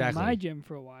Yeah, training exactly. at my gym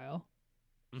for a while.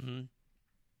 Mm-hmm.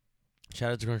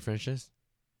 Shout out to Corn Fitness.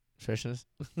 Shout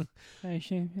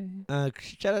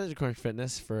out to Corn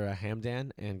Fitness for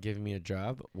Hamdan and giving me a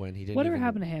job when he didn't. Whatever even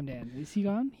happened to Hamdan? Is he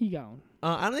gone? He gone.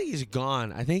 I don't think he's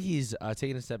gone. I think he's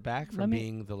taking a step back from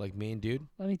being the main dude.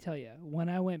 Let me tell you, when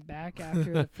I went back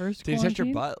after the first Did he quarantine, touch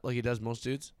your butt like he does most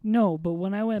dudes? No, but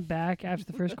when I went back after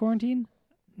the first quarantine,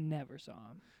 never saw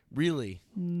him. Really?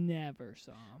 Never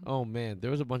saw him. Oh man,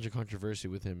 there was a bunch of controversy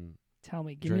with him. Tell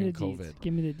me, give during me the COVID. deeds.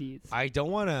 Give me the deeds. I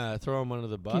don't want to throw him under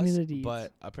the bus, Give me the deeds.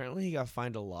 but apparently he got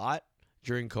fined a lot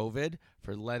during COVID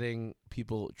for letting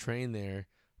people train there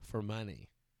for money.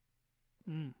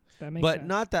 That makes But sense.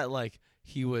 not that like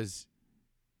he was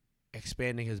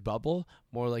expanding his bubble,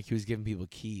 more like he was giving people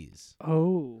keys.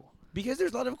 Oh. Because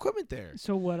there's a lot of equipment there.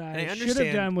 So what I I should have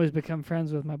understand- done was become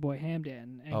friends with my boy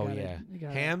Hamdan. And Oh got yeah,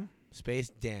 got Ham space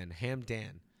Dan, Ham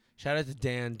Dan. Shout out to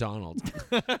Dan Donald.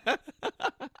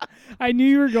 I knew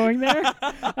you were going there.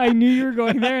 I knew you were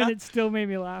going there, and it still made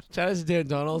me laugh. Shout out to Dan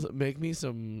Donald. Make me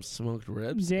some smoked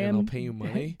ribs, and I'll pay you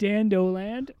money. Dan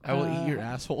Doland. I will eat your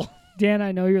asshole. Dan,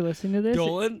 I know you're listening to this.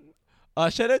 Dolan.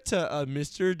 Shout out to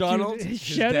Mr. Donald. Dude, his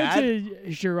shout out dad. to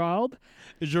Gerald.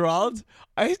 Gerald.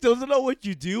 I still don't know what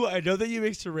you do. I know that you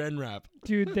make saran wrap.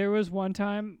 Dude, there was one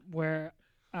time where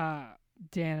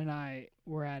Dan and I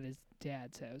were at his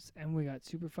dad's house, and we got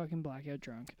super fucking blackout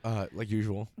drunk. Like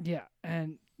usual. Yeah,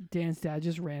 and Dan's dad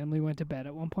just randomly went to bed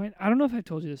at one point. I don't know if I've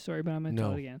told you this story, but I'm going to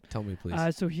tell it again. Tell me,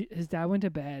 please. So his dad went to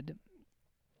bed.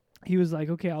 He was like,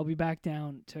 okay, I'll be back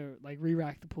down to like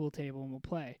re-rack the pool table and we'll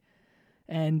play.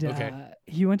 And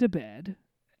he went to bed,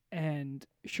 and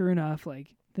sure enough,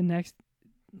 like the next,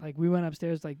 like we went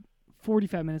upstairs like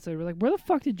 45 minutes later. We're like, where the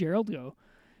fuck did Gerald go?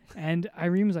 And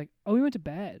Irene was like, oh, he went to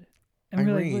bed. And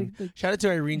Irene. We're like, shout out to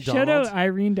Irene shout Donald. out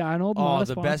Irene Donald. Oh, not a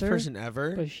the sponsor, best person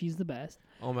ever. but she's the best.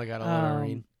 Oh my god, I love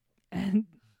Irene. And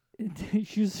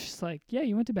she was just like, yeah,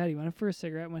 you went to bed. He went for a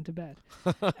cigarette, went to bed.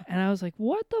 And I was like,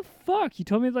 what the fuck? You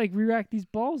told me to like re-rack these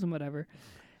balls and whatever.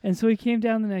 And so he came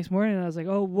down the next morning, and I was like,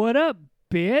 oh, what up,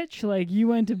 bitch? Like, you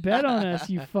went to bed on us,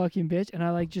 you fucking bitch. And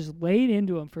I like just laid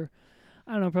into him for,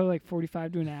 I don't know, probably like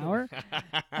 45 to an hour.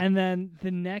 And then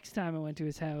the next time I went to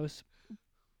his house,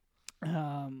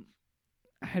 I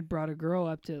had brought a girl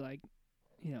up to like,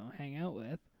 hang out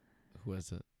with. Who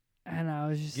was it? And I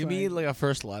was just Give me like a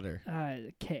first letter.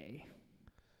 K.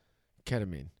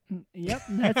 Ketamine. Yep,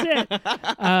 that's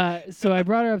it. So I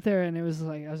brought her up there, and it was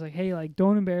like, I was like, hey, like,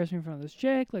 don't embarrass me in front of this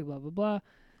chick, like, blah, blah, blah.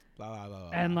 Blah, blah, blah, blah.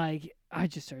 And like, I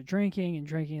just started drinking,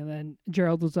 and then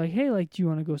Gerald was like, hey, like, do you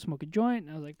want to go smoke a joint?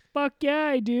 And I was like, fuck yeah,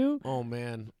 I do. Oh,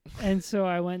 man. And so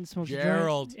I went and smoked a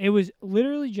Gerald. joint. It was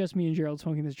literally just me and Gerald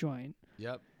smoking this joint.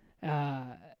 Yep. I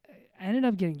ended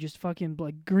up getting just fucking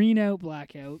like green out,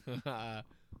 blackout.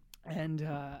 And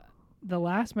the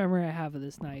last memory I have of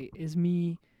this night is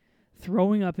me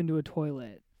throwing up into a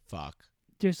toilet. Fuck.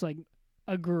 Just like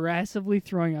aggressively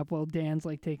throwing up while Dan's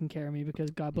like taking care of me,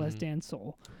 because God bless Dan's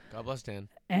soul. God bless Dan.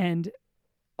 And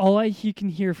all he can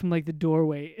hear from like the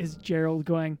doorway is Gerald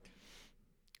going,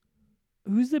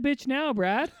 "Who's the bitch now,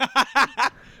 Brad?"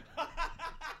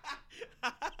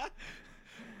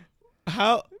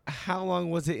 How long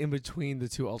was it in between the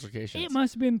two altercations? It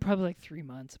must have been probably like 3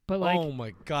 months. But like, oh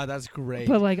my god, that's great.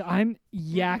 but like I'm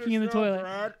yakking in the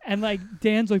toilet, and like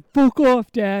Dan's like, "Fuck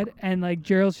off, Dad," and like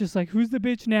Gerald's just like, "Who's the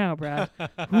bitch now, Brad?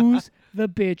 Who's the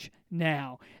bitch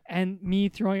now?" And me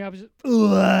throwing up, just,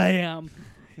 I am.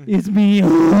 It's me.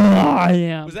 I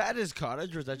am. Was that at his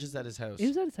cottage or was that just at his house? It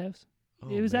was at his house. Oh,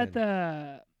 It was at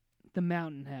man. the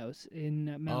mountain house in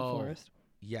Mount Forest.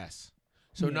 Yes.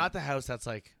 So Yeah. not the house that's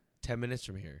like 10 minutes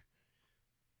from here.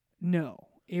 No,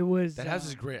 it was. That house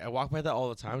is great. I walk by that all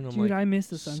the time and I'm dude, like, I miss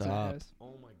the Sunset sup? house.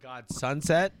 Oh my god,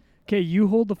 Sunset? Okay, you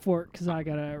hold the fort because I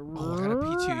gotta. Oh, I gotta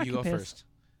pee too. You go piss. first.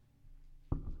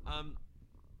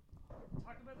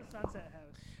 Talk about the Sunset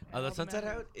house. The Sunset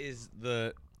House is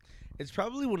it's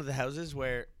probably one of the houses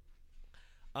where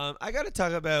I got to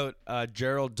talk about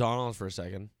Gerald Donald for a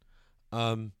second.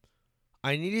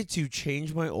 I needed to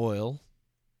change my oil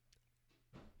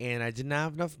and I didn't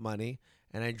have enough money,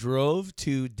 and I drove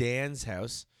to Dan's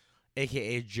house,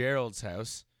 aka Gerald's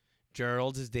house.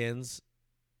 Gerald is Dan's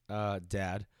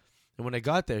dad. And when I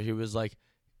got there, he was like,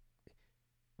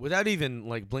 without even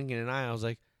like blinking an eye, I was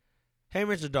like, "Hey,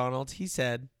 Mr. Donald." He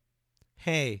said,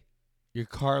 "Hey, your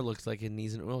car looks like it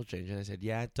needs an oil change." And I said,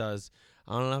 "Yeah, it does.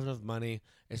 I don't have enough money.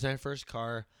 It's my first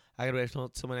car. I got to wait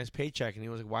until my next paycheck. And he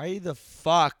was like, why the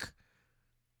fuck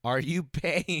are you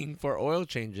paying for oil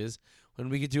changes when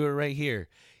we could do it right here?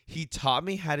 He taught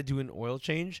me how to do an oil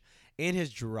change in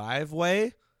his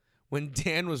driveway when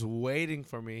Dan was waiting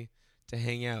for me to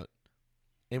hang out.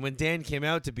 And when Dan came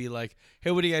out to be like,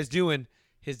 hey, what are you guys doing?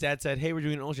 His dad said, hey, we're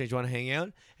doing an oil change. You want to hang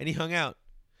out? And he hung out.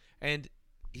 And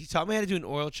he taught me how to do an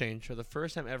oil change for the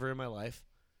first time ever in my life.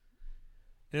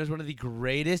 And it was one of the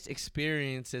greatest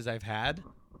experiences I've had.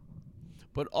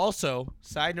 But also,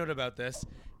 side note about this,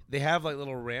 they have like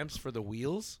little ramps for the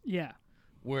wheels. Yeah.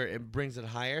 Where it brings it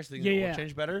higher so they can oil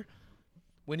change better.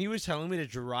 When he was telling me to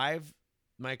drive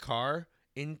my car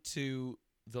into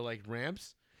the like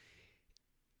ramps,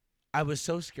 I was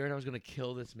so scared I was going to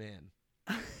kill this man.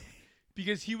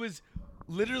 Because he was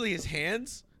literally, his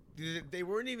hands, they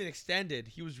weren't even extended.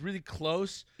 He was really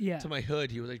close to my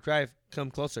hood. He was like, drive,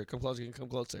 come closer, come closer, come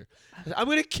closer. I said, I'm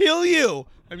going to kill you.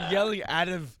 I'm yelling out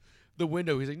of the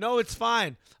window. He's like, no, it's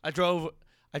fine. I drive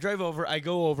over, I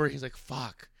go over. He's like,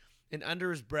 fuck. And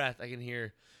under his breath, I can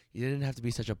hear, you didn't have to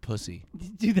be such a pussy.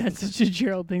 Dude, that's such a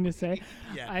Gerald thing to say.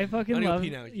 Yeah. I fucking love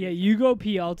it. Yeah, you go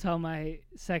pee. I'll tell my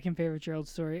second favorite Gerald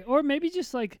story. Or maybe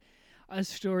just like a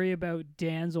story about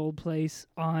Dan's old place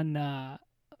on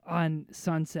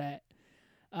Sunset.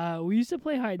 We used to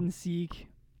play hide and seek,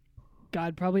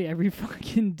 God, probably every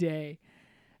fucking day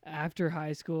after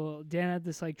high school. Dan had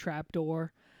this like trap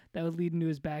door that would lead into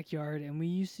his backyard, and we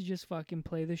used to just fucking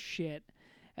play the shit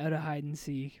out of hide and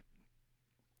seek.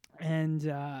 And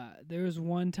there was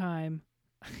one time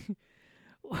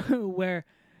where,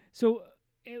 so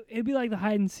it'd be like the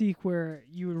hide and seek where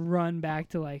you would run back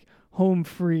to like home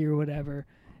free or whatever.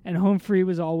 And home free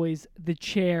was always the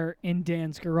chair in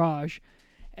Dan's garage.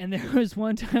 And there was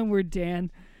one time where Dan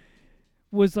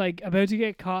was like about to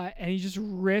get caught and he just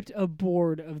ripped a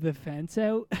board of the fence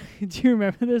out. Do you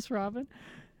remember this, Robin?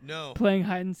 No. Playing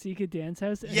hide and seek at Dan's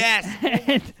house. Yes.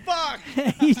 And fuck.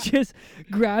 He just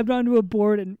grabbed onto a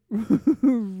board and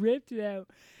ripped it out.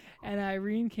 And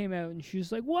Irene came out and she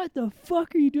was like, what the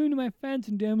fuck are you doing to my fence?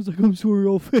 And Dan was like, I'm sorry,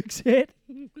 I'll fix it.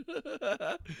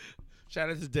 Shout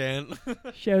out to Dan.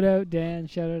 Shout out Dan.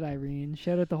 Shout out Irene.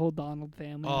 Shout out the whole Donald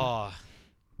family. Oh.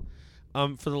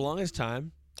 For the longest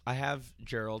time, I have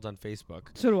Gerald on Facebook.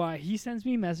 So do I. He sends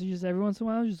me messages every once in a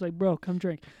while. He's just like, bro, come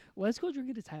drink. Let's go drink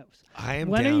at his house. I am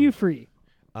When down. are you free?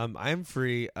 I am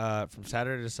free from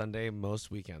Saturday to Sunday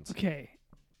most weekends. Okay.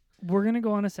 We're going to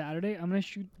go on a Saturday. I'm going to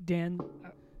shoot Dan.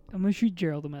 I'm going to shoot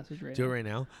Gerald a message right now. Do it right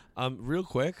now. Real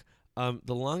quick.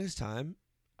 The longest time,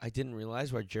 I didn't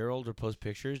realize why Gerald would post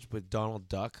pictures with Donald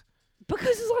Duck.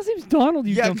 Because his last name's Donald,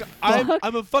 you dumb fuck.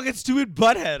 I'm a fucking stupid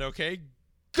butthead, okay?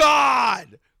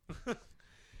 God!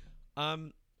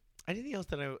 Anything else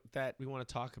that we want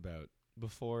to talk about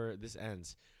before this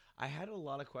ends? I had a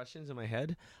lot of questions in my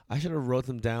head. I should have wrote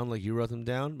them down like you wrote them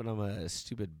down, but I'm a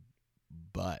stupid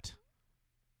butt.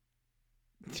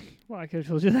 Well, I could have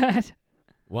told you that.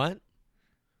 What? I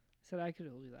said I could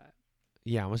have told you that.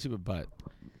 Yeah, I'm a stupid butt.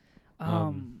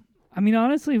 I mean,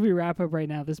 honestly, if we wrap up right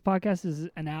now, this podcast is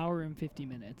an hour and 50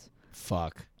 minutes.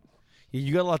 Fuck. Yeah,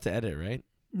 you got a lot to edit, right?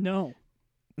 No.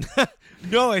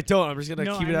 No, I don't. I'm just going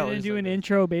to keep it out. I'm going to do an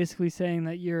intro basically saying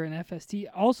that you're an FST.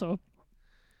 Also,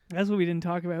 that's what we didn't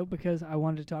talk about because I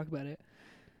wanted to talk about it.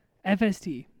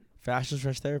 FST. Fashion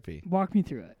stress therapy. Walk me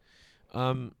through it.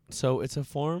 So it's a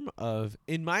form of,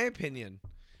 in my opinion,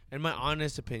 and my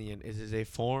honest opinion, it is a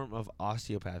form of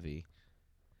osteopathy.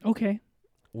 Okay.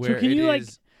 Where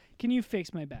so can you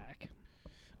fix my back?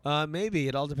 Maybe.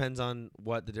 It all depends on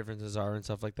what the differences are and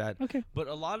stuff like that. Okay. But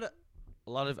a lot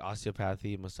of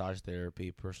osteopathy, massage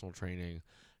therapy, personal training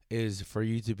is for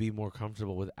you to be more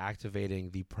comfortable with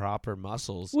activating the proper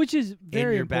muscles, which is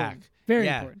very in your important. back. Very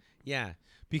important. Yeah.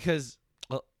 Because,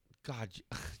 well, God,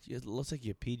 it looks like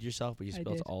you peed yourself, but you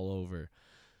spilled it all over.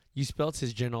 You spilled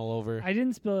his gin all over. I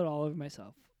didn't spill it all over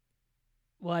myself.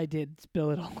 Well, I did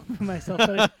spill it all over myself,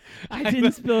 but I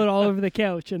didn't spill it all over the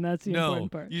couch, and that's the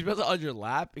important part. You spilled it on your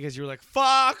lap because you were like,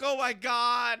 fuck, oh my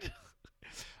God.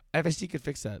 FST could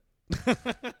fix that.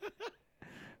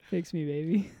 Fix me,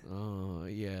 baby. Oh,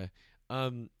 yeah.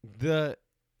 The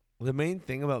main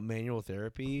thing about manual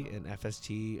therapy and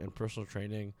FST and personal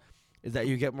training is that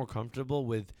you get more comfortable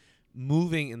with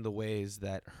moving in the ways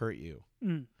that hurt you.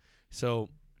 So,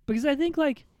 because I think,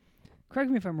 like,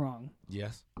 correct me if I'm wrong.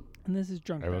 Yes. And this is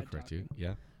drunk. I will correct you.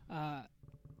 Yeah.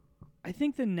 I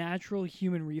think the natural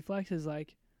human reflex is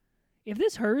like, if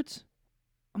this hurts,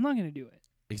 I'm not going to do it.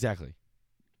 Exactly.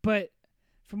 But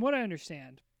from what I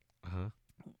understand, Uh-huh.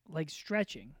 like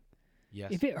stretching,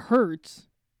 yes, if it hurts,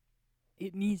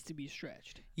 it needs to be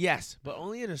stretched. Yes, but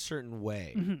only in a certain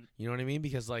way. Mhm. You know what I mean?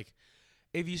 Because like,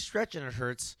 if you stretch and it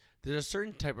hurts, there's a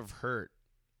certain type of hurt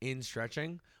in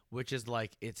stretching, which is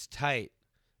like it's tight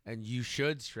and you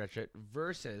should stretch it,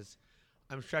 versus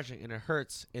I'm stretching and it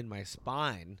hurts in my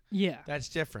spine. Yeah. That's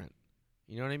different.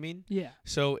 You know what I mean? Yeah.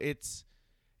 So it's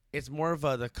more of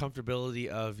the comfortability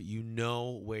of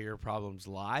where your problems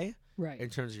lie Right. in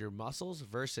terms of your muscles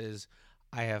versus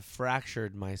I have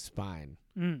fractured my spine.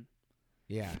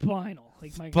 Yeah. Spinal.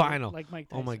 Like Mike Spinal. Like Mike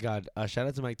Tyson. Oh my God. Shout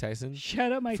out to Mike Tyson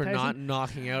Shout out Mike for Tyson. not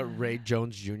knocking out Ray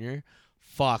Jones Jr.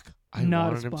 Fuck. I Not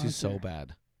a wanted him to so sponsor.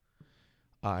 bad.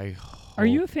 Are Are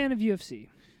you a fan of UFC?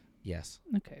 Yes.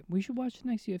 Okay. We should watch the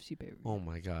next UFC pay-per-view. Oh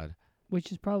my God.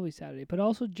 Which is probably Saturday. But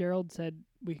also Gerald said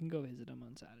we can go visit him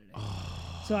on Saturday.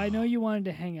 Oh. So I know you wanted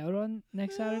to hang out on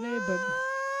next Saturday, but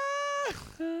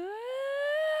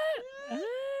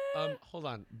Hold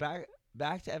on. Back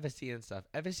to FST and stuff.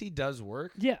 FST does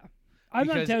work. yeah. I'm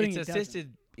not because doubting it's it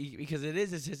assisted because it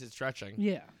is assisted stretching. doesn't.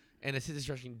 Yeah. And assisted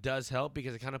stretching does help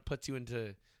because it kind of puts you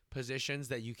into positions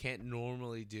that you can't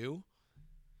normally do.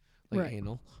 Like Right.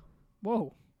 anal.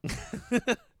 Whoa.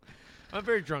 I'm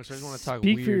very drunk, so I just want to talk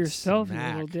Speak weird for yourself,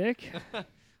 smack. you little dick.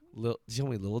 Did you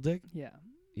call me little dick? Yeah.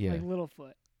 Yeah. Like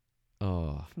Littlefoot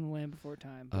oh. from The Land Before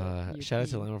Time. but Shout out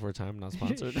to you- Land Before Time, not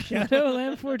sponsored. Shout out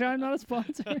Land Before Time, not a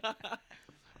sponsor.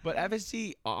 But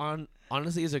FST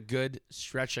honestly is a good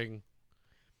stretching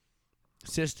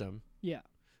system. Yeah.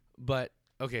 But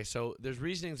okay, so there's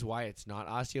reasonings why it's not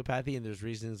osteopathy, and there's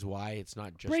reasons why it's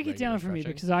not just Break it regular down for me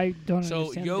stretching. because I don't So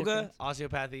understand the yoga, difference.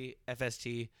 osteopathy,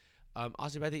 FST.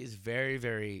 Osteopathy is very,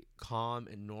 very calm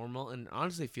and normal, and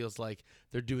honestly feels like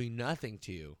they're doing nothing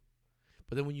to you.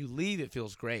 But then when you leave, it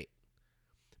feels great.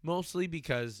 Mostly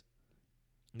because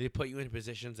they put you in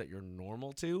positions that you're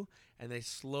normal to, and they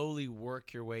slowly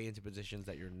work your way into positions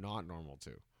that you're not normal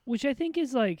to. Which I think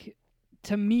is like,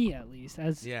 to me at least,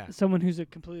 as Yeah. someone who's a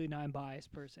completely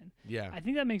non-biased person, Yeah. I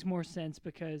think that makes more sense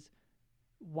because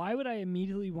why would I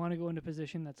immediately want to go into a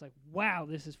position that's like, wow,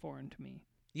 this is foreign to me?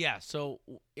 Yeah, so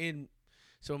in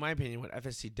my opinion, what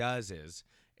FST does is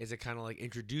it kind of like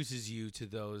introduces you to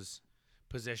those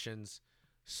positions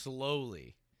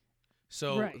slowly.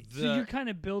 So right. So you're kind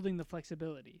of building the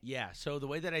flexibility. yeah, so the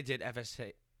way that I did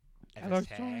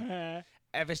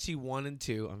FST 1 and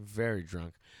 2, I'm very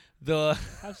drunk.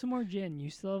 Have some more gin. You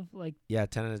still have like 10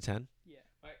 out of 10. yeah.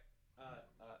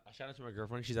 Shout out to my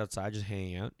girlfriend. She's outside just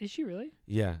hanging out. Is she really?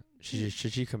 Yeah.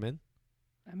 Should she come in?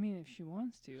 I mean, if she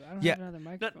wants to. I don't Yeah. have another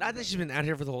microphone. Not that she's been out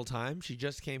here for the whole time. She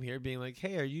just came here being like,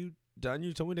 "Hey, are you done?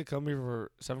 You told me to come here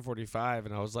for 7:45,"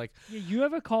 and I was like, Yeah, you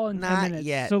have a call in 10 "Not minutes.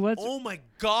 yet." So let's Oh my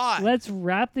God.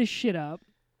 wrap this shit up.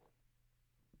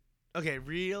 Okay,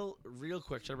 real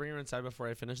quick. Should I bring her inside before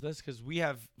I finish this? Because we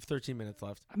have 13 minutes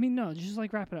left. I mean, no, just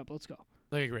like wrap it up. Let's go.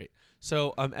 Okay, great.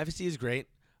 So FST is great.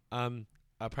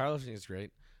 Powerlifting is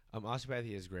great.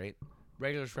 Osteopathy is great.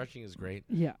 Regular stretching is great.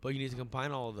 Yeah. But you need to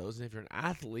combine all of those. And if you're an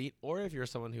athlete or if you're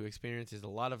someone who experiences a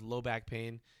lot of low back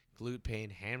pain, glute pain,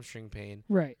 hamstring pain,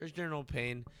 Right. or general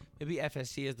pain, maybe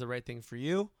FST is the right thing for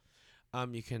you.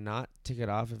 You cannot take it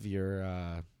off of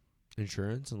your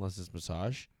insurance unless it's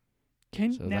massage.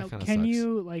 Can So that now kinda can sucks.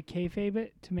 you like kayfabe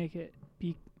it to make it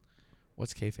be?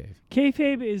 What's kayfabe?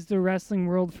 Kayfabe is the wrestling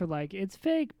world for like it's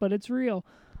fake but it's real.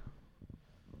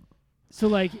 So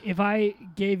like if I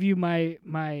gave you my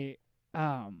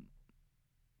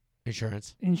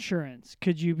Insurance. insurance,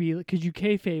 could you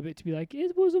kayfabe it to be like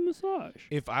it was a massage?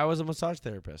 If I was a massage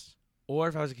therapist, or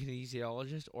if I was a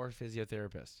kinesiologist or a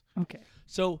physiotherapist. Okay.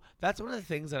 So that's one of the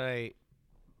things that I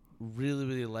really,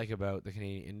 really like about the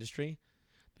Canadian industry.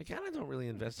 They kind of don't really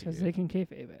investigate. Because they can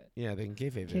kayfabe it. Yeah, they can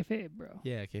kayfabe it. Kayfabe, bro.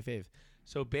 Yeah, kayfabe.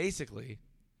 So basically,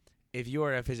 if you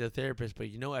are a physiotherapist but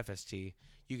you know FST,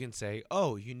 you can say,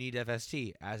 "Oh, you need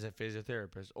FST as a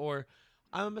physiotherapist," or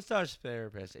 "I'm a massage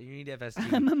therapist and you need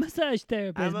FST." I'm a massage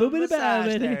therapist. I'm a Boobity massage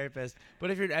bobbity. therapist. But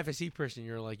if you're an FST person,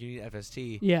 you're like, you need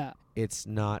FST. Yeah. It's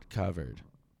not covered.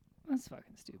 That's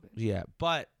fucking stupid. Yeah,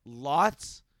 but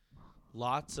lots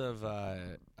of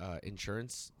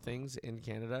insurance things in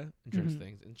Canada,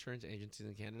 insurance agencies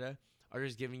in Canada are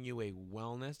just giving you a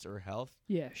wellness or health.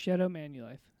 Yeah, shout out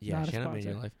Manulife. Yeah, Not a shout out sponsor.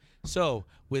 Manulife. So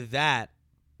with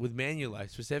Manulife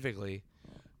specifically,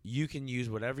 you can use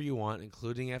whatever you want,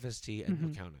 including FST, and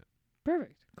they'll count it.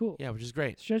 Perfect. Cool. Yeah, which is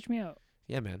great. Stretch me out.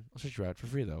 Yeah, man. I'll stretch you out for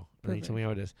free, though. And then you tell Perfect. me how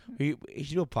it is. We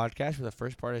should do a podcast where the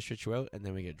first part I stretch you out, and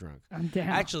then we get drunk. I'm down.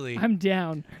 Actually, I'm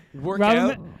down. work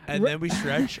Robin out, and then we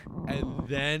stretch, and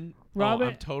then Robin-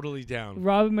 I'm totally down.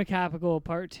 Robin Macapagal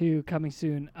Part 2 coming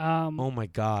soon. Oh, my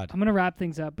God. I'm going to wrap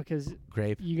things up because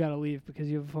Grape. you got to leave because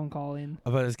you have a phone call in.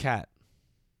 About his cat.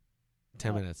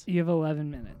 10 minutes. You have 11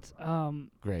 minutes.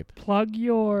 Grape. Plug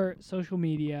your social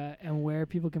media and where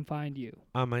people can find you,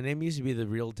 My name used to be The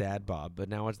Real Dad Bob, but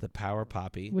now it's The Power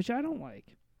Poppy. which I don't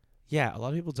like. Yeah, a lot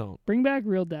of people don't. Bring back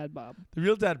Real Dad Bob. The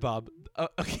Real Dad Bob.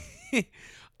 Okay.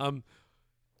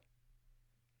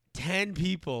 10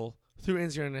 people through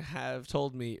Instagram have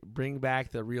told me bring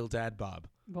back The Real Dad Bob.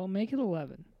 Well, make it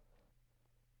 11.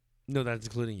 No, that's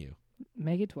including you.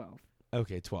 Make it 12.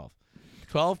 Okay, 12.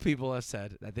 12 people have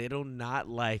said that they do not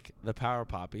like the Power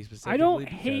Poppy specifically. I don't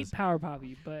hate Power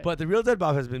Poppy, but the Real Dead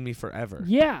Bob has been me forever.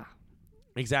 yeah,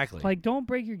 Exactly. like don't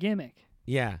break your gimmick.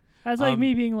 Yeah. That's like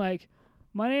me being like,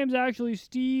 my name's actually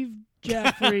Steve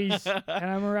Jeffries, and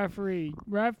I'm a referee.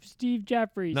 Ref Steve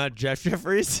Jeffries. Not Jeff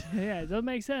Jeffries? Yeah, it doesn't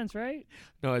make sense, right?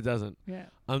 No, it doesn't. Yeah.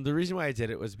 The reason why I did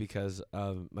it was because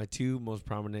my two most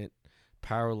prominent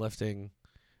powerlifting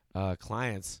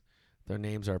clients, their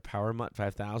names are Power Mutt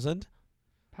 5000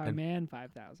 Power Man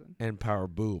 5000. and Power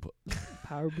Boob.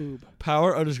 Power Boob.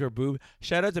 Power_boob.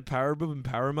 Shout out to Power Boob and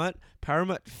Power Mutt. Power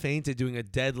Mutt fainted doing a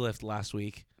deadlift last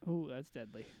week. Oh, that's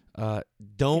deadly.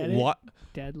 Don't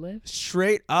Deadlift?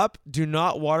 straight up. Do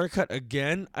not water cut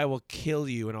again. I will kill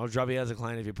you, and I'll drop you as a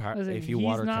client if you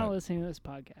water He's not cut. listening to this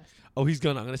podcast. Oh, he's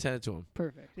gonna. I'm gonna send it to him.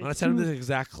 Perfect. I'm gonna send him this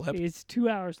exact clip. It's 2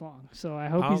 hours long, so I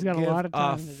hope he's got a lot of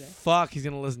time today. Fuck, he's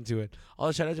gonna listen to it.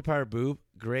 Also, shout out to Power Boob.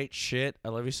 Great shit. I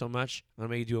love you so much. I'm gonna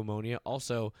make you do ammonia.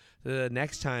 Also, the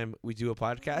next time we do a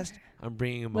podcast, I'm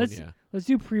bringing ammonia. Let's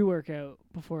do pre-workout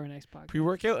before our next podcast.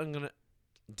 Pre-workout. I'm gonna.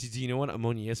 Do you know what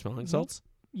ammonia is? Smelling salts.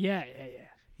 Yeah.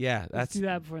 Yeah, Let's that's do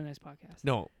that before the next podcast.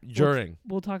 no during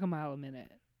We'll talk a mile a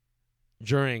minute.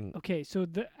 during. Okay, so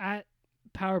at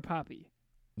Power Poppy,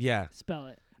 Yeah, spell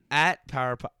it. at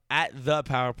the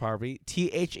Power Poppy.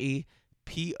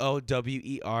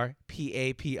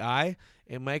 ThePowerPappy.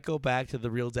 It might go back to the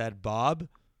Real Dad Bob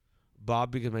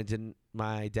because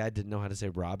my dad didn't know how to say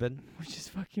Robin. Which is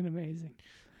fucking amazing.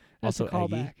 That's Also a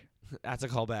callback. That's a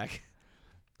callback.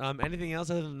 Anything else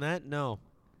other than that? No.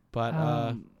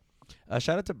 But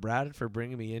shout out to Brad for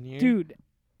bringing me in here. Dude,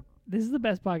 this is the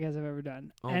best podcast I've ever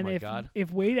done. Oh and my God.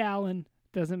 if Wade Allen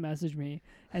doesn't message me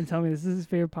and tell me this is his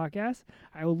favorite podcast,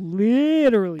 I will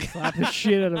literally slap the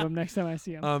shit out of him next time I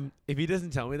see him. If he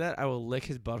doesn't tell me that, I will lick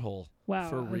his butthole. Wow.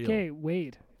 For real. Okay,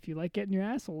 Wade, if you like getting your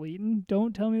asshole eaten,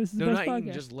 don't tell me this is the No, best not podcast.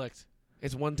 eaten, just licked.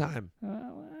 It's one time.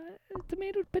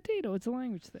 Tomato, potato. It's a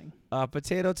language thing.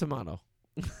 Potato, tomato.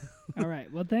 All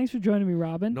right. Well, thanks for joining me,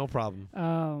 Robin. No problem.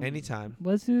 Anytime.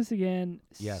 Let's do this again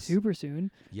Yes. super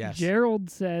soon. Yes. Gerald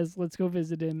says let's go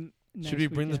visit him next Should we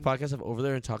bring this weekend. podcast up over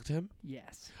there and talk to him?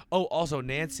 Yes. Oh, also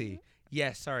Nancy.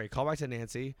 Yes, sorry. Call back to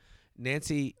Nancy.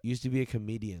 Nancy used to be a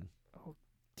comedian.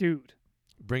 Dude,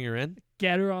 Bring her in.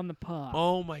 get her on the pod.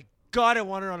 Oh my God, I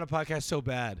want her on a podcast so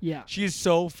bad. Yeah. She's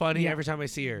so funny Yeah. every time I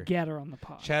see her. Get her on the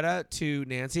pod. Shout out to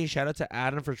Nancy. Shout out to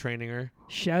Adam for training her.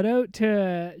 Shout out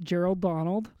to Gerald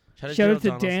Donald. Shout Gerald out to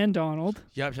Donald. Dan Donald.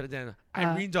 Yep, shout out to Dan.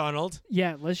 Irene Donald.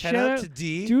 Yeah, let's Shout shout out to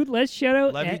D. Dude, let's shout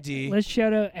out. Love you, D. Let's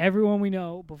shout out everyone we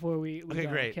know before we Okay, go.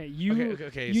 great. Okay, you.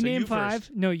 Okay, You so name you five.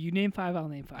 first. No, you name five. I'll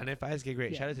name five. I name five. Okay,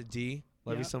 great. Yeah. Shout out to D.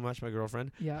 Love you Yeah. so much, my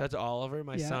girlfriend. Yeah. Shout out to Oliver,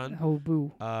 my yeah. son. Oh,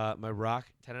 boo. My rock,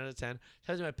 10 out of 10.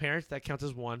 Shout out to my parents. That counts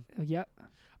as one. Yep.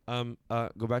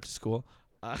 Go back to school.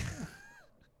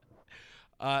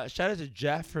 Shout out to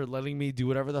Jeff for letting me do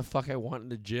whatever the fuck I want in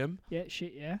the gym. Yeah.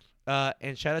 Shit. Yeah.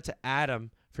 And shout out to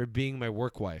Adam for being my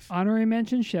work wife. Honorary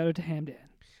mention. Shout out to Hamdan.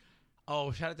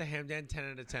 Oh, shout out to Hamdan,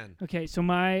 10 out of 10. Okay, so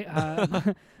my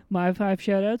my 5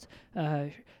 shout outs.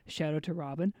 Shout out to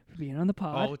Robin for being on the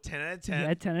pod. Oh, 10 out of 10.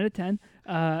 Yeah, 10 out of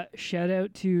 10. Shout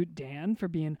out to Dan for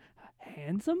being a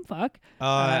handsome fuck.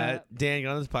 Dan, get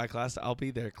on this podcast. I'll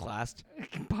be there, class.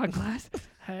 Pod class.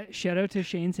 Shout out to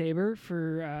Shane Saber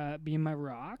for being my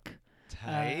rock.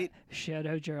 Tight. Shout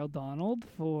out Gerald Donald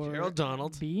for Gerald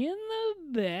Donald. being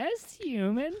the best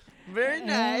human. Very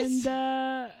nice.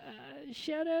 And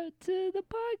shout out to the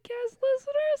podcast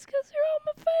listeners because you're all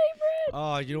my favorite.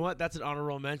 Oh, you know what? That's an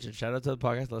honorable mention. Shout out to the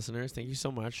podcast listeners. Thank you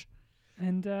so much.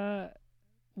 And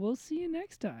we'll see you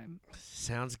next time.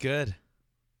 Sounds good.